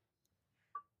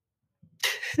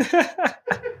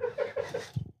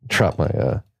 Drop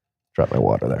my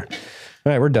water there.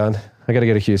 All right, we're done. I got to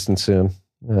go to Houston soon.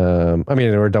 I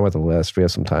mean, we're done with the list. We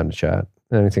have some time to chat.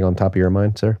 Anything on top of your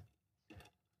mind, sir?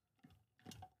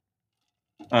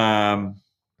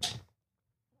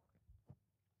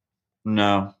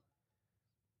 No.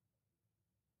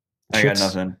 I got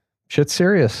nothing. Shit's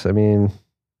serious. I mean,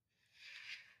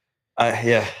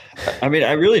 yeah. I mean,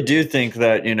 I really do think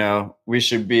that, you know, we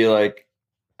should be like,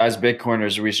 as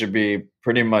Bitcoiners, we should be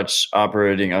pretty much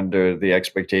operating under the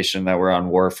expectation that we're on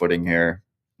war footing here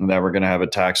and that we're going to have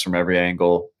attacks from every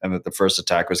angle, and that the first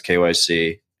attack was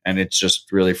KYC. And it's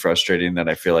just really frustrating that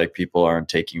I feel like people aren't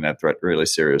taking that threat really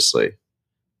seriously.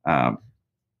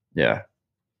 Yeah.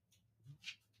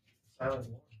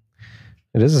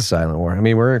 It is a silent war. I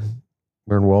mean, we're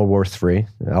in World War III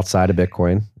outside of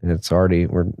Bitcoin,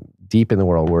 and we're deep in the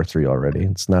World War III already.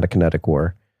 It's not a kinetic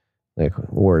war like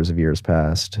wars of years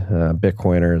past.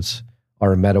 Bitcoiners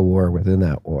are a meta war within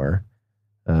that war,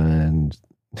 and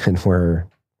we're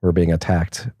being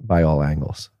attacked by all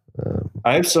angles.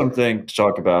 I have something to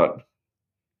talk about.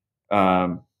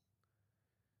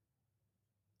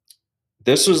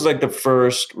 This was like the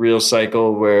first real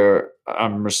cycle where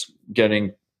I'm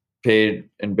getting paid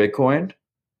in Bitcoin.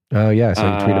 Oh yeah, I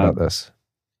saw you tweet about this.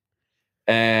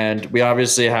 And we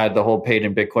obviously had the whole paid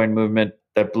in Bitcoin movement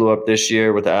that blew up this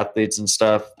year with athletes and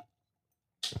stuff.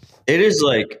 It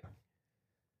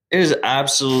is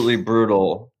absolutely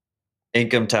brutal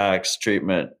income tax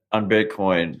treatment on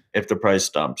Bitcoin if the price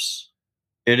dumps.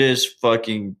 It is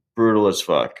fucking brutal as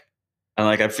fuck. And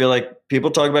like, I feel like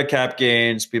people talk about cap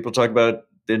gains, people talk about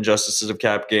the injustices of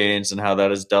cap gains and how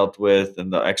that is dealt with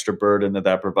and the extra burden that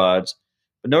that provides.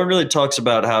 But no one really talks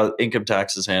about how income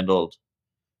tax is handled.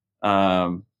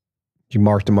 You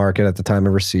mark to market at the time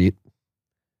of receipt.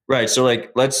 Right. So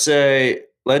like, let's say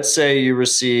you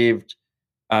received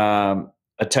a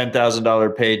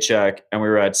 $10,000 paycheck and we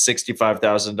were at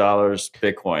 $65,000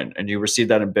 Bitcoin and you received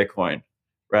that in Bitcoin,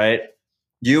 right?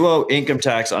 You owe income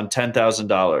tax on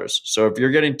 $10,000. So if you're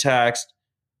getting taxed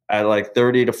at like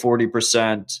 30 to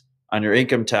 40% on your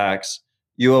income tax,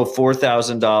 you owe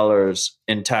 $4,000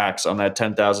 in tax on that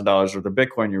 $10,000 worth of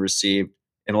Bitcoin you received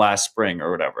in last spring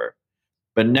or whatever.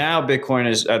 But now Bitcoin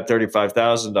is at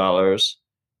 $35,000.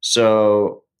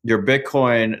 So your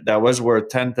Bitcoin that was worth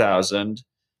 $10,000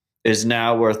 is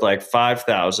now worth like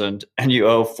 $5,000, and you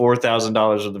owe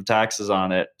 $4,000 worth of taxes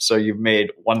on it. So you've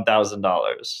made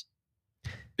 $1,000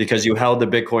 because you held the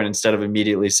Bitcoin instead of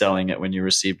immediately selling it when you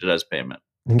received it as payment.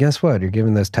 And guess what? You're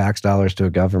giving those tax dollars to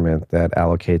a government that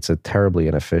allocates it terribly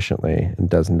inefficiently and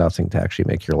does nothing to actually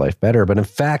make your life better, but in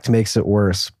fact makes it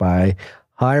worse by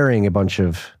hiring a bunch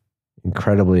of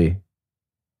incredibly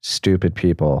stupid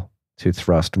people to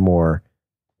thrust more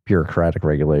bureaucratic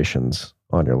regulations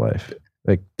on your life.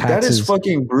 Like taxes, that is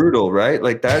fucking brutal, right?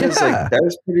 Like that is like, that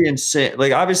is pretty insane.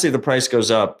 Like obviously the price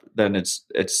goes up, then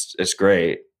it's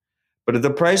great. But if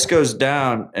the price goes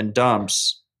down and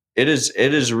dumps, it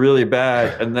is really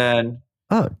bad. And then,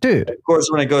 oh, dude, of course,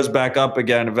 when it goes back up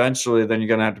again, eventually, then you're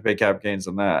going to have to pay cap gains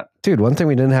on that. Dude, one thing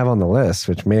we didn't have on the list,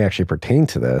 which may actually pertain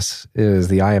to this, is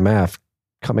the IMF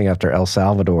coming after El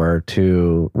Salvador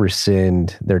to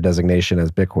rescind their designation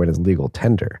as Bitcoin as legal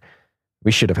tender.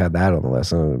 We should have had that on the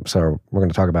list. And so we're going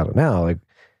to talk about it now. Like,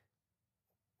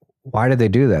 why did they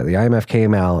do that? The IMF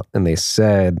came out and they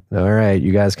said, all right,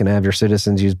 you guys can have your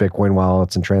citizens use Bitcoin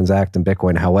wallets and transact in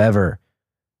Bitcoin. However,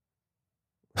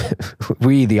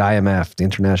 we, the IMF, the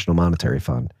International Monetary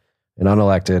Fund, an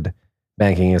unelected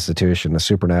banking institution, a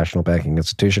supranational banking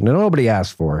institution that nobody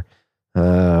asked for,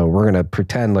 we're going to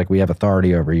pretend like we have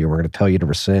authority over you. We're going to tell you to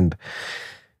rescind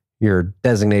your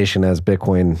designation as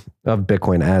Bitcoin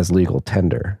as legal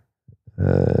tender.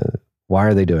 Why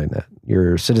are they doing that?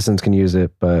 Your citizens can use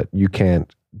it, but you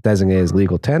can't designate as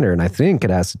legal tender. And I think it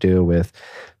has to do with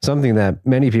something that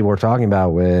many people were talking about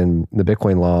when the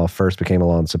Bitcoin law first became a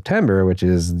law in September, which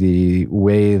is the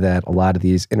way that a lot of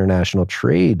these international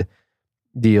trade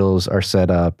deals are set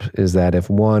up is that if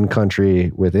one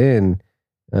country within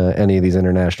any of these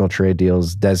international trade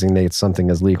deals designates something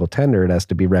as legal tender, it has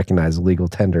to be recognized as legal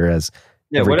tender as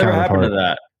whatever happened to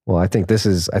that? Well, I think this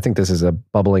is a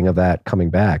bubbling of that coming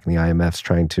back, and the IMF's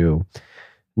trying to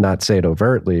not say it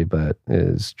overtly, but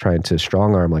is trying to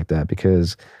strong arm like that,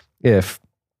 because if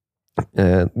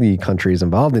the countries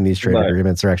involved in these trade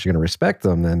agreements are actually going to respect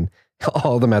them, then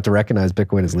all of them have to recognize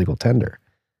Bitcoin as legal tender.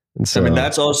 And so, I mean,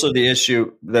 that's also the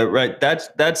issue. That's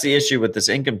the issue with this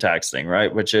income tax thing,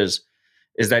 right? Which is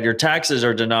that your taxes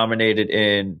are denominated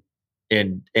in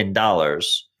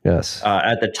dollars. Yes.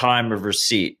 At the time of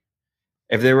receipt.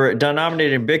 If they were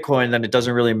denominated in Bitcoin, then it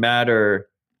doesn't really matter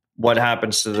what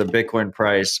happens to the Bitcoin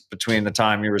price between the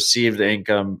time you receive the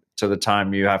income to the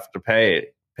time you have to pay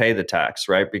the tax,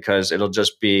 right? Because it'll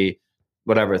just be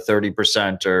whatever,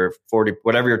 30% or 40,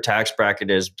 whatever your tax bracket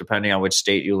is, depending on which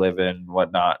state you live in and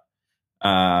whatnot.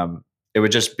 It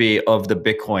would just be of the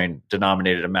Bitcoin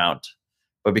denominated amount.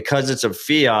 But because it's a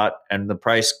fiat and the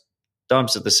price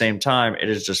dumps at the same time, it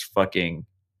is just fucking.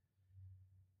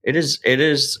 It is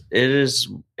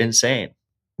insane.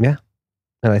 Yeah,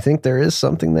 and I think there is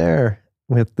something there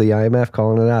with the IMF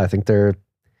calling it out. I think they're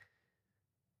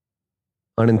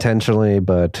unintentionally,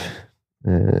 but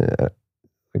like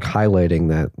highlighting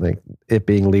that like it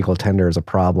being legal tender is a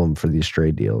problem for these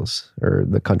trade deals or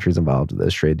the countries involved with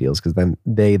those trade deals, because then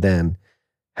they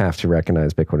have to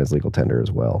recognize Bitcoin as legal tender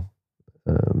as well.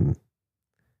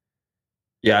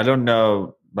 Yeah, I don't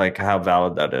know like how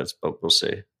valid that is, but we'll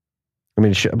see. I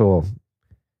mean, well,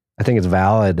 I think it's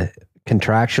valid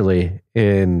contractually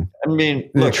in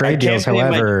the trade deals.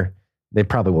 However, they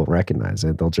probably won't recognize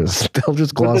it. They'll just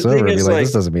gloss over and be like,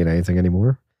 this doesn't mean anything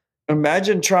anymore.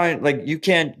 Imagine trying, like, you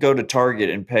can't go to Target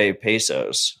and pay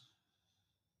pesos.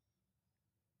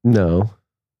 No.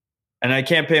 And I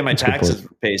can't pay my taxes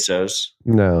with pesos.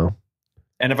 No.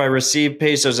 And if I receive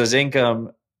pesos as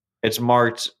income, it's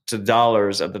marked to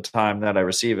dollars at the time that I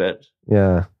receive it.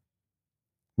 Yeah.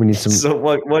 We need some. So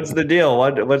what's the deal?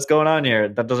 What's going on here?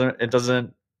 It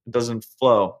doesn't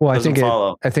flow. Well, I think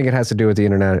it has to do with the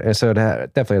internet. So it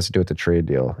definitely has to do with the trade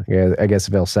deal. Yeah, I guess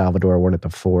if El Salvador wanted to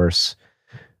force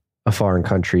a foreign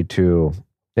country to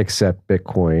accept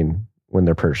Bitcoin when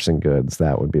they're purchasing goods,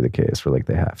 that would be the case where like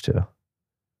they have to. I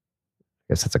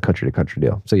guess it's a country to country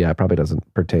deal. So yeah, it probably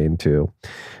doesn't pertain to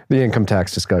the income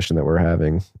tax discussion that we're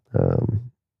having.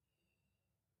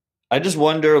 I just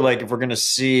wonder, like, if we're going to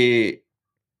see.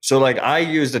 So, like, I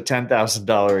used a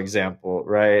 $10,000 example,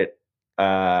 right?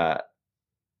 But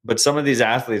some of these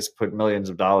athletes put millions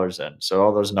of dollars in, so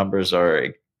all those numbers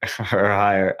are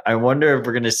higher. I wonder if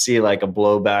we're going to see like a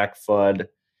blowback FUD.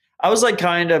 I was like,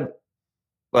 kind of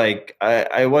like,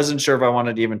 I wasn't sure if I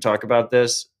wanted to even talk about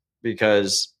this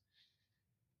because,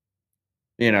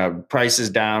 you know, prices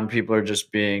down, people are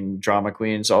just being drama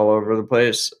queens all over the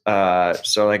place.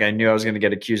 So like, I knew I was going to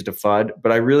get accused of FUD,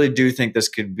 but I really do think this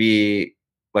could be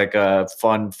like a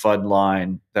fun FUD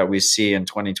line that we see in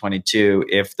 2022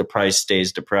 if the price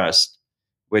stays depressed,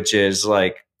 which is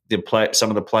like some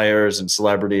of the players and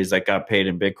celebrities that got paid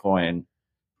in Bitcoin,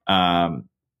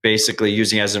 basically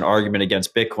using it as an argument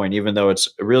against Bitcoin, even though it's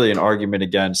really an argument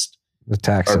against the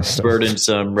tax system,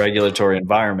 burdensome regulatory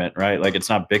environment, right? Like, it's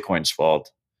not Bitcoin's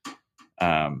fault.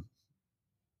 But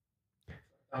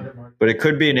it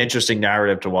could be an interesting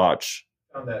narrative to watch.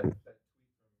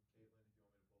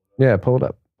 Yeah, pull it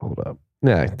up.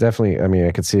 Yeah, definitely. I mean,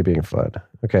 I could see it being FUD.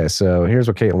 Okay, so here's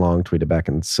what Kate Long tweeted back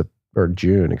in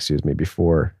June,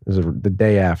 before. It was the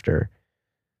day after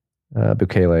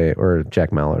Bukele or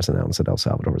Jack Mallers announced that El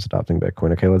Salvador was adopting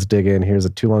Bitcoin. Okay, let's dig in. Here's a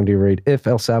too long to read. If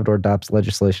El Salvador adopts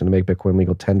legislation to make Bitcoin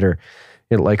legal tender,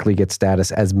 it likely gets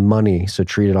status as money, so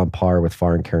treated on par with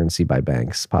foreign currency by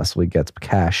banks, possibly gets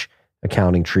cash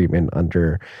accounting treatment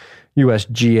under US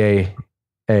GAAP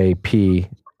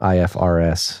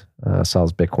IFRS.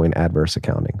 Solves Bitcoin adverse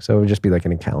accounting. So it would just be like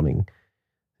an accounting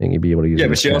thing. You'd be able to use. Yeah,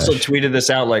 but she also tweeted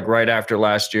this out like right after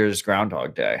last year's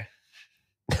Groundhog Day.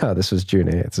 Oh, this was June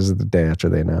 8th. This is the day after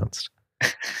they announced.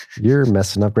 You're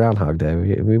messing up Groundhog Day.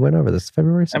 We went over this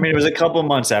February 2nd. I mean, it was a couple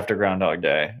months after Groundhog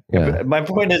Day. Yeah. My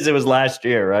point is, it was last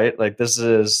year, right? Like, this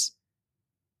is,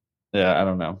 yeah, I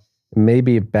don't know.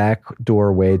 Maybe a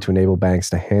backdoor way to enable banks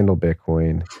to handle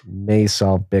Bitcoin may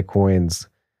solve Bitcoin's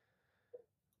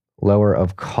lower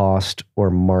of cost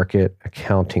or market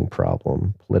accounting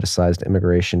problem. Politicized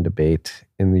immigration debate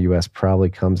in the U.S. probably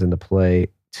comes into play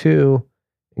too.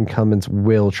 Incumbents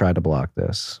will try to block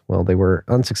this. Well, they were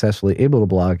unsuccessfully able to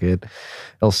block it.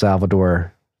 El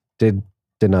Salvador did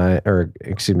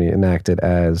enact it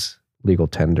as legal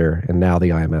tender, and now the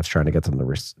IMF's trying to get them to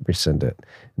rescind it.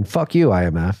 And fuck you,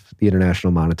 IMF, the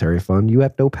International Monetary Fund. You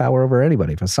have no power over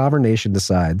anybody. If a sovereign nation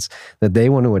decides that they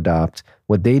want to adopt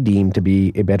what they deem to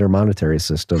be a better monetary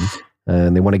system,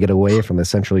 and they want to get away from a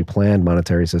centrally planned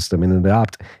monetary system and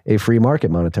adopt a free market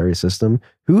monetary system,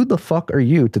 who the fuck are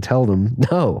you to tell them,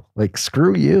 no, like,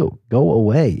 screw you, go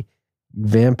away, you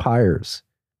vampires,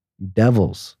 you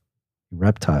devils, you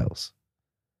reptiles.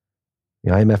 The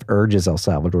IMF urges El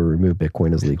Salvador to remove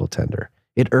Bitcoin as legal tender.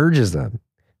 It urges them.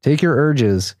 Take your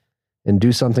urges and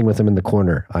do something with them in the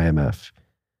corner, IMF.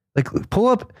 Like, pull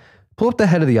up the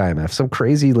head of the IMF, some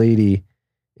crazy lady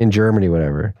in Germany,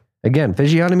 whatever. Again,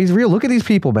 physiognomy is real. Look at these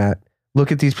people, Matt.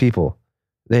 Look at these people.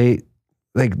 They're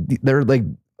like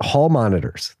hall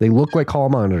monitors. They look like hall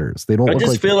monitors. They don't. I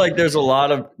just feel like there's a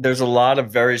lot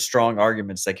of very strong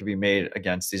arguments that can be made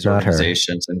against these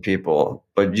organizations and people,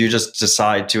 but you just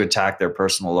decide to attack their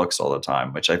personal looks all the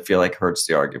time, which I feel like hurts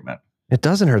the argument. It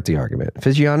doesn't hurt the argument.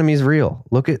 Physiognomy is real.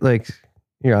 Look at, like,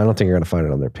 I don't think you're going to find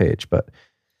it on their page, but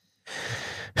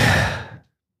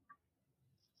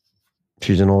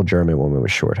She's an old German woman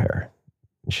with short hair.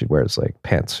 And she wears like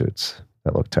pantsuits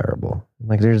that look terrible.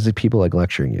 Like there's the people like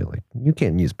lecturing you, like, you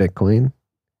can't use Bitcoin.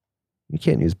 You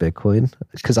can't use Bitcoin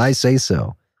because I say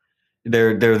so.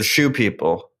 They're the shoe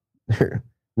people.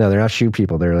 No, they're not shoe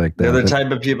people. They're like They're the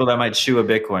type of people that might shoe a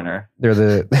Bitcoiner. They're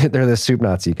the soup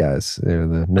Nazi guys. They're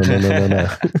the no.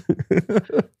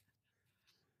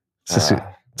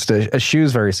 A shoe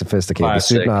is very sophisticated.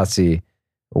 Classic. The soup Nazi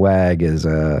wag is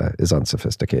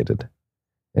unsophisticated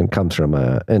and comes from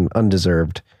an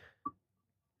undeserved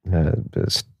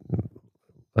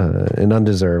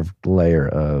layer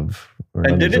of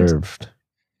whatever.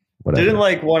 Didn't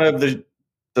like one of the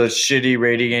shitty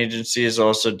rating agencies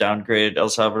also downgrade El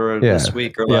Salvador this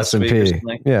week or last week or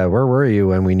something? Yeah, where were you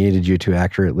when we needed you to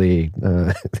accurately?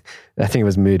 I think it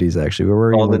was Moody's actually. Where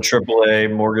were you? All the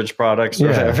AAA mortgage products, or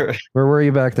whatever. Where were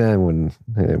you back then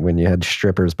when you had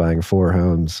strippers buying 4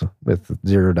 homes with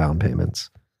 0 down payments?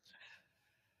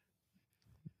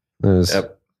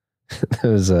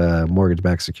 Those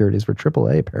mortgage-backed securities were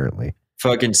AAA apparently.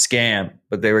 Fucking scam,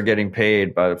 but they were getting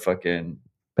paid by the fucking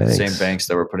same banks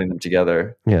that were putting them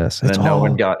together. Yes, and then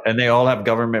and they all have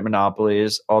government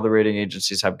monopolies. All the rating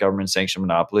agencies have government sanctioned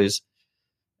monopolies,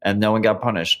 and no one got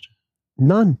punished.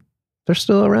 None. They're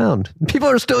still around. People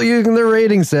are still using their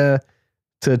ratings to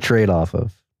trade off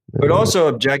of. But also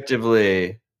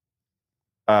objectively,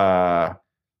 I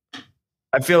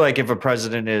feel like if a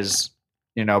president is,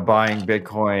 buying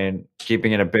Bitcoin,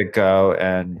 keeping it at BitGo,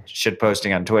 and shit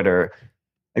posting on Twitter,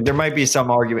 like there might be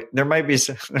some argument. There might be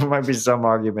some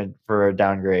argument for a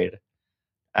downgrade.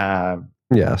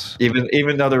 Yes.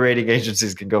 Even though the rating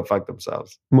agencies can go fuck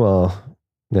themselves. Well,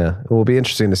 yeah, it will be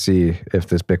interesting to see if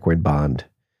this Bitcoin bond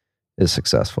is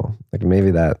successful. Like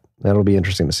maybe that'll be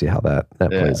interesting to see how that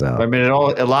plays out. I mean,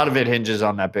 a lot of it hinges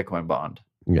on that Bitcoin bond.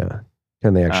 Yeah.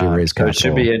 Can they actually raise capital? It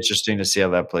should be interesting to see how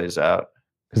that plays out.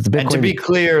 And to be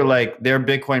clear, like their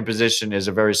Bitcoin position is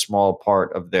a very small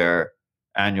part of their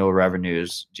annual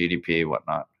revenues, GDP,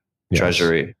 whatnot,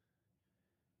 treasury.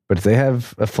 But if they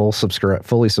have a fully subscribed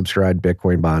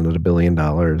Bitcoin bond at $1 billion,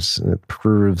 it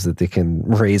proves that they can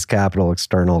raise capital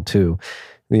external to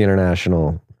the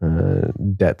international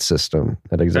debt system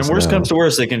that exists. And worst comes to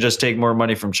worst, they can just take more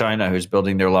money from China, who's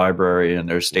building their library and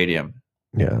their stadium.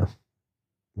 Yeah,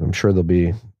 I'm sure they'll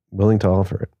be willing to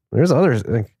offer it. There's other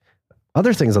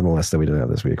things on the list that we didn't have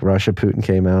this week. Putin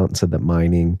came out and said that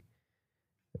mining.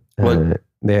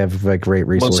 They have like great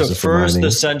resources. So first,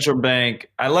 the central bank.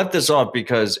 I left this off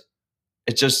because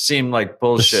it just seemed like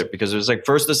bullshit. Because it was like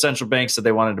first the central bank said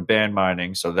they wanted to ban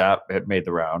mining, so that had made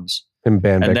the rounds. And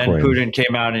ban Bitcoin. And then Putin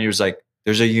came out and he was like,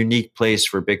 "There's a unique place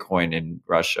for Bitcoin in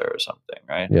Russia or something,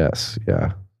 right?" Yes.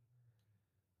 Yeah.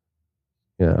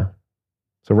 Yeah.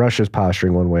 So Russia's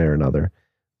posturing one way or another.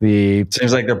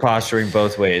 Seems like they're posturing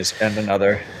both ways and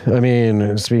another. I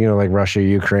mean, speaking of like Russia,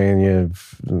 Ukraine, you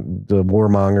have the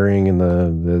warmongering and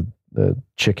the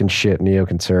chicken shit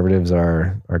neoconservatives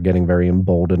are getting very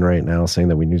emboldened right now, saying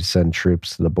that we need to send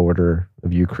troops to the border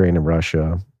of Ukraine and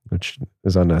Russia, which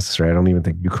is unnecessary. I don't even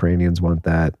think Ukrainians want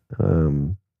that.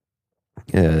 And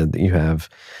you have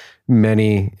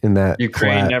many in that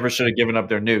Ukraine never should have given up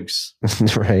their nukes.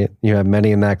 Right. You have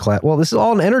many in that class. Well, this is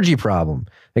all an energy problem.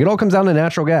 Like it all comes down to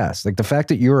natural gas. Like the fact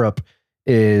that Europe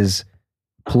is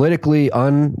politically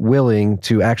unwilling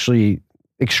to actually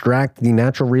extract the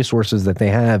natural resources that they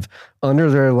have under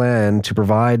their land to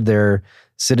provide their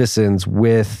citizens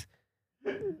with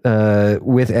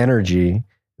energy,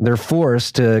 they're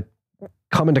forced to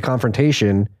come into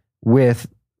confrontation with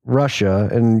Russia,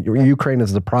 and Ukraine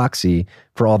is the proxy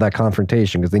for all that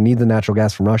confrontation because they need the natural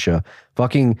gas from Russia.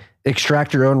 Fucking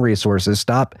extract your own resources.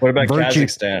 Stop. What about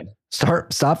Kazakhstan?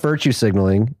 Stop virtue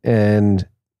signaling. And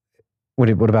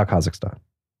what about Kazakhstan?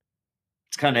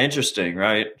 It's kind of interesting,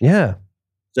 right? Yeah.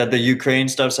 That the Ukraine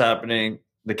stuff's happening.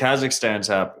 The Kazakhstan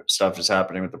stuff is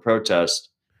happening with the protest.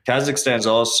 Kazakhstan's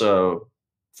also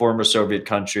former Soviet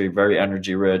country, very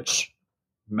energy rich,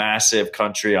 massive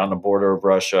country on the border of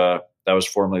Russia. That was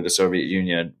formerly the Soviet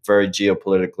Union, very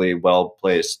geopolitically well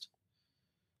placed.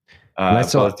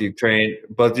 Both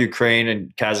Ukraine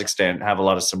and Kazakhstan have a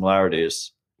lot of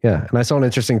similarities. Yeah, and I saw an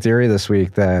interesting theory this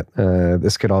week that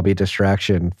this could all be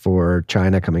distraction for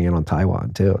China coming in on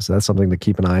Taiwan too. So that's something to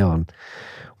keep an eye on.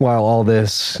 While all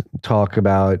this talk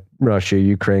about Russia,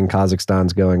 Ukraine,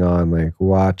 Kazakhstan's going on, like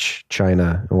watch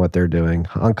China and what they're doing.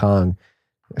 Hong Kong,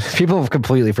 people have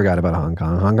completely forgot about Hong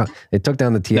Kong. Hong Kong, they took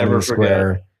down the Tiananmen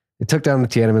Square. They took down the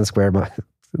Tiananmen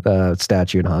Square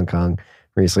statue in Hong Kong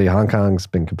recently. Hong Kong's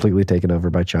been completely taken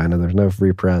over by China. There's no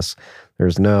free press.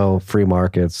 There's no free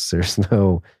markets. There's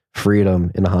no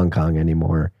freedom in Hong Kong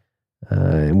anymore.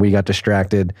 And we got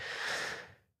distracted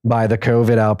by the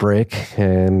COVID outbreak,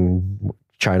 and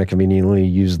China conveniently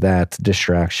used that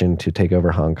distraction to take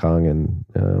over Hong Kong.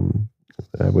 And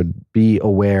I would be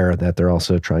aware that they're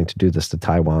also trying to do this to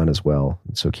Taiwan as well.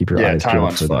 So keep your eyes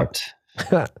peeled for fucked.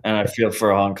 that. And I feel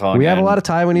for Hong Kong. We have a lot of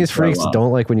Taiwanese freaks that Taiwan.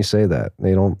 don't like when you say that.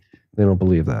 They don't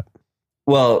believe that.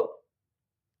 Well,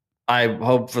 I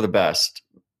hope for the best,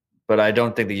 but I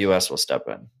don't think the U.S. will step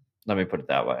in. Let me put it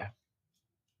that way.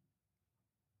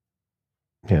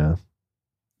 Yeah.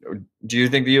 Do you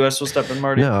think the U.S. will step in,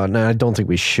 Marty? No, I don't think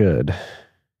we should.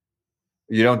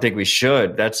 You don't think we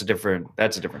should? That's a different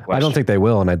question. I don't think they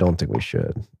will, and I don't think we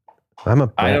should. I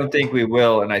don't think we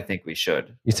will, and I think we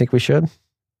should. You think we should?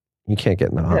 You can't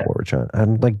get in a hot war with China.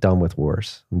 I'm like done with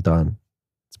wars. I'm done.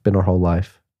 It's been our whole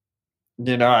life.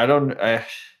 You know, I don't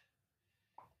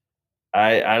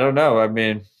know. I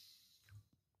mean,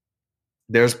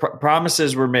 there's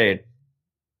promises were made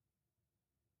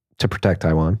to protect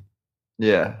Taiwan.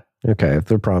 Yeah. Okay, if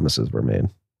their promises were made,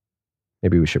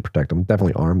 maybe we should protect them.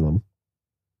 Definitely arm them.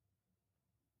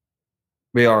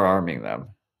 We are arming them.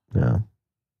 Yeah.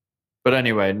 But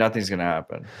anyway, nothing's going to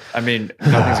happen. I mean,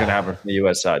 nothing's going to happen from the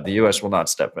U.S. side. The U.S. will not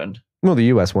step in. Well, the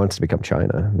U.S. wants to become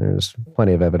China. There's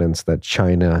plenty of evidence that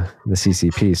China, the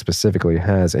CCP specifically,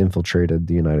 has infiltrated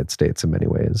the United States in many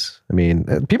ways. I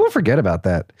mean, people forget about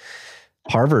that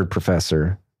Harvard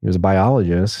professor. He was a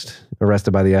biologist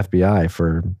arrested by the FBI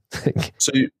for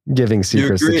giving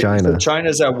secrets to China. So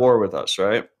China's at war with us,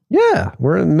 right? Yeah,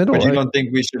 we're in the middle. But you don't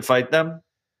think we should fight them?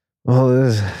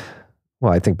 Well,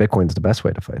 I think Bitcoin's the best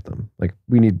way to fight them. Like,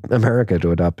 we need America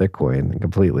to adopt Bitcoin and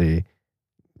completely,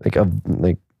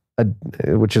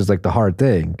 which is like the hard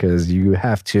thing, because you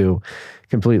have to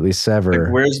completely sever.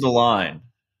 Like, where's the line?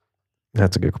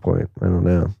 That's a good point. I don't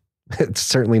know. It's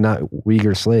certainly not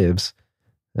Uyghur slaves.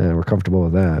 We're comfortable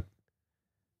with that.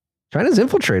 China's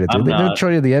infiltrated, dude. They've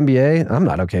infiltrated the NBA. I'm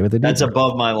not okay with it. That's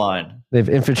above my line. They've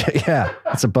infiltrated. Yeah,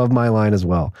 it's above my line as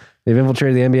well. They've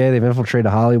infiltrated the NBA. They've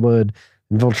infiltrated Hollywood.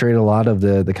 Infiltrated a lot of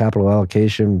the capital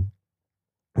allocation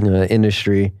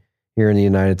industry here in the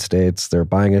United States. They're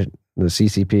buying the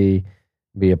CCP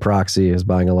via proxy is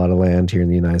buying a lot of land here in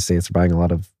the United States. They're buying a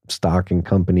lot of stock and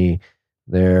company.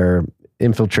 They're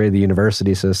infiltrated the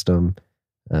university system.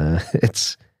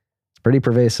 It's pretty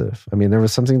pervasive. I mean, there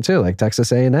was something too, like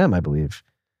Texas A&M, I believe,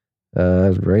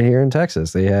 right here in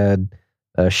Texas. They had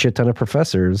a shit ton of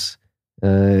professors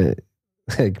that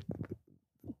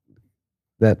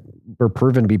were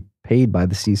proven to be paid by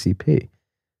the CCP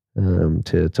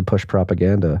to push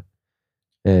propaganda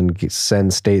and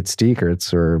send state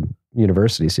secrets or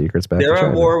university secrets back to China. They're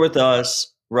at war with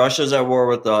us. Russia's at war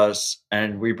with us,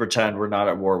 and we pretend we're not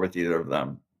at war with either of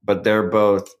them. But they're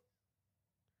both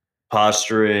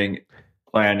posturing,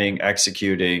 planning,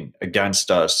 executing against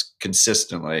us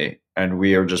consistently, and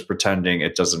we are just pretending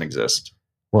it doesn't exist.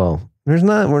 Well, there's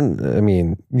not. I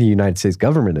mean, the United States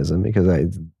government isn't, because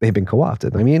they've been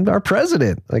co-opted. I mean, our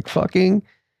president, like, fucking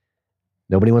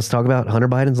nobody wants to talk about Hunter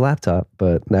Biden's laptop,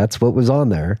 but that's what was on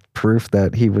there. Proof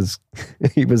that he was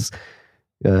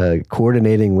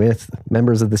coordinating with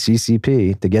members of the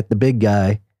CCP to get the big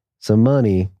guy some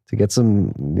money, to get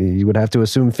some. You would have to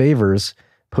assume favors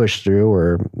pushed through,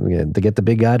 or to get the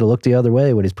big guy to look the other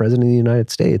way when he's president of the United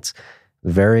States.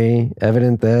 Very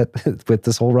evident that with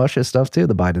this whole Russia stuff too,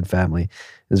 the Biden family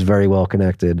is very well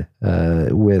connected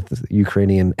with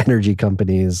Ukrainian energy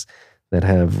companies that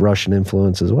have Russian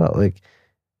influence as well. Like,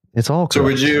 it's all corrupt. So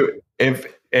would you, if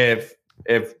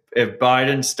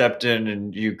Biden stepped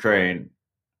in Ukraine,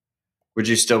 would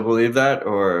you still believe that,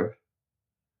 or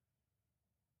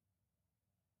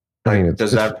I mean,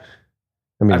 does that?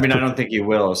 I mean, I don't think you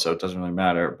will, so it doesn't really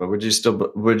matter. But would you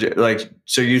still? Would you like?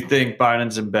 So you think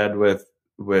Biden's in bed with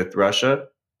Russia?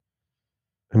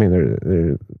 I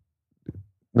mean,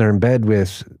 they're in bed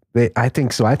with. I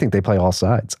think so. I think they play all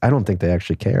sides. I don't think they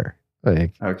actually care.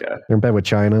 Like, okay, they're in bed with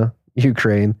China,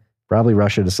 Ukraine, probably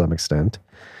Russia to some extent.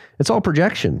 It's all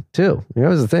projection too. You know, that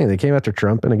was the thing. They came after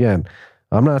Trump, and again,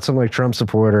 I'm not some like Trump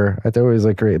supporter. I thought it was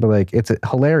like great, but like, it's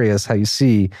hilarious how you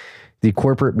see the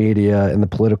corporate media and the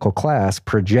political class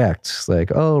projects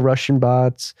like, oh, Russian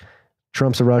bots,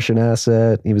 Trump's a Russian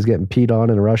asset, he was getting peed on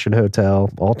in a Russian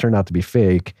hotel, all turned out to be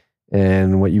fake.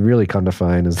 And what you really come to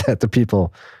find is that the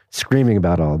people screaming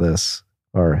about all this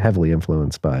are heavily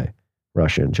influenced by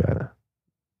Russia and China.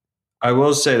 I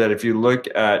will say that if you look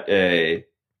at a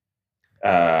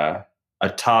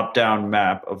top-down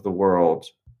map of the world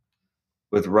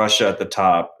with Russia at the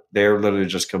top, they're literally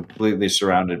just completely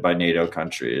surrounded by NATO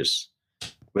countries,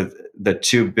 with the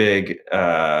two big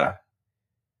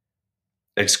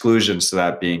exclusions to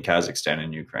that being Kazakhstan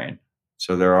and Ukraine.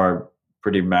 So there are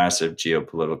pretty massive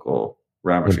geopolitical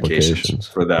ramifications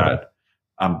for that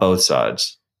on both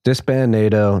sides. Disband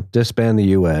NATO, disband the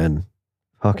UN.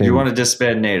 You want to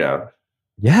disband NATO?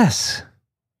 Yes.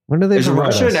 What do they? Is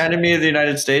Russia an enemy of the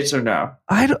United States or no?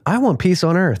 I want peace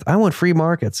on earth. I want free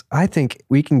markets. I think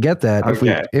we can get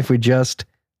that if we just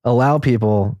allow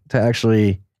people to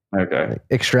actually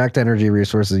extract energy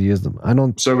resources and use them. I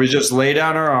don't. So we just lay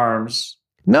down our arms.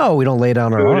 No, we don't lay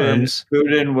down our arms.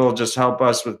 Putin will just help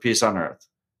us with peace on earth.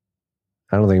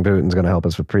 I don't think Putin's going to help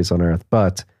us with peace on earth,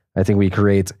 but I think we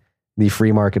create the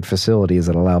free market facilities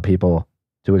that allow people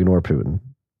to ignore Putin,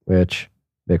 which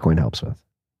Bitcoin helps with.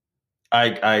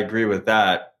 I agree with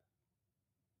that,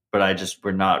 but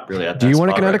we're not really at that. Do you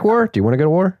want a kinetic war? Do you want to go to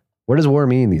war? What does war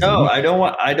mean these days? No, I don't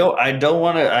want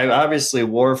to. Obviously,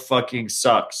 war fucking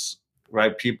sucks,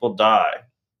 right? People die.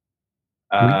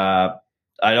 I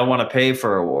don't want to pay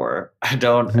for a war. I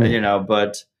don't,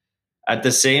 but at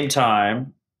the same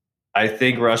time, I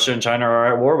think Russia and China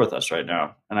are at war with us right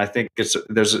now. And I think there's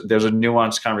a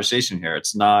nuanced conversation here.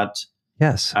 It's not.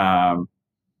 Yes.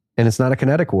 And it's not a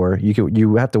kinetic war.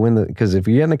 You have to win because if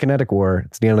you get in a kinetic war,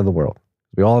 it's the end of the world.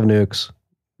 We all have nukes.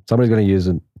 Somebody's going to use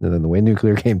it. And then the way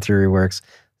nuclear game theory works,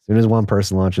 as soon as one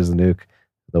person launches a nuke,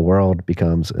 the world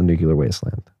becomes a nuclear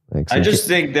wasteland. I just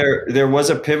think there was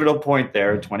a pivotal point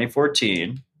there in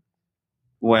 2014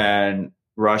 when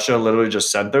Russia literally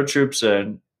just sent their troops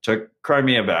in, took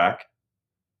Crimea back.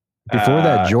 Before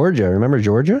that, Georgia. Remember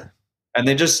Georgia? And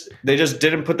they just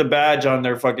didn't put the badge on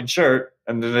their fucking shirt,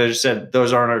 and then they just said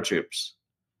those aren't our troops,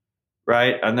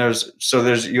 right? And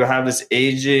you have this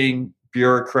aging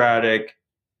bureaucratic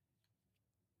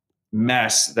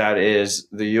mess that is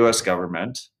the U.S.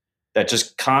 government that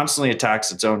just constantly attacks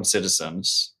its own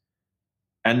citizens,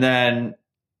 and then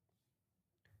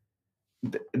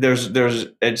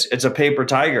it's a paper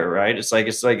tiger, right?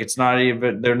 It's not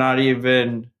even they're not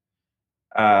even.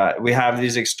 We have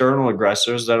these external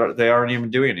aggressors that they aren't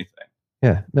even doing anything.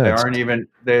 Yeah, no, they aren't even.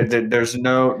 There's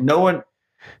no one.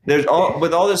 There's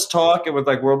with all this talk and with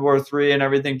like World War III and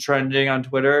everything trending on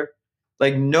Twitter,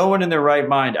 like no one in their right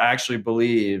mind actually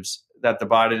believes that the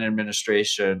Biden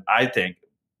administration, I think,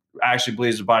 actually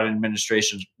believes the Biden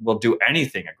administration will do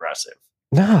anything aggressive.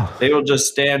 No, they will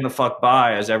just stand the fuck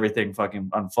by as everything fucking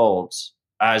unfolds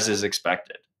as is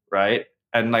expected, right?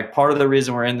 And like part of the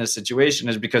reason we're in this situation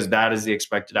is because that is the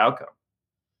expected outcome.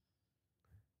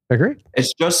 Agree.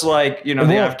 It's just like, the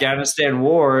Afghanistan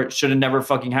war should have never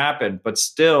fucking happened, but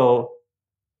still.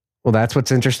 Well, that's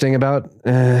what's interesting about,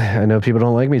 I know people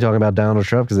don't like me talking about Donald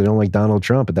Trump because they don't like Donald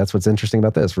Trump, but that's what's interesting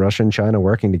about this. Russia and China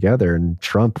working together, and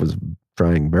Trump was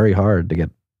trying very hard to get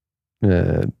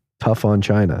tough on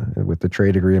China with the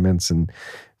trade agreements and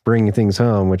bringing things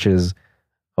home, which is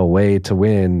a way to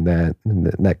win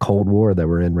that Cold War that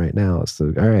we're in right now. It's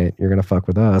like, all right, you're going to fuck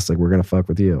with us. Like, we're going to fuck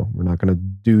with you. We're not going to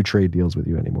do trade deals with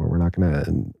you anymore. We're not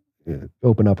going to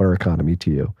open up our economy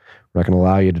to you. We're not going to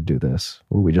allow you to do this.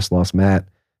 Ooh, we just lost Matt.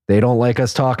 They don't like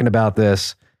us talking about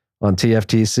this on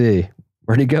TFTC.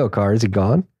 Where'd he go, Carr? Is he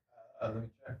gone? Let me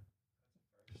check.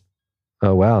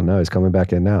 Oh, wow. No, he's coming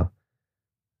back in now.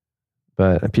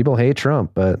 But people hate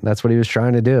Trump, but that's what he was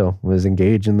trying to do, was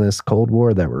engage in this Cold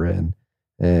War that we're in.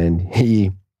 And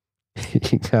he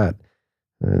got,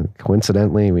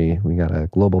 coincidentally, we got a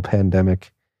global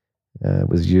pandemic,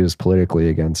 was used politically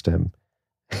against him.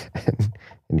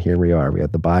 and here we are. We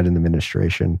had the Biden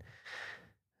administration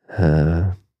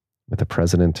with a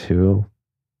president who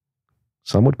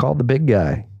some would call the big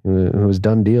guy, who has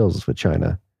done deals with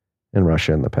China and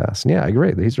Russia in the past. And yeah, I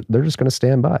agree. They're just going to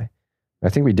stand by. I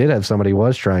think we did have somebody who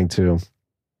was trying to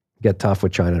get tough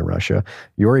with China and Russia.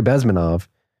 Yuri Bezmenov.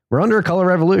 We're under a color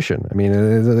revolution. I mean,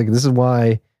 this is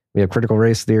why we have critical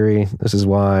race theory. This is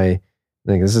why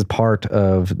this is part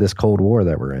of this Cold War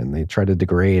that we're in. They try to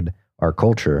degrade our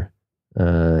culture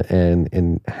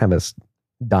and have us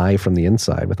die from the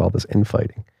inside with all this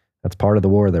infighting. That's part of the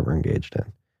war that we're engaged in.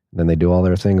 And then they do all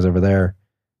their things over there.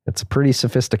 It's a pretty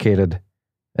sophisticated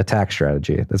attack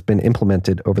strategy that's been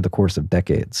implemented over the course of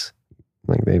decades.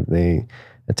 Like they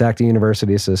attacked the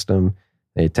university system.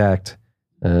 They attacked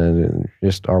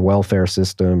just our welfare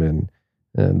system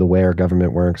and the way our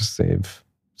government works. They've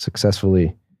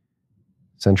successfully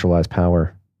centralized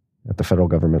power at the federal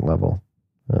government level.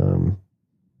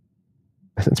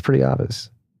 It's pretty obvious.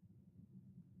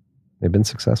 They've been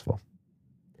successful.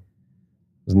 I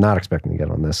was not expecting to get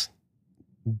on this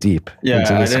deep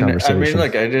into this conversation. I mean,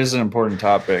 look, it is an important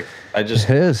topic. It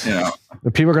is.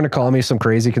 People are going to call me some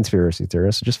crazy conspiracy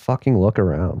theorist. Just fucking look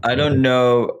around. I don't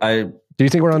know. Do you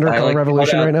think we're under a color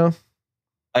revolution right now?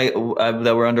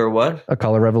 That we're under what? A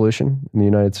color revolution in the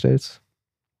United States?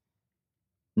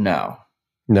 No.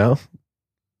 No?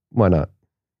 Why not?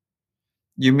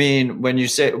 You mean when you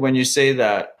say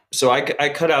that? So I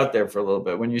cut out there for a little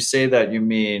bit. When you say that, you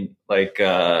mean like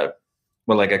a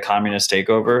communist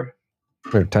takeover?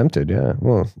 They're tempted, yeah.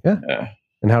 Well, yeah. Yeah.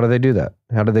 And how do they do that?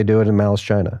 How do they do it in Mao's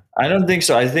China? I don't think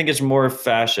so. I think it's more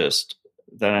fascist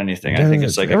than anything. I think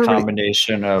it's like a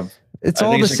combination of. It's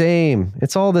all the same.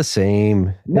 It's all the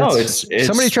same. No, it's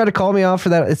somebody tried to call me out for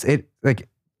that. It's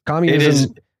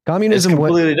communism. Communism is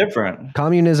completely different.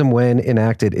 Communism, when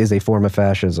enacted, is a form of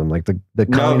fascism. Like the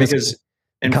communist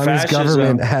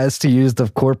government has to use the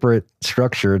corporate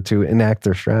structure to enact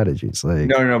their strategies. Like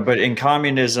no. But in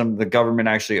communism, the government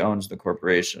actually owns the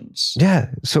corporations. Yeah.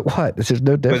 So what? There's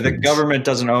no difference. But the government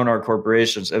doesn't own our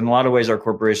corporations. In a lot of ways, our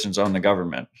corporations own the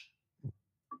government.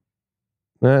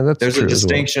 There's a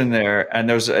distinction there, and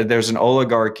there's an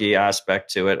oligarchy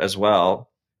aspect to it as well.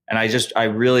 And I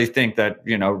really think that,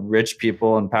 rich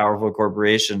people and powerful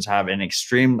corporations have an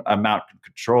extreme amount of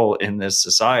control in this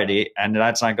society, and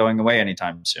that's not going away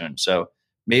anytime soon. So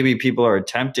maybe people are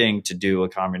attempting to do a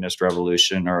communist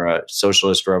revolution or a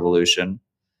socialist revolution,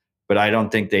 but I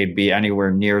don't think they'd be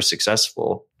anywhere near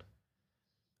successful.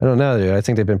 I don't know, dude. I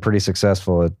think they've been pretty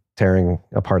successful at tearing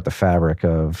apart the fabric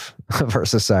of our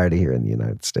society here in the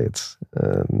United States.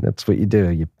 That's what you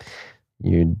do.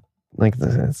 You like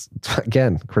this,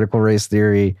 again, critical race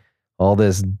theory, all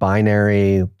this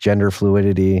binary gender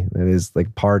fluidity that is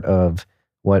like part of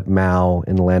what Mao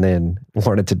and Lenin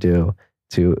wanted to do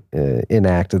to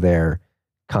enact their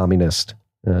communist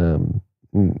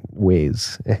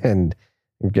ways. And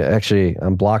actually,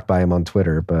 I'm blocked by him on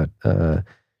Twitter, but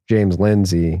James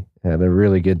Lindsay had a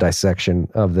really good dissection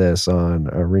of this on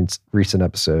a recent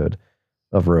episode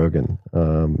of Rogan,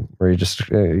 where you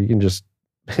can just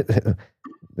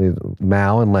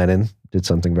Mao and Lenin did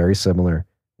something very similar,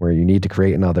 where you need to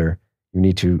create another, you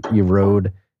need to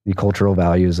erode the cultural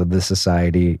values of this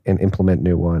society and implement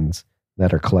new ones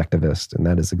that are collectivist. And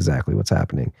that is exactly what's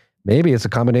happening. Maybe it's a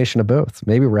combination of both.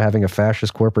 Maybe we're having a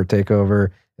fascist corporate takeover,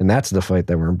 and that's the fight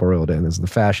that we're embroiled in, is the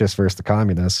fascists versus the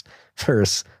communists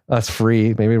versus us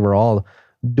free. Maybe we're all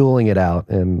dueling it out,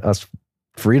 and us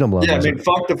freedom lovers. Yeah, I mean,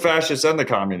 fuck the fascists and the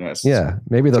communists. Yeah,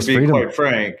 maybe those to be quite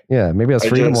frank. Yeah, maybe us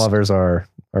freedom lovers are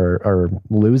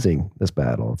losing this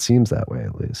battle. It seems that way,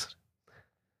 at least.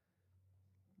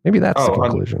 Maybe that's the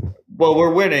conclusion. Well,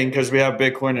 we're winning because we have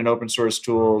Bitcoin and open source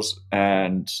tools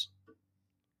and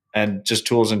just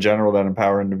tools in general that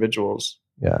empower individuals.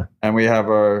 Yeah. And we have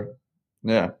I've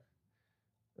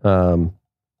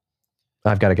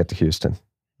got to get to Houston.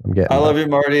 I love you,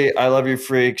 Marty. I love you,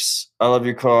 freaks. I love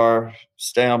you, Car.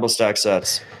 Stay humble, stack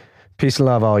sets. Peace and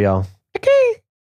love, all y'all.